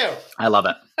over for you. I love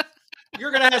it. You're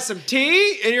going to have some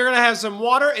tea, and you're going to have some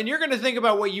water, and you're going to think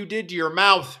about what you did to your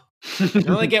mouth. You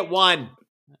only get one.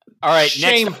 All right,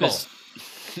 shameful. Next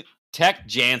up is Tech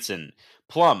Jansen.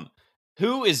 Plum,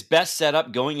 who is best set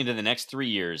up going into the next 3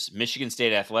 years? Michigan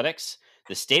State Athletics,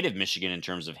 the state of Michigan in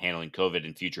terms of handling COVID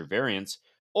and future variants,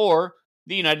 or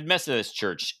the United Methodist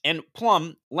Church? And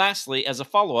Plum, lastly, as a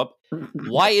follow-up,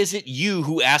 why is it you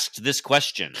who asked this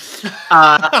question?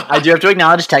 I do have to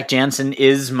acknowledge Tech Jansen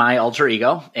is my alter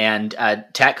ego, and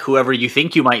Tech, whoever you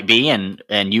think you might be, and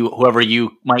you, whoever you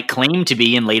might claim to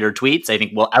be in later tweets, I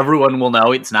think everyone will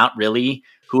know it's not really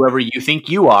whoever you think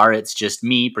you are. It's just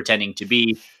me pretending to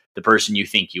be the person you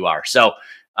think you are. So,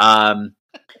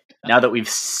 now that we've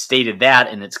stated that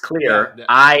and it's clear,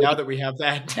 now that we have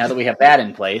that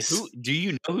in place. Do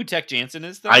you know who Tech Jansen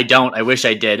is, though? I don't. I wish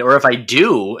I did. Or if I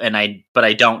do, but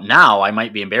I don't now, I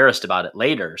might be embarrassed about it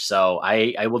later. So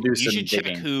I will do some digging. You should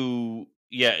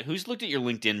check who's looked at your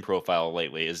LinkedIn profile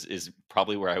lately is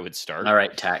probably where I would start. All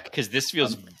right, Tech. Because this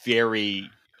feels very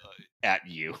at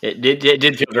you. It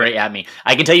did feel very at me.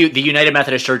 I can tell you the United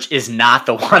Methodist Church is not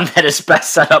the one that is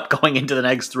best set up going into the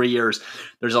next 3 years.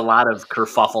 There's a lot of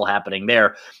kerfuffle happening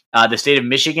there. The state of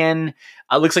Michigan,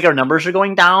 looks like our numbers are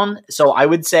going down. So I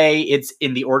would say it's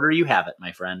in the order you have it,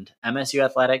 my friend. MSU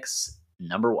Athletics,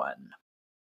 number 1.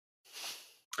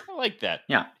 I like that.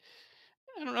 Yeah.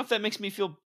 I don't know if that makes me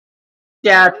feel...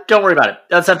 Yeah, don't worry about it.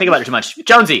 Let's not think about it too much.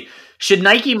 Jonesy, should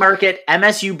Nike market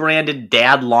MSU branded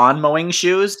dad lawn mowing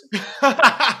shoes?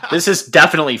 This is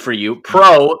definitely for you.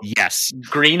 Pro, yes.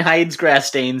 Green hides grass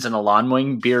stains and a lawn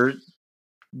mowing beers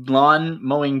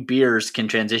can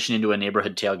transition into a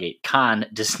neighborhood tailgate. Con,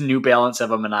 does New Balance have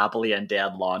a monopoly on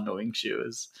dad lawn mowing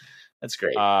shoes? That's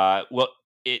great.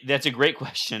 That's a great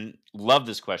question. Love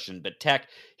this question. But Tech,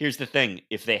 here's the thing.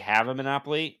 If they have a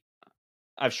monopoly,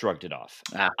 I've shrugged it off.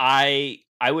 I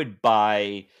would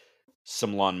buy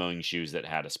some lawn mowing shoes that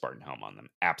had a Spartan helm on them.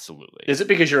 Absolutely. Is it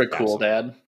because you're a cool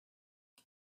dad?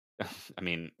 I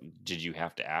mean, did you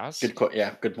have to ask? Good point.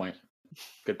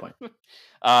 Good point.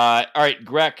 All right,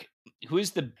 Greg,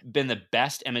 who's been the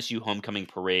best MSU homecoming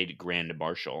parade grand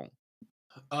marshal?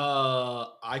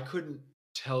 I couldn't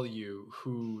tell you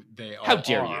who they are. How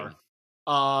dare you?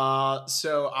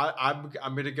 So I'm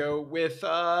gonna go with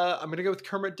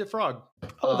Kermit the Frog.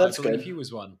 Oh, that's good. He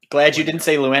was one. Glad you didn't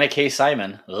say Luana K.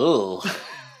 Simon. Oh.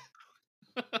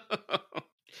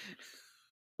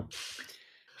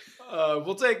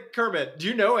 We'll take Kermit. Do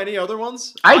you know any other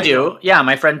ones? I do. Don't. Yeah,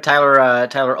 my friend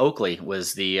Tyler Oakley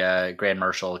was the Grand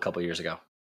Marshal a couple years ago.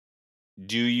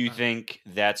 Do you think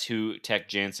that's who Tech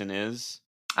Jansen is?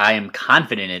 I am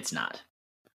confident it's not.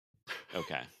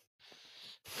 Okay.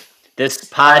 This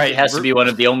pod has to be one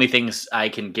of the only things I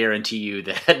can guarantee you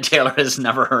that Taylor has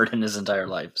never heard in his entire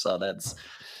life. So that's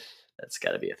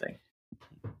got to be a thing.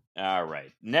 All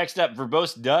right. Next up,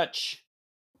 Verbose Dutch.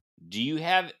 Do you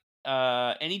have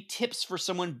any tips for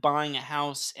someone buying a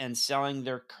house and selling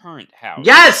their current house?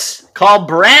 Yes! Call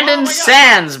Brandon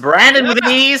Sands. Brandon with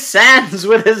an E, Sands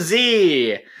with a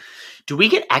Z. Do we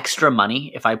get extra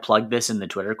money if I plug this in the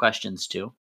Twitter questions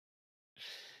too?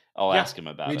 I'll ask him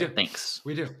about it. We do. Thanks.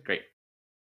 We do. Great.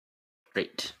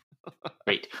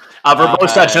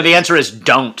 Verbose Dutch. So the answer is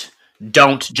don't.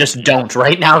 Don't. Just don't.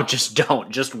 Right now, just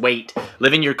don't. Just wait.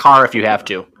 Live in your car if you have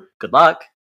to. Good luck.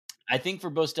 I think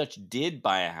Verbose Dutch did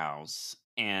buy a house,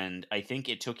 and I think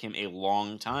it took him a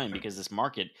long time because this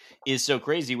market is so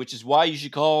crazy, which is why you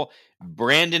should call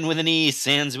Brandon with an E,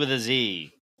 Sands with a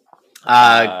Z.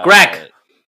 Greg,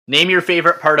 name your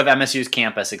favorite part of MSU's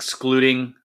campus,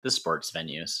 excluding the sports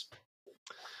venues.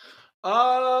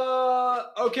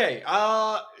 Okay.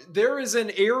 There is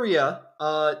an area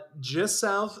just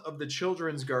south of the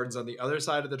Children's Gardens on the other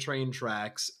side of the train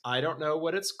tracks. I don't know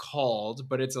what it's called,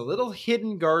 but it's a little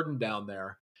hidden garden down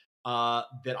there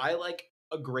that I like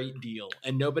a great deal,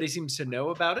 and nobody seems to know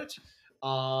about it.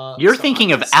 You're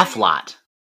thinking of F-Lot.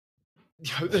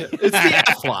 It's the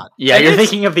F-Lot. Yeah, you're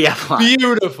thinking of the F-Lot.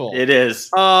 Beautiful. It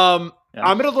is. Yeah.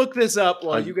 I'm going to look this up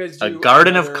while you guys do. A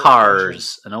garden of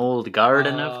cars. An old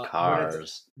garden of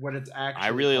cars. What it's actually I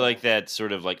really called. like that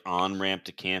sort of like on-ramp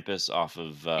to campus off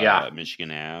of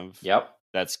Michigan Ave. Yep.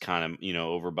 That's kind of,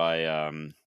 over by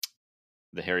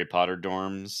the Harry Potter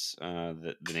dorms.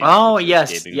 The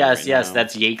yes.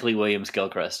 That's Yakeley Williams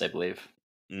Gilchrist, I believe.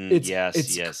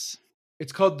 Yes.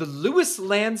 It's called the Lewis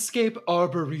Landscape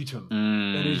Arboretum.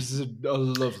 And it's a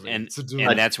lovely. And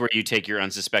that's where you take your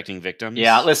unsuspecting victims?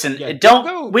 Yeah, listen,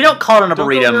 we don't call it an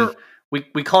arboretum.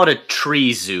 We call it a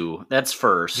tree zoo. That's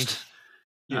first.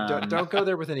 Yeah, don't go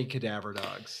there with any cadaver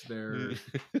dogs. They're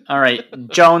all right,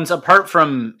 Jones. Apart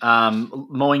from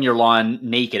mowing your lawn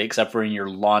naked, except for in your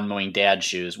lawn mowing dad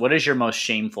shoes, what is your most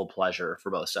shameful pleasure? For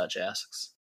both such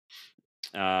asks.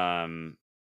 The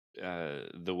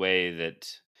way that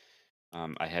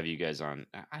I have you guys on.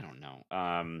 I don't know.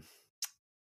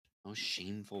 Most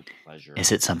shameful pleasure.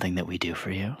 Is it something that we do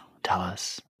for you? Tell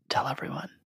us. Tell everyone.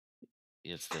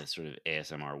 It's the sort of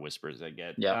ASMR whispers I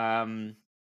get. Yeah.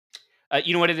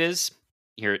 You know what it is?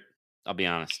 Here, I'll be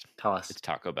honest. Tell us. It's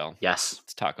Taco Bell. Yes.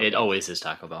 It's Taco Bell. It always is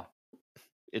Taco Bell.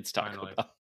 It's Taco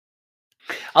Bell.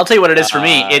 I'll tell you what it is for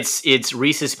me. It's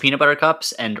Reese's peanut butter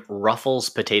cups and Ruffles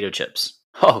potato chips.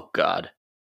 Oh God.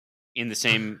 In the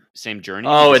same journey?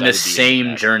 Oh, in the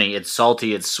same journey. It's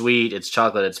salty, it's sweet, it's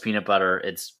chocolate, it's peanut butter,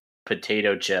 it's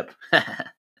potato chip.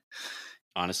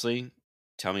 Honestly,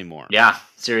 tell me more. Yeah,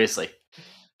 seriously.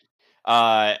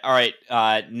 All right.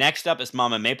 Next up is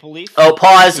Mama Maple Leaf. Oh,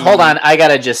 pause. Hold on. I'm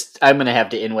going to have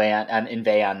to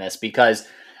inveigh on this because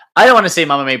I don't want to say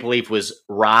Mama Maple Leaf was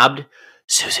robbed.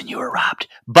 Susan, you were robbed.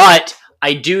 But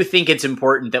I do think it's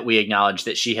important that we acknowledge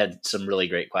that she had some really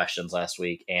great questions last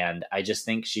week. And I just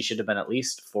think she should have been at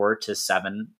least 4 to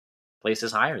 7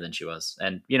 places higher than she was.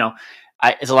 And,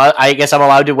 I guess I'm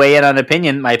allowed to weigh in on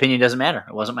opinion. My opinion doesn't matter.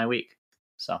 It wasn't my week.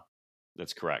 So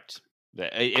that's correct.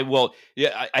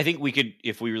 I think we could,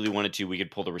 if we really wanted to, we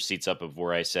could pull the receipts up of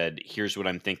where I said, "Here's what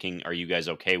I'm thinking. Are you guys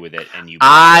okay with it?" And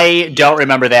I don't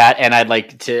remember that, and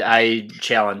I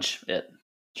challenge it.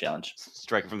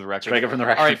 Strike it from the record. All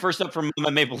right. First up from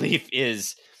Mama Maple Leaf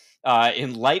is,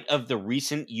 in light of the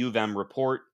recent U of M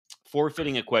report,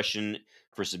 forfeiting a question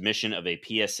for submission of a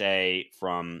PSA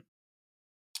from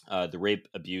the rape,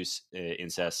 abuse,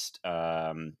 incest.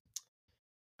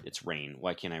 It's RAIN.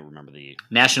 Why can't I remember the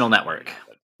National Network?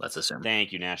 Let's assume.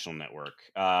 Thank you, National Network.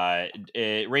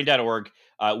 RAIN.org.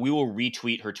 We will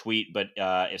retweet her tweet, but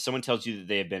if someone tells you that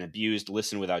they have been abused,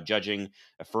 listen without judging,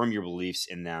 affirm your beliefs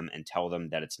in them, and tell them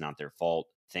that it's not their fault.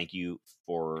 Thank you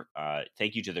to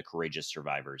the courageous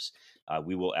survivors.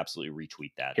 We will absolutely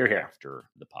retweet that after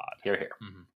the pod. Here.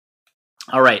 Mm-hmm.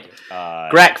 All right.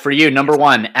 Greg, for you, number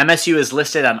 1, MSU is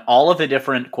listed on all of the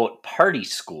different, quote, party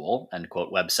school, end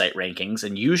quote, website rankings,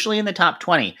 and usually in the top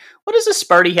 20. What does a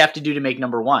Sparty have to do to make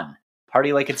number 1?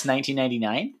 Party like it's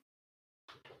 1999?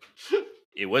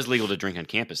 It was legal to drink on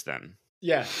campus then.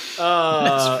 Yeah.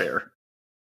 That's fair.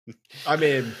 I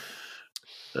mean...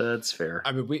 That's fair.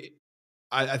 I mean,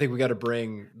 I think we got to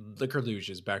bring liquor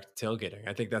luges back to tailgating.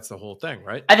 I think that's the whole thing,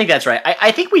 right? I think that's right.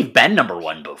 I think we've been number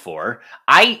 1 before.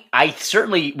 I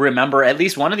certainly remember at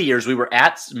least one of the years we were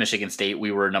at Michigan State,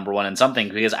 we were number 1 in something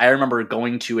because I remember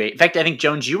going to in fact, I think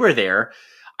Jones, you were there.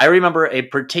 I remember a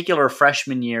particular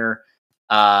freshman year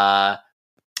toga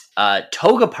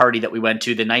party that we went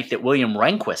to the night that William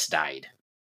Rehnquist died.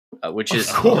 Which is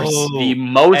the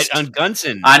most on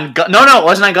Gunson. No, it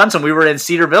wasn't on Gunson. We were in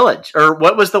Cedar Village, or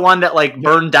what was the one that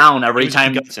burned down every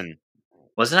time? Gunson.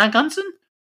 Was it on Gunson?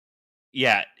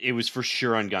 Yeah, it was for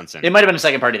sure on Gunson. It might have been a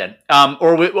second party then,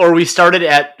 or we started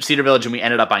at Cedar Village and we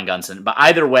ended up on Gunson. But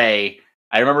either way,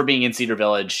 I remember being in Cedar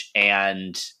Village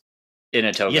and in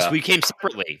a toga. Yes, we came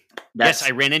separately. Yes,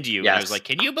 I ran into you. Yes. And I was like,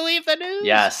 "Can you believe the news?"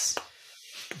 Yes.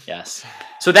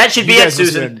 So that should be it,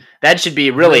 Susan. That should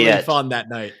be really it. Fun that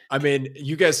night. I mean,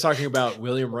 you guys talking about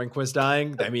William Rehnquist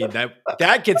dying. I mean,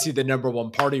 that gets you the number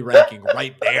 1 party ranking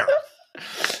right there.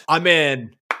 I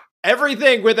mean,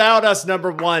 everything without us number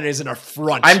 1 is an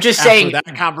affront. I'm just saying that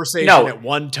conversation at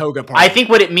one toga party. I think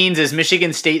what it means is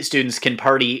Michigan State students can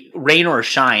party rain or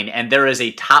shine, and there is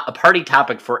a party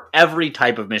topic for every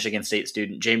type of Michigan State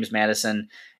student, James Madison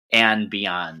and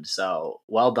beyond. So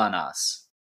well done us.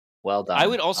 Well done. I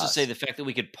would also say the fact that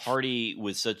we could party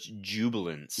with such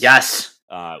jubilance. Yes.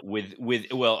 I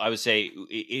would say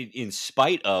in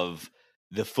spite of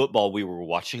the football we were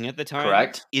watching at the time,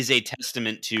 correct, is a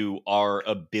testament to our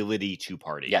ability to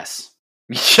party. Yes.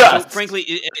 So,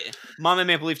 frankly, Mama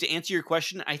Maple Leaf, to answer your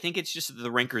question, I think it's just that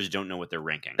the rankers don't know what they're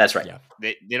ranking. That's right.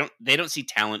 Yeah. They don't see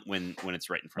talent when it's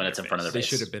right in front of their face. They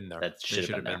should have been there. That should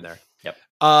have been there. Yep.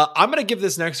 I'm going to give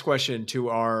this next question to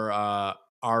our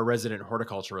our resident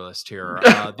horticulturalist here.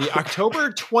 The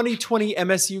October 2020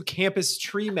 MSU campus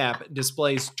tree map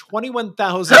displays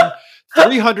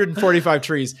 21,345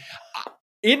 trees.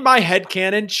 In my head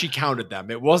canon, she counted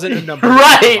them. It wasn't a number.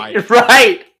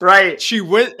 Right. She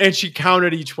went and she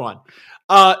counted each one.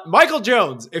 Michael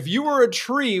Jones, if you were a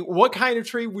tree, what kind of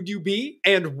tree would you be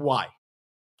and why?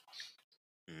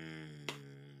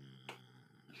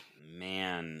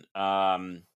 Man.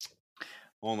 Hold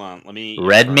on. Let me.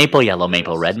 Red maple, yellow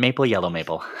maple. Red maple, yellow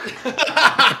maple.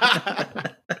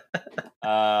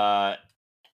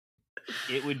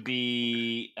 It would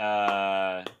be. You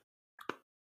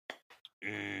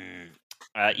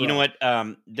know what?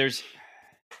 There's.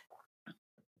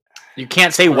 You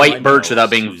can't say white birch without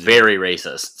being very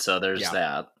racist. So there's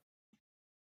that.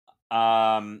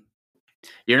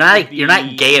 You're not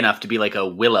gay enough to be like a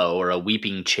willow or a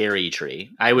weeping cherry tree.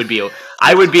 I would be a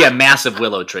massive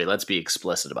willow tree. Let's be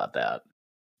explicit about that.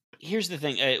 Here's the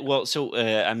thing. I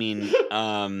mean,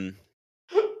 I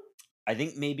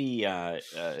think maybe I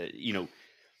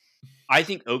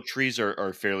think oak trees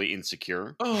are fairly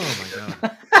insecure. Oh my god.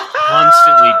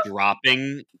 Constantly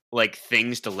dropping like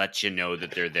things to let you know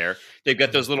that they're there. They've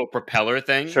got those little propeller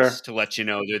things to let you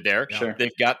know they're there. Sure.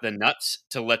 They've got the nuts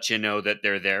to let you know that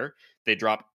they're there. They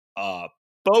drop a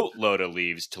boatload of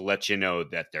leaves to let you know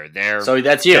that they're there. So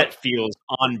that's you. That feels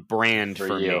on brand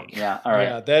for you. me. Yeah. All right.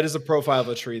 Yeah, that is a profile of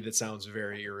a tree that sounds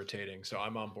very irritating. So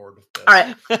I'm on board with this. All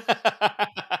right.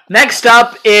 Next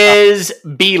up is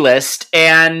B-List,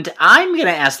 and I'm going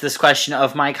to ask this question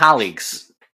of my colleagues.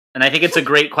 And I think it's a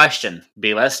great question,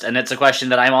 B-List, and it's a question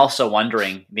that I'm also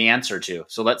wondering the answer to.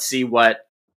 So let's see what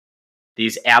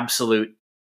these absolute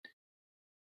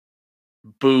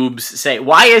boobs say.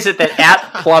 Why is it that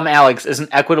 @PlumAlex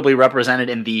isn't equitably represented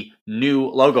in the new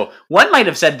logo? One might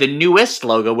have said the newest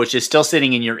logo, which is still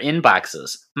sitting in your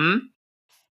inboxes.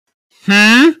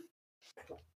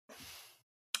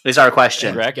 Is our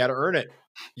question. You gotta earn it.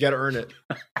 You gotta earn it.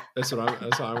 That's what I'm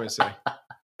gonna say.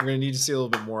 We're going to need to see a little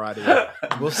bit more out of you.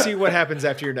 We'll see what happens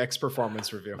after your next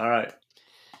performance review. All right.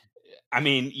 I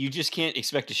mean, you just can't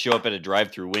expect to show up at a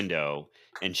drive-through window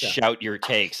and shout your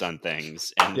takes on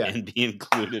things and be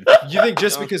included. You think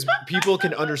just because people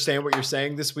can understand what you're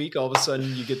saying this week, all of a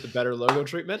sudden you get the better logo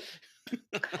treatment?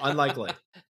 Unlikely.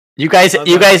 You guys,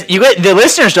 the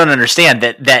listeners don't understand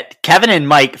that Kevin and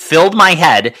Mike filled my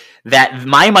head that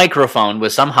my microphone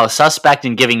was somehow suspect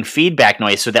in giving feedback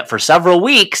noise, so that for several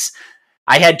weeks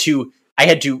I had to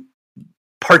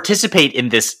participate in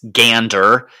this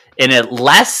gander in a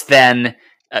less than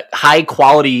high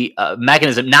quality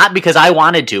mechanism, not because I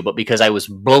wanted to, but because I was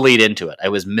bullied into it. I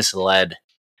was misled.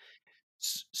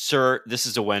 Sir, this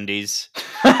is a Wendy's.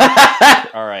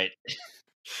 All right.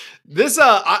 This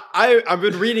I've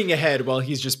been reading ahead while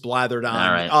he's just blathered on.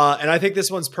 All right. And I think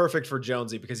this one's perfect for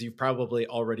Jonesy because you've probably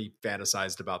already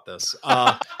fantasized about this.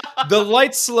 The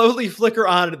lights slowly flicker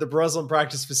on at the Breslin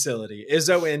practice facility.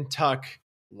 Izzo and Tuck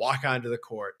walk onto the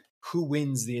court. Who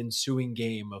wins the ensuing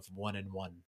game of 1-1?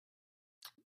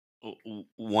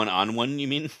 1-on-1, you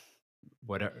mean?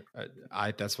 Whatever.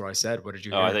 That's what I said. What did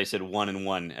you hear? Oh, I thought you said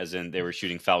 1-1, as in they were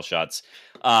shooting foul shots.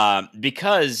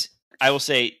 Because I will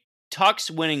say Tuck's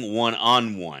winning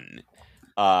 1-on-1.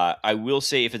 I will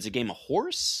say if it's a game of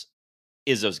horse,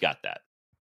 Izzo's got that.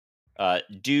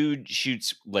 Dude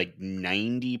shoots like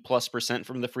 90+%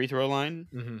 from the free throw line.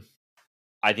 Mm-hmm.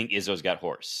 I think Izzo's got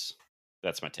horse.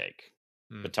 That's my take.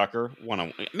 But Tucker,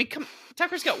 1-on-1. I mean,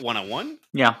 Tucker's got 1-on-1.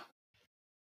 Yeah.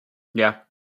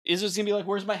 Izzo's gonna be like,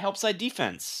 "Where's my help side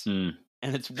defense?" And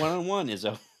it's 1-on-1.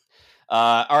 Izzo.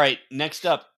 All right. Next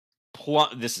up,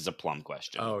 this is a Plum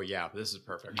question. Oh yeah, this is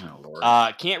perfect. Oh, Lord.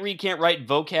 Can't read, can't write.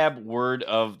 Vocab word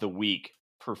of the week: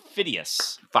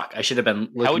 perfidious. Fuck! I should have been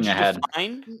looking ahead.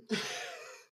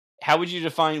 How would you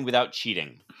define without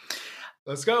cheating?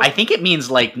 Let's go. I think it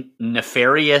means like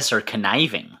nefarious or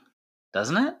conniving,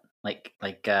 doesn't it? Like.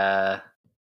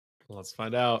 Let's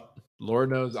find out.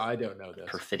 Lord knows I don't know this.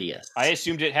 Perfidious. I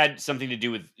assumed it had something to do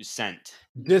with scent.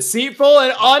 Deceitful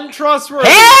and untrustworthy.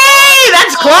 Hey,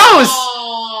 that's close.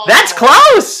 Oh! That's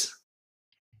close.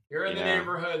 You're in the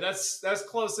neighborhood. That's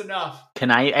close enough. Can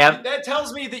I have? That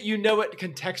tells me that you know it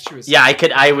contextually. Yeah, I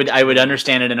could. I would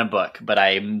understand it in a book, but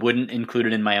I wouldn't include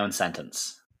it in my own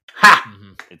sentence. Ha!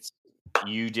 Mm-hmm.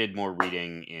 You did more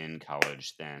reading in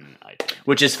college than I did,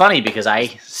 which is funny because I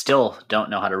still don't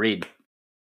know how to read.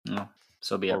 No.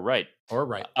 So be it. Or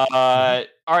right. All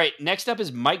right. Next up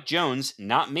is Mike Jones,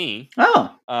 not me.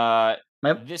 Oh.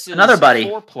 This is another buddy.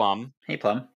 For Plum. Hey,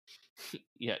 Plum.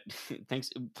 Yeah. Thanks,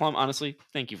 Plum. Honestly,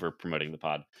 thank you for promoting the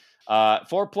pod.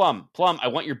 For Plum. Plum, I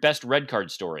want your best red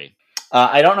card story.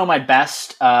 I don't know my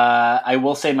best. I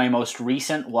will say my most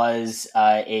recent was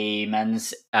a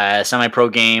men's semi-pro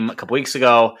game a couple weeks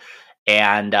ago,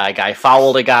 and a guy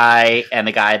fouled a guy, and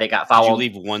the guy that got fouled...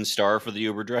 Did you leave 1 star for the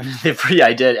Uber driver? Yeah,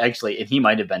 I did, actually, and he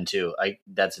might have been too.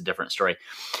 That's a different story.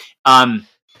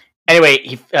 Anyway,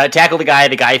 he tackled the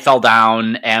guy fell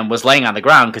down and was laying on the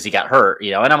ground because he got hurt,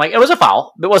 and I'm like, it was a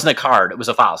foul. It wasn't a card. It was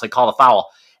a foul. So I called a foul,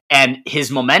 and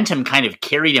his momentum kind of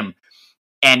carried him,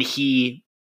 and he...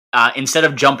 instead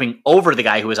of jumping over the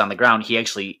guy who was on the ground, he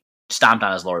actually stomped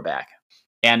on his lower back.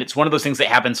 And it's one of those things that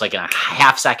happens like in a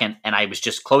half second, and I was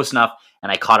just close enough,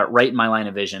 and I caught it right in my line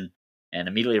of vision, and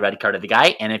immediately red carded the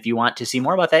guy. And if you want to see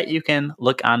more about that, you can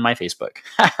look on my Facebook.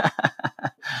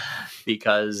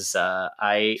 Because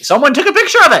someone took a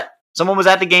picture of it. Someone was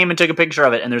at the game and took a picture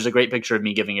of it, and there's a great picture of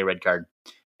me giving a red card.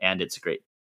 And it's a great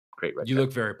red card. You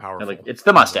look very powerful. It's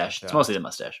the mustache. It's mostly the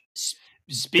mustache.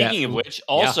 Speaking of which,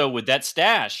 also with that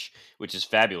stash, which is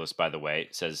fabulous, by the way,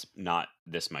 it says not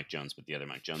this Mike Jones, but the other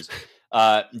Mike Jones.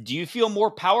 Do you feel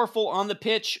more powerful on the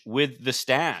pitch with the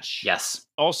stash? Yes.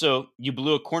 Also, you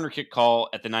blew a corner kick call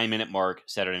at the 9-minute mark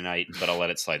Saturday night, but I'll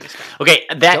let it slide this time. Okay,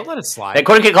 don't let it slide. That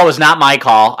corner kick call was not my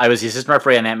call. I was the assistant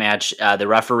referee on that match. The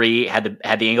referee had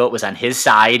the angle. It was on his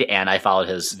side, and I followed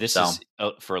his. This is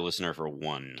for a listener for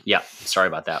 1. Yeah, sorry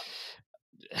about that.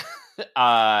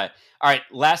 All right,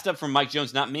 last up from Mike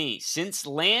Jones, not me. Since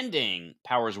landing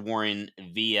Powers Warren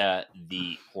via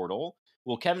the portal,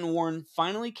 will Kevin Warren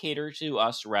finally cater to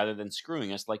us rather than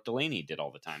screwing us like Delaney did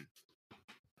all the time?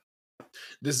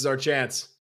 This is our chance.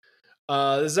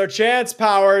 This is our chance,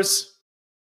 Powers.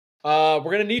 We're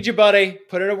going to need you, buddy.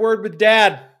 Put in a word with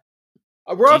Dad.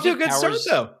 We're off to a good start,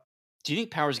 though. Do you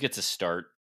think Powers gets a start?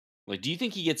 Like, do you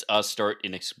think he gets a start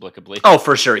inexplicably? Oh,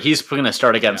 for sure. He's going to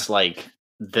start against,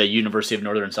 the University of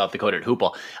Northern South Dakota at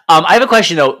Hoople. I have a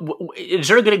question, though. Is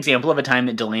there a good example of a time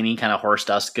that Delaney kind of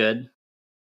horsed us good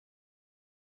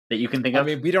that you can think of? I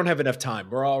mean, we don't have enough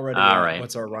time. We're already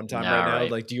what's our runtime right now?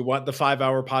 Like, do you want the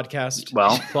 5-hour podcast?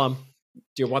 Well, Plum,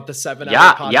 do you want the 7-hour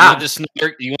podcast? Yeah.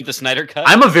 You want the Snyder cut?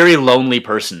 I'm a very lonely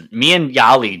person. Me and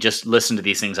Yali just listen to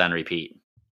these things on repeat.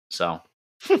 So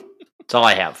that's all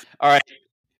I have. All right.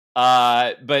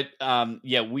 But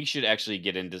we should actually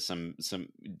get into some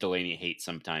Delaney hate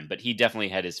sometime. But he definitely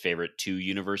had his favorite 2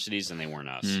 universities, and they weren't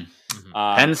us.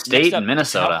 Penn State and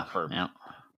Minnesota.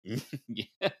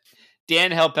 Yeah.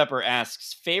 Dan Hellpepper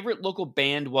asks, favorite local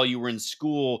band while you were in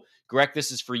school? Greg,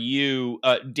 this is for you.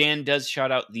 Dan does shout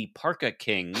out the Parka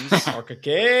Kings. Parka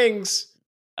Kings.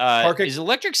 Is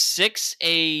Electric Six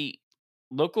a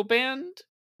local band?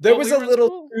 There was a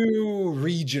little too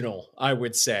regional, I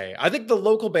would say. I think the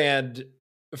local band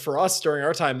for us during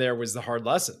our time there was the Hard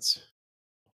Lessons.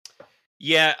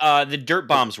 Yeah, the Dirt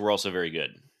Bombs were also very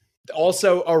good.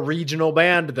 Also a regional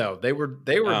band, though. They were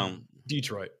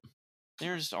Detroit.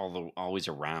 They're just always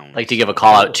around. I'd like to give a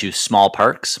call out to Small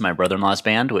Parks, my brother-in-law's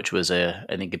band, which was I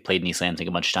think it played in East Lansing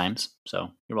a bunch of times.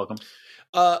 So you're welcome.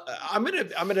 I'm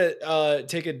gonna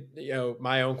take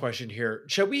my own question here.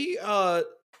 Should we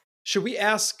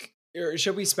ask, or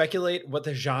should we speculate what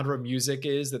the genre of music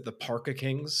is that the Parka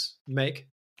Kings make?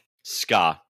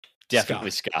 Ska.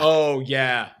 Definitely ska. Oh,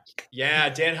 yeah. Yeah,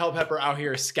 Dan Hellpepper out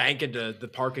here skanking to the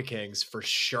Parka Kings for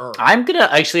sure. I'm going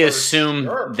to actually assume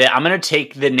that I'm going to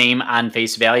take the name on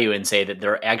face value and say that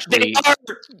they're actually...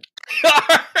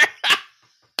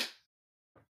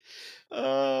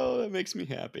 Oh, that makes me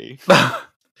happy.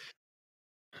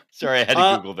 Sorry, I had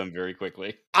to Google them very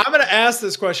quickly. I'm going to ask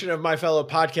this question of my fellow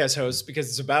podcast hosts because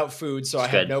it's about food, so I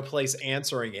have no place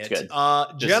answering it.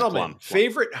 Gentlemen,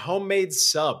 favorite homemade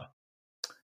sub?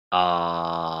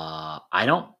 I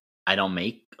don't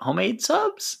make homemade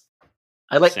subs.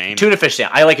 I like tuna fish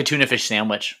sandwich. I like a tuna fish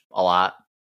sandwich a lot.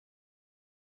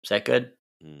 Is that good?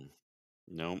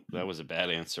 No, that was a bad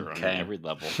answer on every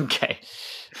level. Okay.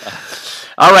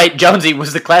 All right, Jonesy,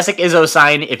 was the classic Izzo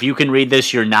sign, if you can read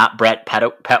this, you're not Brett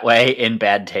Petway in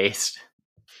bad taste?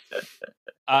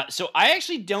 So I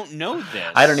actually don't know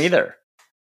this. I don't either.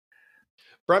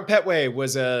 Brent Petway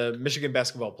was a Michigan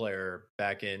basketball player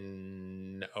back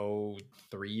in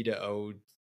 03 to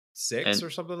 06 or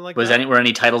something like that. Were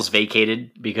any titles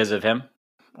vacated because of him?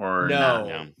 Or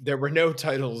no, there were no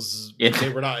titles. They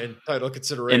were not in title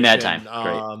consideration in that time. Great.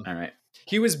 All right.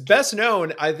 He was best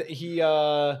known. He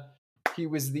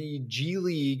was the G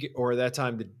League, or at that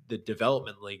time the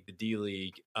Development League, the D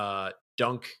League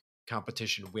dunk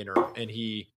competition winner, and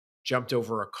he jumped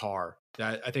over a car.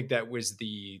 I think that was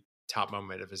the top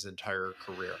moment of his entire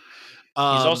career.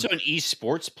 He's also an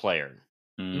esports player.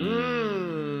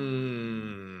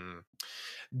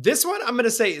 This one I'm going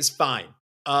to say is fine.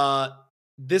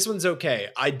 This one's okay.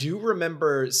 I do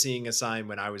remember seeing a sign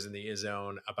when I was in the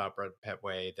zone about Brent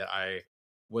Petway that I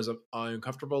was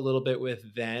uncomfortable a little bit with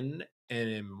then, and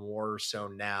am more so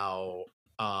now.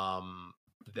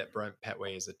 That Brent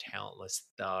Petway is a talentless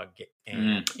thug,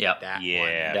 and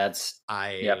that's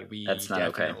not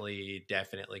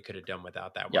definitely could have done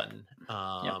without that one.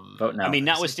 Vote no. I mean,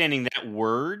 notwithstanding that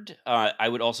word, I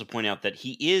would also point out that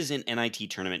he is an NIT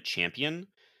tournament champion,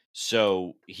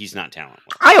 so he's not talentless.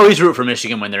 I always root for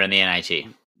Michigan when they're in the NIT,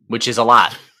 which is a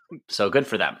lot. So good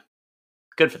for them.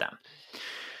 Good for them.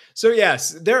 So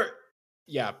yes, that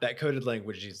coded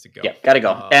language needs to go. Yeah, gotta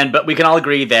go. But we can all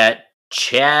agree that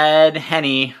Chad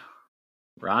Henne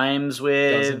rhymes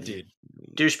with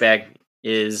douchebag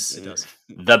is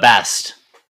the best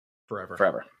forever.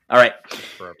 All right.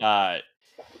 All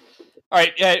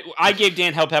right. I gave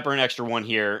Dan Hellpepper an extra one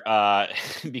here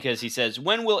because he says,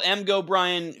 when will M. Go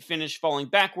Brian finish falling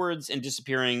backwards and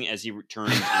disappearing as he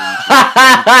returns?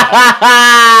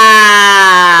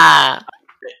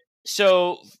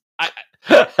 So I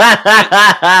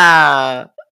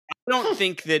don't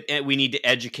think that we need to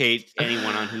educate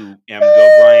anyone on who M.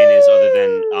 Go Brian is other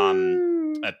than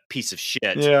a piece of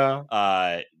shit. Yeah.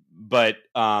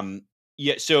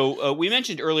 So we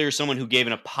mentioned earlier someone who gave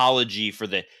an apology for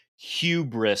the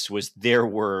hubris was their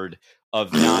word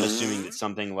of not assuming that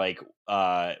something like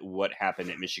what happened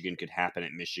at Michigan could happen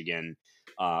at Michigan,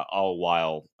 all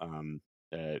while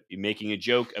making a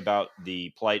joke about the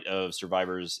plight of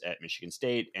survivors at Michigan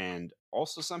State and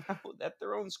also somehow at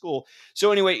their own school.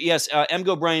 So anyway, yes, M.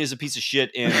 Go Brian is a piece of shit,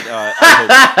 and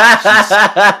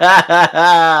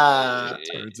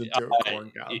turns into a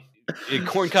corn cob.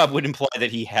 Corn cob would imply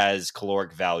that he has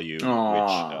caloric value,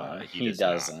 which he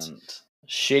doesn't. Not.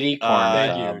 Shitty corn cob.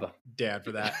 Thank you, Dad,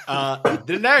 for that.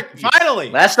 The next, finally,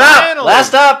 last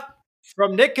up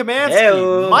from Nick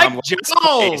Kamansky, Mike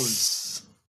Jones.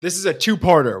 This is a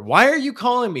two-parter. Why are you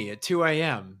calling me at 2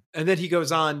 a.m.? And then he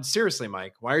goes on, seriously,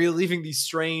 Mike, why are you leaving these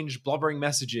strange, blubbering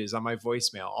messages on my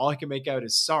voicemail? All I can make out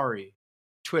is sorry,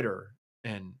 Twitter,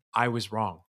 and I was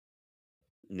wrong.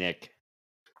 Nick,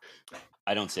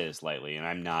 I don't say this lightly, and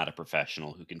I'm not a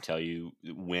professional who can tell you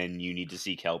when you need to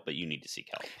seek help, but you need to seek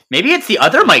help. Maybe it's the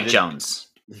other Mike Jones.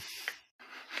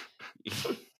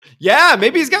 Yeah,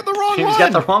 maybe he's got the wrong one. He's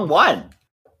got the wrong one.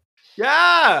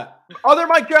 Yeah. Other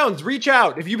Mike Jones, reach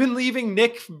out. If you've been leaving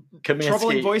Nick Kaminsky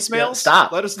troubling voicemails,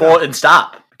 stop. Let us know. And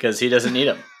stop, because he doesn't need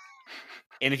them.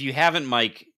 And if you haven't,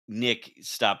 Mike, Nick,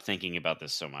 stop thinking about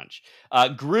this so much.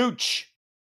 Grooch,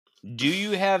 do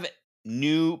you have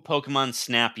new Pokemon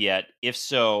Snap yet? If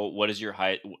so, what is your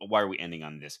high? Why are we ending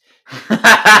on this?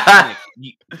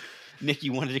 Nick,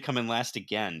 you wanted to come in last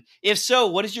again. If so,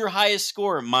 what is your highest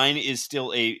score? Mine is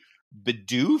still a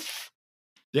Bidoof.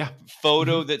 Yeah.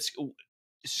 Photo that's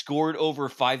scored over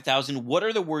 5,000. What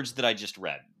are the words that I just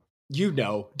read? You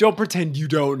know. Don't pretend you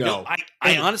don't know. No,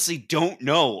 I honestly don't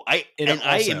know.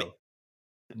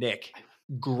 Nick,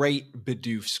 great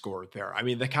Bidoof score there. I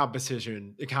mean, the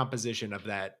composition of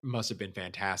that must have been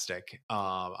fantastic.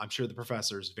 I'm sure the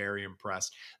professor is very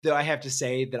impressed. Though I have to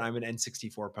say that I'm an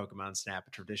N64 Pokemon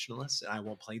Snap traditionalist, and I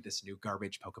won't play this new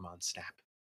garbage Pokemon Snap.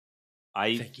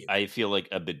 I feel like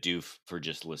a Bidoof for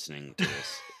just listening to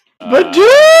this.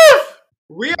 Bidoof!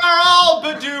 We are all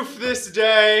Bidoof this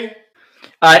day.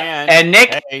 And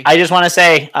Nick, hey. I just want to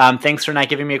say thanks for not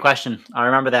giving me a question. I'll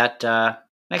remember that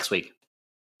next week.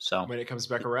 So when it comes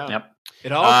back around. Yep.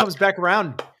 It all comes back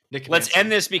around. Nick, let's end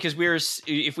this because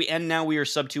if we end now, we are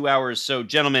sub 2 hours. So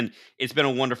gentlemen, it's been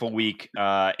a wonderful week.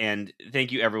 And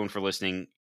thank you everyone for listening.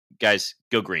 Guys,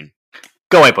 go green.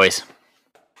 Go white, boys.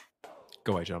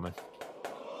 Go white, gentlemen.